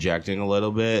projecting a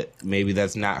little bit. Maybe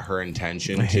that's not her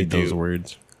intention I to hate do. those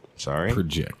words. Sorry.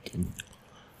 Projecting.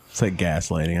 It's like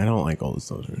gaslighting. I don't like all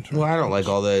those words. Well, I don't like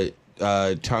all the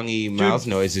tonguey mouth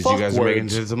noises you fuck guys are making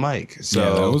words. to the mic. So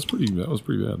Yeah, that was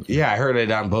pretty bad. yeah, I heard it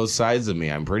on both sides of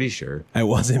me. I'm pretty sure. It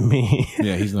wasn't me.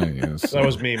 Yeah, he's not. Yes. That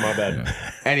was me. My bad.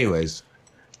 Anyways,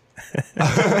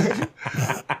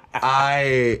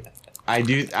 I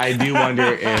do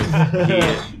wonder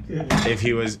if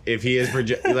he is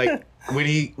like when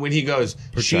he goes.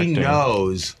 She Projecting.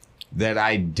 knows that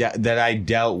I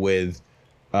dealt with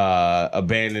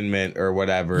abandonment or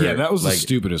whatever. Yeah, that was like, the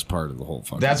stupidest part of the whole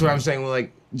fucking. That's what thing. I'm saying. Well,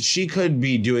 like she could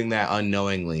be doing that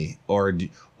unknowingly,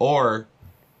 or,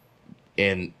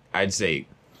 and I'd say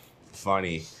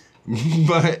funny,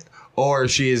 but or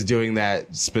she is doing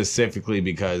that specifically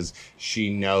because she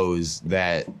knows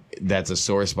that that's a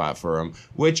sore spot for him.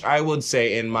 Which I would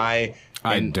say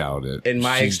I doubt it. in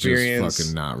my She's experience- just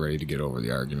fucking not ready to get over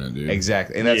the argument, dude.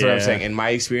 exactly, and that's what I'm Yeah. saying. In my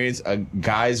experience,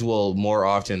 guys will more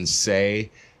often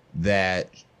say that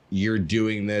you're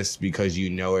doing this because you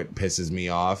know it pisses me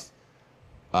off.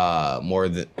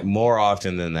 More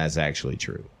often than that's actually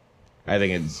true. I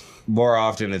think it's more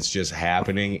often it's just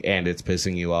happening and it's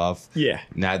pissing you off. Yeah.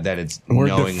 Not that it's We're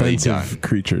knowingly defensive done.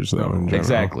 creatures, though. In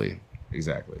general.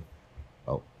 Exactly.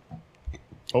 Oh,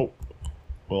 Oh,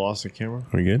 we lost the camera.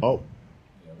 Are we good? Oh,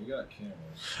 Yeah, we got cameras.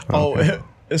 oh,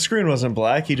 the screen wasn't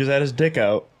black. He just had his dick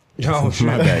out. no,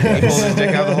 my bad. He pulled his dick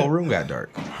out. The whole room got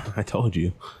dark. I told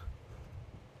you.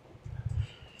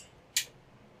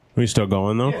 We still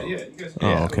going though? Yeah, you guys. Oh,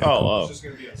 okay. Oh, cool. oh.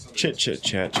 Chit, chit,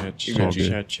 chat, chat, good. chat,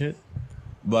 chat, chit.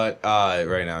 But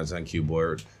right now it's on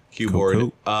Q-board.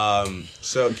 Q-board.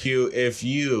 So Q, if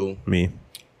you Me.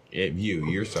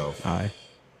 yourself I.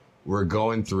 were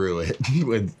going through it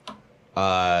with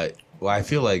Well, I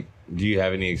feel like, do you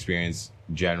have any experience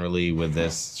generally with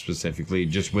this specifically?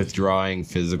 Just withdrawing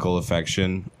physical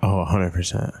affection? Oh,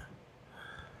 100%.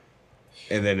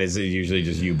 And then is it usually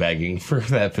just you begging for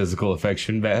that physical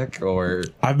affection back? Or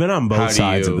I've been on How both do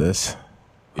sides you- of this.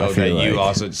 okay, feel you like-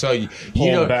 also so you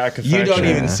Hold don't back you don't affection.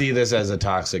 even Yeah. see this as a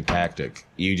toxic tactic.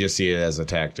 You just see it as a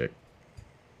tactic.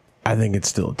 I think it's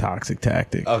still a toxic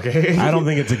tactic. Okay. I don't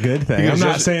think it's a good thing. I'm Because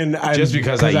not just- saying just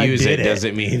because I use did it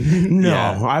doesn't mean No,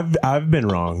 Yeah. I've been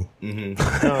wrong. No,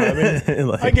 I mean,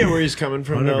 Like, I get where he's coming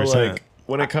from though. 100%. Like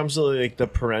when it comes to like the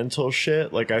parental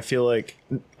shit, like I feel like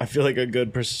a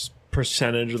good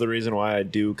percentage of the reason why I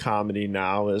do comedy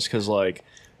now is because like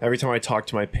every time I talk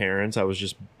to my parents, I was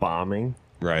just bombing.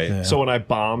 right. Yeah. So when I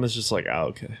bomb, it's just like, oh,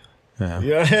 okay, Yeah.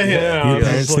 yeah. Your It's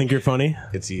parents like- think you're funny?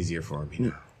 It's easier for me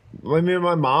now. I mean,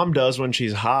 my mom does when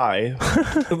she's high,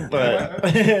 but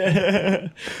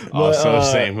Also,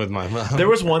 same with my mom. there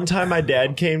was one time my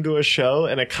dad came to a show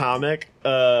and a comic.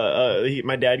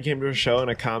 My dad came to a show and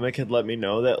a comic had let me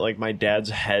know that like my dad's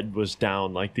head was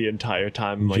down like the entire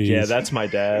time. I'm like, Jeez. yeah, that's my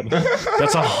dad.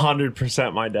 That's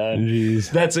 100% my dad.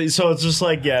 Jeez. That's so. It's just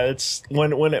like, yeah, it's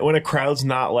when a crowd's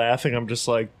not laughing, I'm just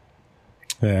like,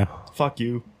 Yeah. fuck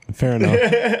you. Fair enough.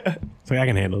 It's like I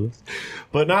can handle this.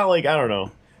 But not like, I don't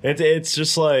know. It's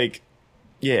just like,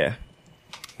 yeah,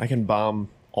 I can bomb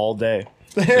all day.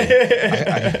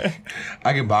 I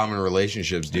can bomb in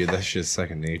relationships, dude. That's just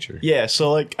second nature. Yeah,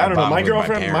 so like I don't know. bomb My with my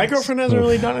girlfriend, parents. hasn't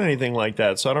really done anything like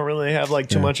that, so I don't really have like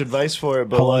too much advice for it.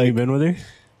 But How long like, you been with her?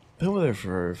 been with her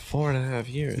for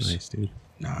 4.5 years. Nice, dude.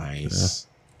 Nice.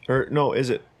 Or no, is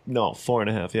it? No,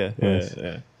 4.5. Yeah, Nice.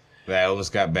 yeah. That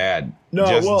almost got bad. No,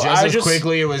 just, well, just I as just-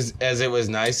 quickly as it was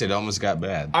nice, it almost got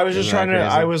bad. I was just Isn't that trying to.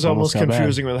 crazy? I was almost Almost got bad.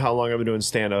 confusing with how long I've been doing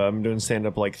stand up. I've been doing stand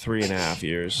up like 3.5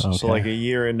 years. So Okay. like a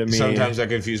year into me. Sometimes I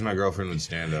confuse my girlfriend with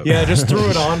stand up. Yeah, I just threw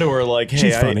it onto her like, hey,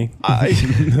 She's funny.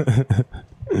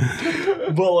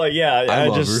 But like, yeah, I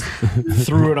love just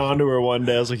threw it onto her one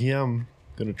day. I was like, yeah, I'm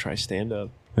gonna try stand up.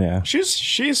 Yeah. She's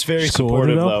very She's cool with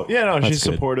supportive it, though. though? Yeah, no, That's she's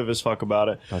good. supportive as fuck about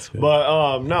it. That's good.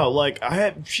 But no, like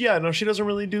she doesn't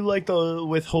really do like the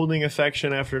withholding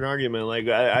affection after an argument. Like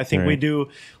I think we Right. do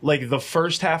like the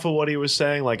first half of what he was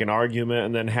saying, like an argument,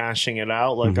 and then hashing it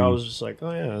out. Like I was just like,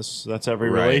 oh yeah, that's every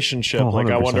Right. relationship. Oh, like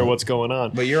I wonder 100%. what's going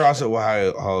on. But you're also,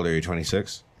 how old are you?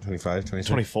 26? 25? 26?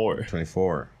 24.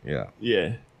 24. Yeah.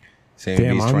 Yeah. Same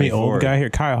Damn, he's I'm the 24. old guy here.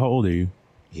 Kyle, how old are you?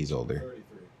 He's older.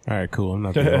 All right, cool. I'm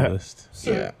not the oldest.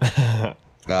 Yeah.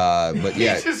 But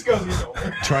yeah,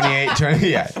 28, 20,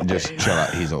 yeah, just chill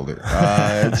out. He's older.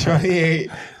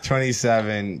 28,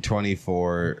 27,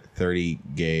 24, 30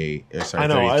 gay. Sorry, I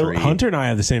know, 33. Hunter and I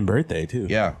have the same birthday, too.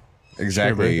 Yeah,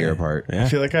 exactly a year birthday. apart. Yeah. I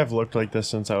feel like I've looked like this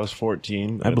since I was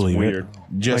 14. I It's believe it. weird.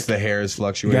 Just the hair is You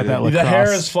fluctuated. got that The hair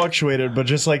lacrosse- has fluctuated, but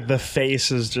just like the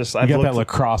face is just. You got that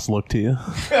lacrosse look to you.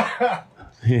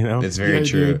 You know? It's very Yeah,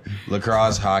 true. dude.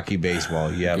 Lacrosse, hockey,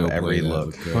 baseball. You have Go every play that look.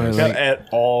 with, Like- got it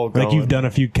all going. like you've done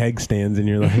a few keg stands and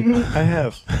you're like, I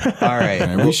have. All right.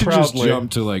 Man, we should just proudly.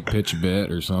 jump to like pitch a bet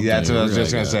or something. Yeah, that's what I was We're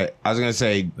just like, gonna say. I was gonna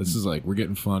say, This is like we're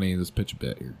getting funny. Let's pitch a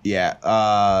bet here.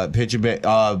 yeah. Pitch a bit.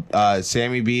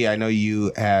 Sammy B. I know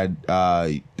you had.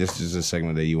 This is a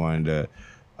segment that you wanted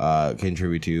to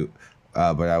contribute to,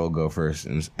 but I will go first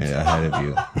and ahead of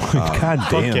you. God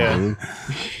damn, yeah. dude.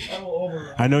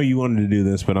 I know you wanted to do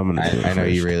this, but I'm going to do it I know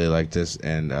you first. really like this,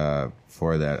 and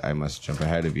for that, I must jump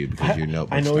ahead of you because your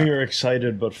notebook's I know not, you're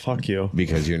excited, but fuck you.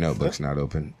 because your notebook's not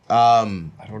open. I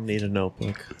don't need a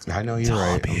notebook. I know you're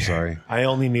right. I'm sorry. I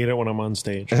only need it when I'm on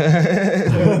stage. I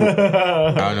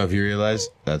don't know if you realize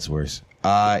that's worse.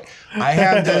 I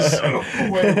have this.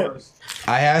 Way worse.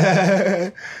 I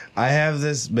have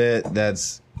this bit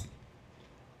that's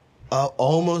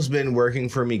almost been working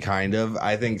for me, kind of.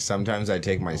 I think sometimes I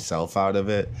take myself out of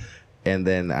it, and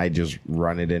then I just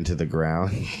run it into the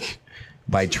ground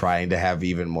by trying to have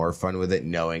even more fun with it,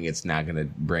 knowing it's not going to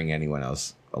bring anyone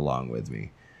else along with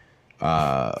me.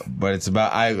 But it's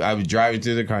about I was driving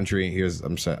through the country.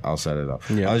 I'll set it up.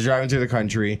 Yeah. I was driving through the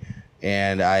country,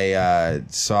 and I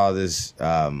saw this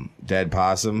dead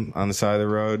possum on the side of the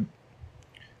road,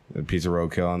 a piece of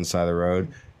roadkill on the side of the road.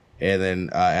 And then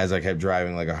as I kept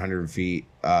driving like 100 feet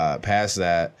past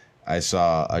that, I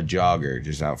saw a jogger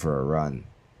just out for a run.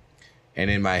 And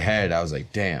in my head, I was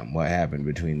like, damn, what happened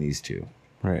between these two?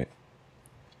 Right.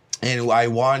 And I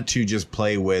want to just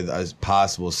play with a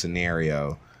possible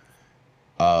scenario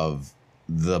of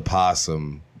the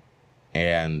possum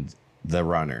and the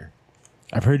runner.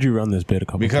 I've heard you run this bit a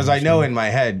couple Because times. I know in my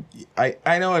head,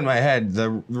 I know in my head, the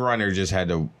runner just had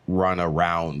to run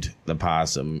around the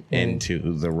possum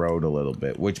into the road a little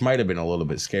bit, which might have been a little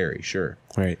bit scary, sure.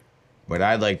 Right. But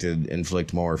I'd like to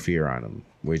inflict more fear on him,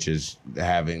 which is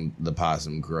having the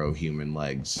possum grow human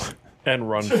legs And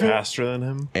run faster than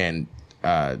him. and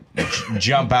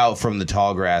jump out from the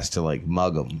tall grass to like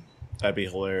mug him. That'd be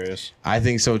hilarious. I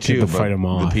think so too, to but fight 'em the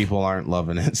off. people aren't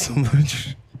loving it so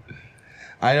much.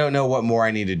 I don't know what more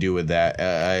I need to do with that,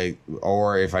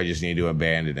 or if I just need to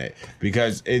abandon it,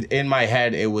 because in my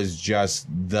head it was just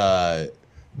the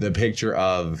picture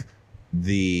of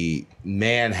the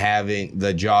man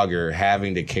the jogger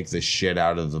having to kick the shit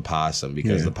out of the possum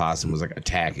because the possum was like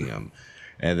attacking him,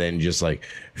 and then just like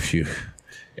phew.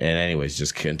 And anyways,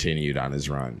 just continued on his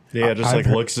run. Yeah, just I've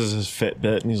like looks at his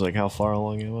Fitbit and he's like, how far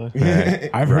along am I?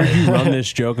 I've heard you run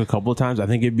this joke a couple of times. I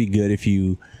think it'd be good if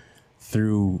you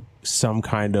threw some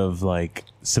kind of like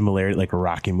similarity, like a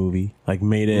Rocky movie, like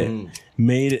made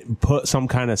it put some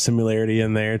kind of similarity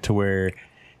in there to where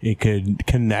it could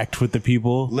connect with the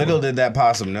people. Little did that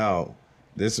possum know,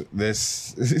 this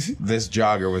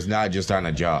jogger was not just on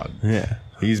a jog. Yeah,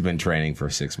 He's been training for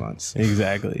 6 months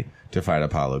exactly. to fight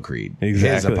Apollo Creed.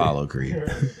 Exactly. His Apollo Creed.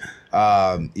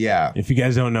 Yeah. If you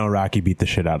guys don't know, Rocky beat the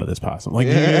shit out of this possum. Like,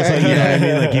 you know what I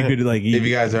mean? Like, you could like If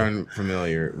you guys aren't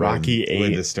familiar Rocky with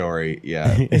 8. the story,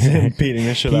 yeah. Beating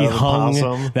the shit he out of the hung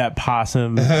possum. that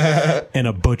possum in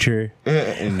a butcher,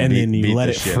 and then he beat let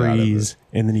the it shit out of freeze,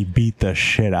 and then he beat the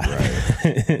shit out of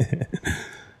it.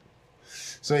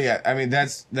 So yeah, I mean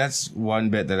that's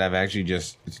one bit that I've actually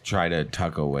just tried to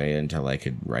tuck away until I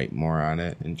could write more on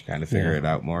it and kind of figure it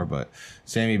out more. But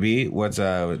Sammy B, what's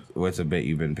a bit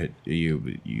you've been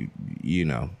you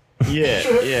know?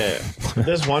 Yeah.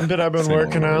 There's one bit I've been Single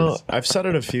working words. out. I've said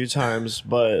it a few times,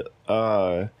 but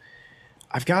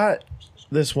I've got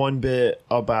this one bit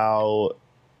about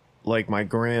like my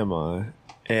grandma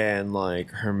and like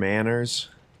her manners,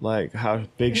 like how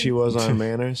big she was on her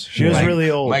manners. She was really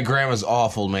old. My grandma's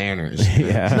awful manners.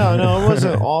 Yeah. No, it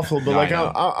wasn't awful, but No, like I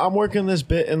know. I'm working this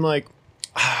bit and like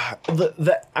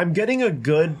I'm getting a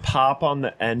good pop on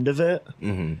the end of it.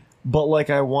 Mm-hmm. But like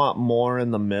I want more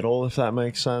in the middle, if that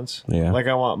makes sense. Yeah. Like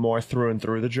I want more through and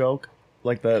through the joke.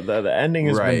 Like the ending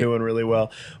has Right. been doing really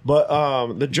well, but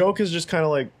the joke is just kind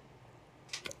of like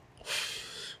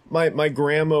my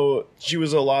grandma. She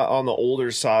was a lot on the older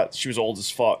side. She was old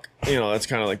as fuck. You know, that's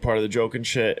kind of like part of the joke and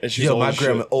shit. And she's Yo, old my as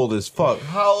grandma shit. old as fuck.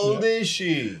 How old is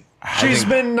she? She's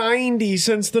been 90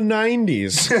 since the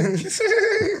 90s.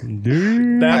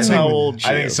 Dude. That's how old she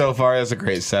I think is. so far that's a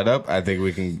great setup. I think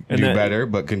we can And do that- better,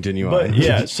 but continue on. But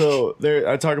yeah, so there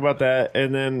I talk about that,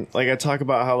 and then like I talk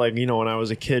about how like, you know, when I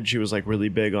was a kid she was like really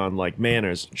big on like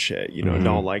manners and shit, you know,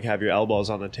 don't like have your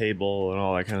elbows on the table and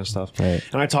all that kind of stuff. Right.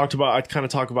 And I kind of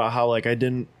talk about how like I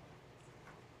didn't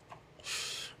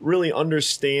really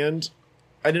understand.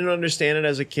 I didn't understand it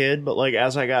as a kid, but like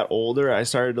as I got older, I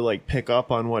started to like pick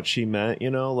up on what she meant, you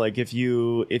know? Like if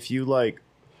you like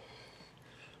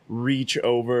reach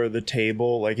over the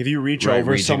table, like if you reach Right,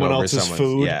 over reaching someone over else's someone's-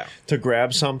 food yeah. to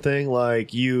grab something,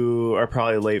 like you are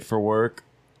probably late for work,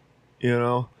 you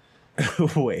know?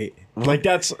 Wait. Like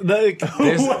that's the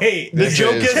Wait. the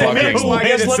joke is I fucking-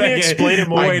 guess let me explain it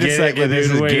more. I Wait a get second, it, but this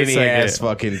dude, is wait a guinea second. ass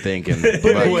fucking thinking. No,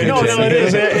 it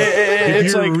is. If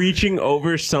It's you're like reaching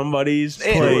over somebody's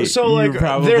plate, so you're like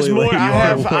probably there's more. late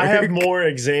I for have work. more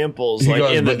examples He like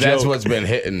goes, in the but that's joke. what's been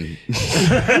hitting.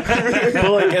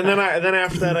 But like, and then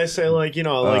after that, I say like, you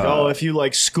know, like if you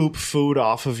like scoop food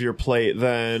off of your plate,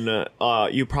 then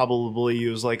you probably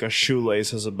use like a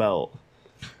shoelace as a belt.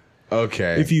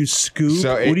 Okay. If you scoop,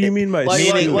 So what do you mean by like-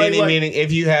 scoop? meaning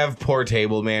if you have poor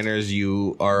table manners,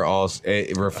 you are also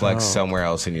it reflects somewhere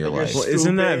else in your life. Well,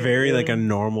 isn't that scooping, very yeah. like a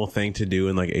normal thing to do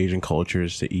in like Asian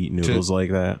cultures to eat noodles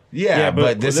like that? Yeah,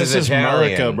 but this is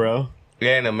Italian. America, bro.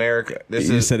 Yeah, in America. This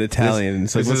You is said Italian.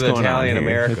 This, So this what's is going Italian on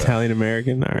here? America. Italian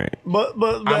American. All right. But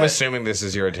I'm assuming this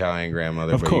is your Italian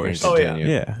grandmother. Of but course. You can Oh,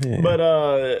 yeah. continue. Yeah.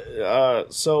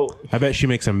 but so I bet she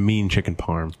makes a mean chicken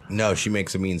parm. No, she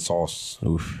makes a mean sauce.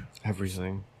 Oof.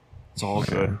 everything, it's all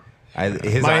good.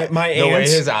 My My the way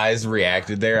aunts- his eyes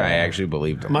reacted there, I actually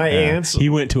believed him. My aunts, He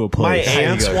went to a my place.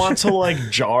 aunts goes. want to like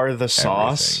jar the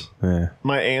sauce. Yeah.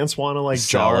 My aunts want to like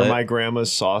Sell jar it. my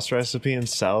grandma's sauce recipe and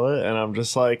sell it, and I'm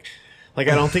just like I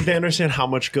don't think they understand how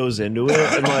much goes into it.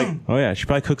 And like Oh yeah, she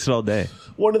probably cooks it all day.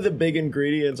 one of the big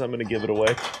ingredients, I'm gonna give it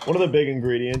away. One of the big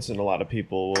ingredients, and a lot of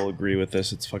people will agree with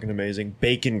this. It's fucking amazing.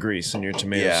 Bacon grease in your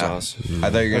tomato Yeah. sauce. I thought you were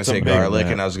gonna That's a say big- garlic,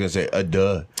 and I was gonna say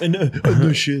duh. And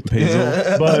no shit.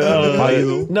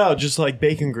 But no, just like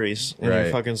bacon grease in your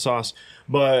Right. fucking sauce.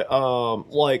 But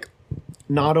like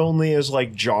not only is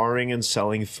like jarring and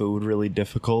selling food really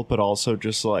difficult, but also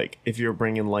just like if you're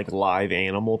bringing like live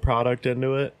animal product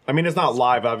into it. I mean, it's not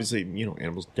live, obviously, you know,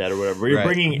 animals dead or whatever. But you're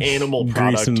bringing animal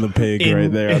product. Greasing the pig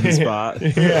right there on the spot.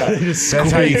 Yeah.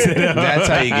 That's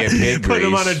how you get pig Put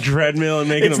him grease. on a treadmill and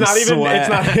making It's him not even. sweat. It's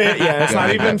not. Yeah, it's not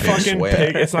Gotta even make that pig fucking sweat.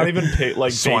 pig. It's not even pig,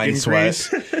 like Swine bacon sweat.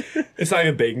 grease. It's not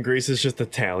even bacon grease. It's just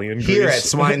Italian grease. Here at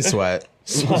Swine Sweat.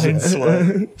 Swine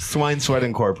sweat. Swine Sweat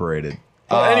Incorporated.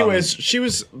 But anyways, she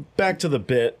was back to the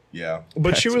bit, Yeah.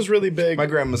 but she was really big. My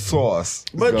grandma's sauce.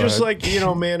 But Go just ahead. like, you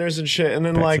know, manners and shit. And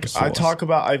then Back like to the I sauce. talk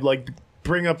about, I like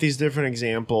bring up these different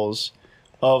examples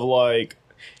of like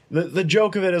the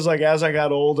joke of it is like as I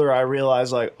got older, I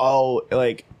realized like, oh,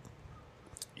 like,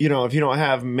 you know, if you don't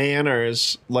have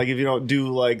manners, like if you don't do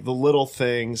like the little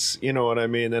things, you know what I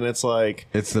mean? Then it's like,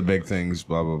 it's the big things,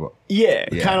 blah, blah, blah. yeah.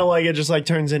 Yeah. Kind of like it just like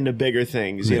turns into bigger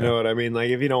things, you know what I mean?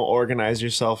 Like if you don't organize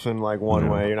yourself in like one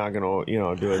way, you're not gonna, you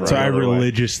know, do it right. So I another way.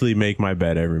 religiously make my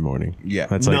bed every morning. Yeah.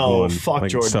 That's like No, one, fuck like,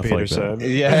 Jordan stuff Peterson. Like that.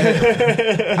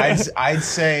 Yeah. I'd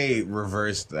say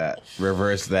reverse that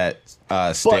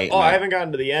But, statement. I haven't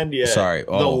gotten to the end yet. Sorry.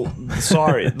 Oh.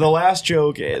 Sorry. The last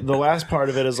joke, the last part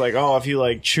of it is like, oh, if you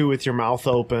like chew with your mouth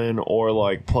open or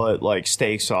like put like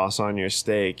steak sauce on your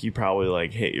steak, you probably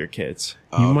like hit your kids.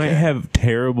 You might have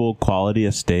terrible quality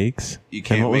of steaks. You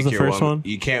can't And what was make the your first woman, one?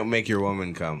 You can't make your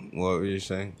woman come. What were you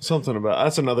saying? Something about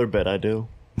that's another bit I do.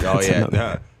 Oh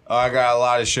yeah. Oh, I got a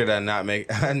lot of shit on not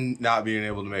being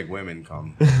able to make women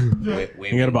come.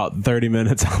 You got about 30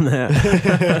 minutes on that.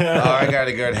 Oh, I got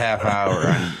a good half hour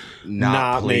on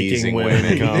not pleasing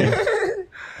women. come.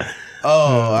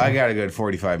 Oh, I got a good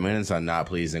 45 minutes on not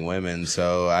pleasing women,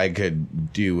 so I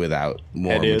could do without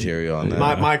more dude. material on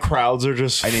that. My crowds are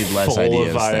just I need less full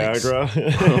ideas, of thanks.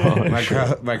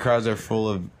 Viagra. my crowds are full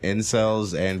of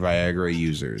incels and Viagra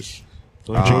users.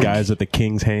 Bunch of guys with the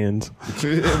king's hands.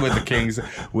 With the kings,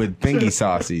 with pinky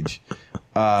sausage.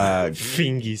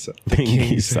 Fingies.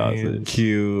 Pinky sausage.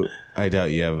 Q, I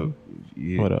doubt you have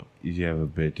What up? You have a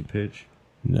bit to pitch?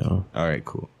 No. All right,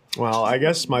 cool. Well, I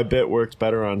guess my bit works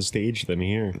better on stage than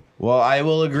here. Well, I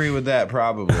will agree with that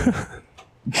probably.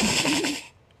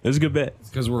 It was a good bit.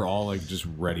 Because we're all like just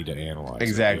ready to analyze.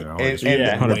 Exactly. It, you know? And- Just and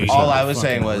Yeah. wait 100%. to all I was fucking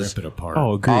saying was- rip it apart.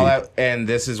 Oh, agreed. And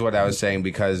this is what I was saying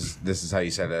because this is how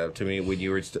you set it up to me when you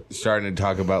were starting to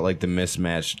talk about like the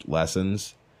mismatched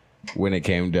lessons when it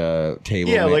came to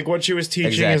table. Yeah, ma- like what she was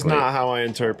teaching is Exactly. not how I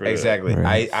interpret it. Exactly.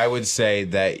 Right. I would say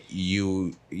that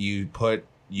you put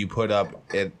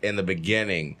up in the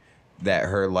beginning that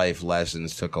her life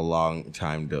lessons took a long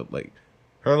time to like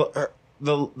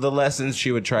the lessons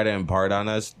she would try to impart on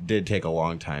us did take a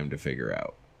long time to figure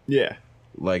out. Yeah.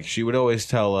 Like she would always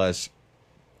tell us,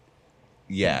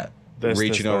 yeah, This,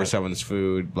 reaching this, over that. someone's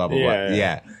food, blah blah Yeah, blah.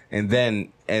 yeah. Yeah. And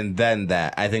then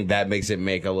that I think that makes it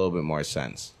make a little bit more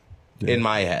sense in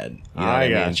my head. You know what I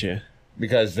mean? got you.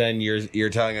 Because then you're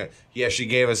telling her, yeah, she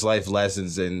gave us life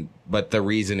lessons, but the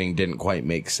reasoning didn't quite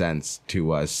make sense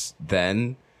to us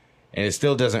then, and it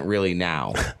still doesn't really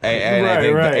now. And I Right,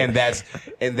 think right.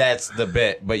 and that's the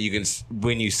bit. But you can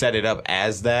when you set it up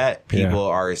as that, people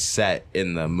are set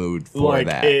in the mood for Like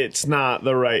that. it's not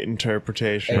the right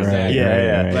interpretation. Exactly. Yeah, Right,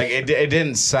 yeah. right. Like it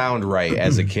didn't sound right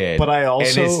as a kid, But I and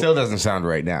also- it still doesn't sound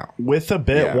right now. With a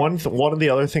bit, Yeah. one of the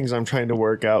other things I'm trying to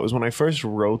work out was when I first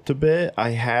wrote the bit,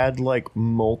 I had like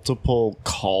multiple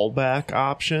callback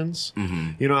options.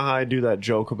 Mm-hmm. You know how I do that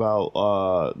joke about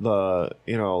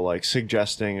like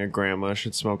suggesting a grandma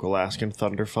should smoke Alaskan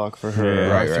Thunderfuck for her Yeah.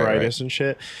 Right, arthritis right. and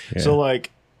shit. So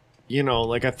like, you know,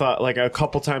 like I thought like a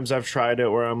couple times I've tried it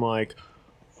where I'm like,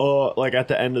 oh, like at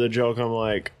the end of the joke, I'm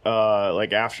like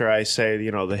after I say,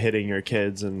 you know, the hitting your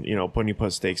kids and, you know, when you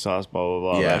put steak sauce, blah, blah,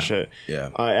 blah, Yeah. that shit. Yeah.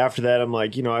 After that, I'm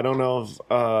like, you know, I don't know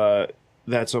if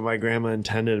that's what my grandma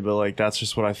intended, but like that's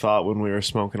just what I thought when we were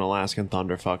smoking Alaskan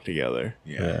Thunderfuck together.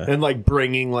 Yeah. And like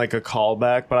bringing like a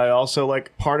callback, but I also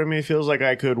like part of me feels like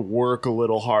I could work a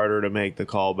little harder to make the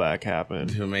callback happen.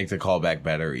 To make the callback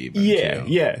better, even. Yeah, too.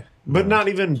 yeah. But not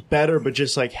even better, but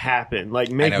just like happen. Like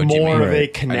make know what you more mean. of Right. I a know what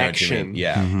you connection. mean.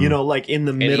 Yeah. You know, like in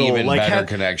the middle. even like better have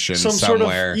connection some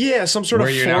somewhere some sort of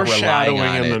where you're not relying foreshadowing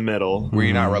on in it. the middle. Where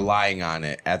you're not relying on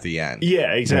it at the end.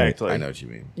 Yeah, exactly. I know what you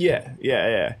mean. Yeah.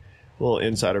 A little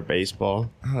insider baseball.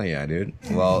 Oh yeah, dude.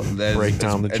 Well, Break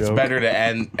down the it's joke. better to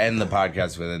end the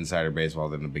podcast with insider baseball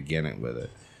than to begin it with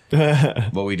it.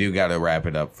 But we do got to wrap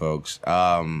it up, folks.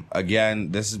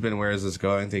 Again, this has been Where Is This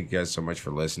Going? Thank you guys so much for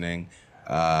listening.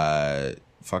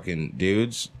 Fucking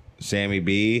dudes, Sammy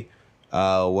B,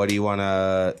 What do you want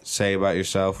to say about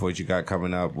yourself? What you got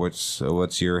coming up? What's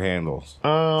your handles?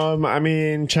 I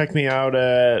mean, check me out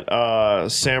at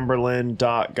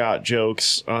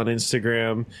samberlin.gotjokes on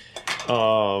Instagram.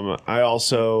 I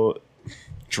also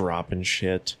dropping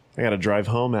shit. I gotta drive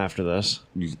home after this.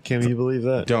 Can you believe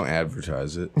that? Don't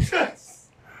advertise it.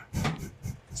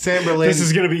 Samberlin. This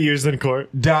is gonna be used in court.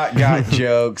 Got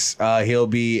jokes. He'll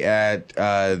be at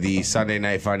the Sunday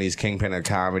Night Funnies Kingpin of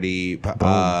Comedy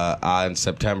on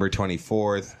September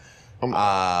 24th. I'm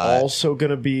also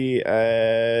gonna be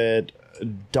at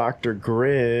Dr.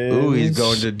 Grin. Ooh, he's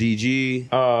going to DG.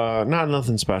 Not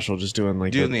nothing special. Just doing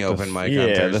like Doing the open mic on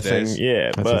yeah, the Thursdays. thing.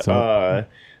 Yeah, what's but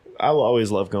I will always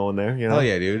love going there. You know? Oh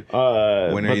yeah, dude. When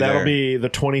are But you that'll there? be the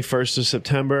 21st of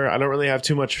September. I don't really have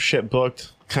too much shit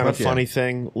booked. Kind of Fuck yeah. funny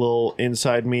thing, little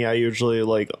inside me. I usually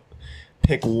like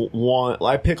pick one.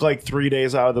 I pick like 3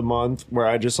 days out of the month where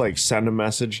I just like send a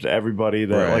message to everybody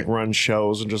that Right. like runs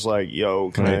shows and just like,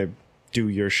 yo, can I do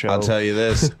your show? I'll tell you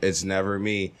this: it's never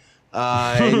me.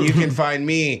 And you can find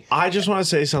me I just want to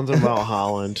say something about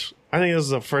Holland. I think this is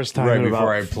the first time right in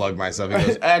before about I plug myself. He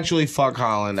goes, "Actually, fuck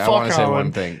Holland." I Fuck want to say one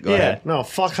Holland. thing. Go yeah, ahead. no,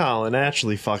 fuck Holland.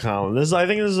 Actually, fuck Holland. I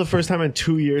think this is the first time in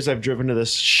 2 years I've driven to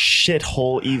this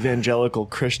shithole evangelical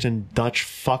Christian Dutch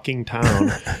fucking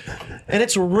town, and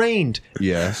it's rained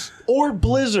Yes. or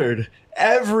blizzard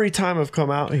every time I've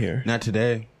come out here. Not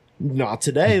today. Not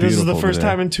today. This is the Beautiful first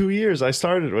today. time in 2 years I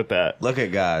started with that. Look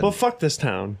at God. But fuck this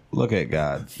town. Look at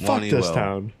God. Fuck Won't he this will.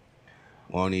 town.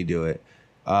 Won't he do it?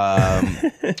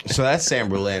 So that's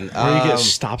Samberlin. Where you get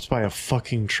stopped by a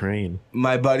fucking train.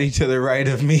 My buddy to the right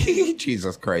of me.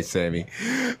 Jesus Christ, Sammy.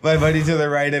 My buddy to the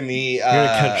right of me. I'm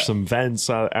gonna catch some vents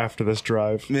after this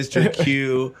drive. Mr.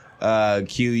 Q.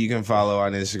 Q, you can follow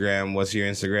on Instagram. What's your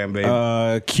Instagram, babe?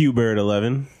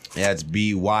 QBird11. Yeah, it's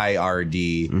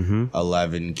BYRD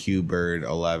 11, QBird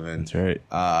 11. That's right.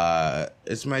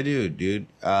 It's my dude.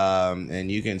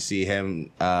 And you can see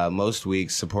him most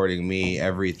weeks supporting me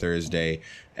every Thursday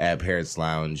at Parrots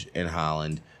Lounge in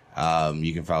Holland.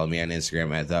 You can follow me on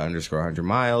Instagram at @the_100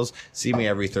 miles. See me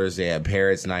every Thursday at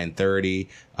Parrots 9:30.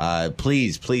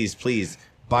 Please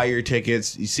buy your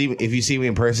tickets. If you see me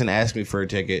in person, ask me for a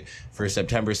ticket for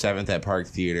September 7th at Park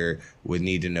Theater with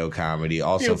Need to Know Comedy.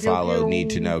 Also follow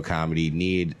Need to Know Comedy.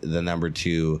 Need the number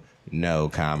 2 know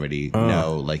comedy.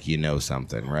 Know like you know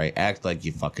something, right? Act like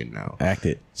you fucking know. Act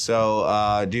it.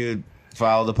 So, dude,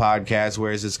 follow the podcast,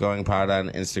 Where Is This Going Pod on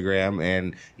Instagram,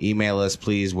 and email us,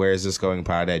 please,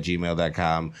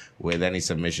 whereisthisgoingpod@gmail.com with any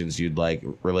submissions you'd like,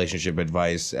 relationship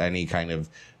advice, any kind of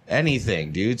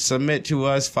anything, dude. Submit to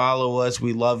us, follow us.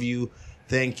 We love you.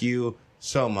 Thank you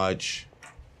so much.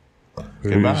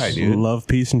 Goodbye, Peace. dude. Love,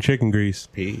 peace, and chicken grease.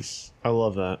 Peace. I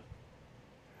love that.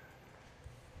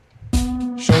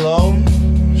 Shalom.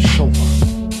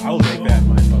 I will make that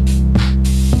my fucking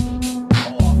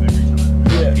call off every time.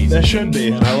 Yeah, that should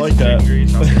be. I like that. I'll do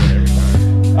it every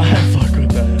time. I fuck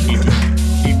with that.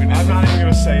 I'm not even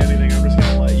gonna say anything. I'm just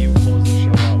gonna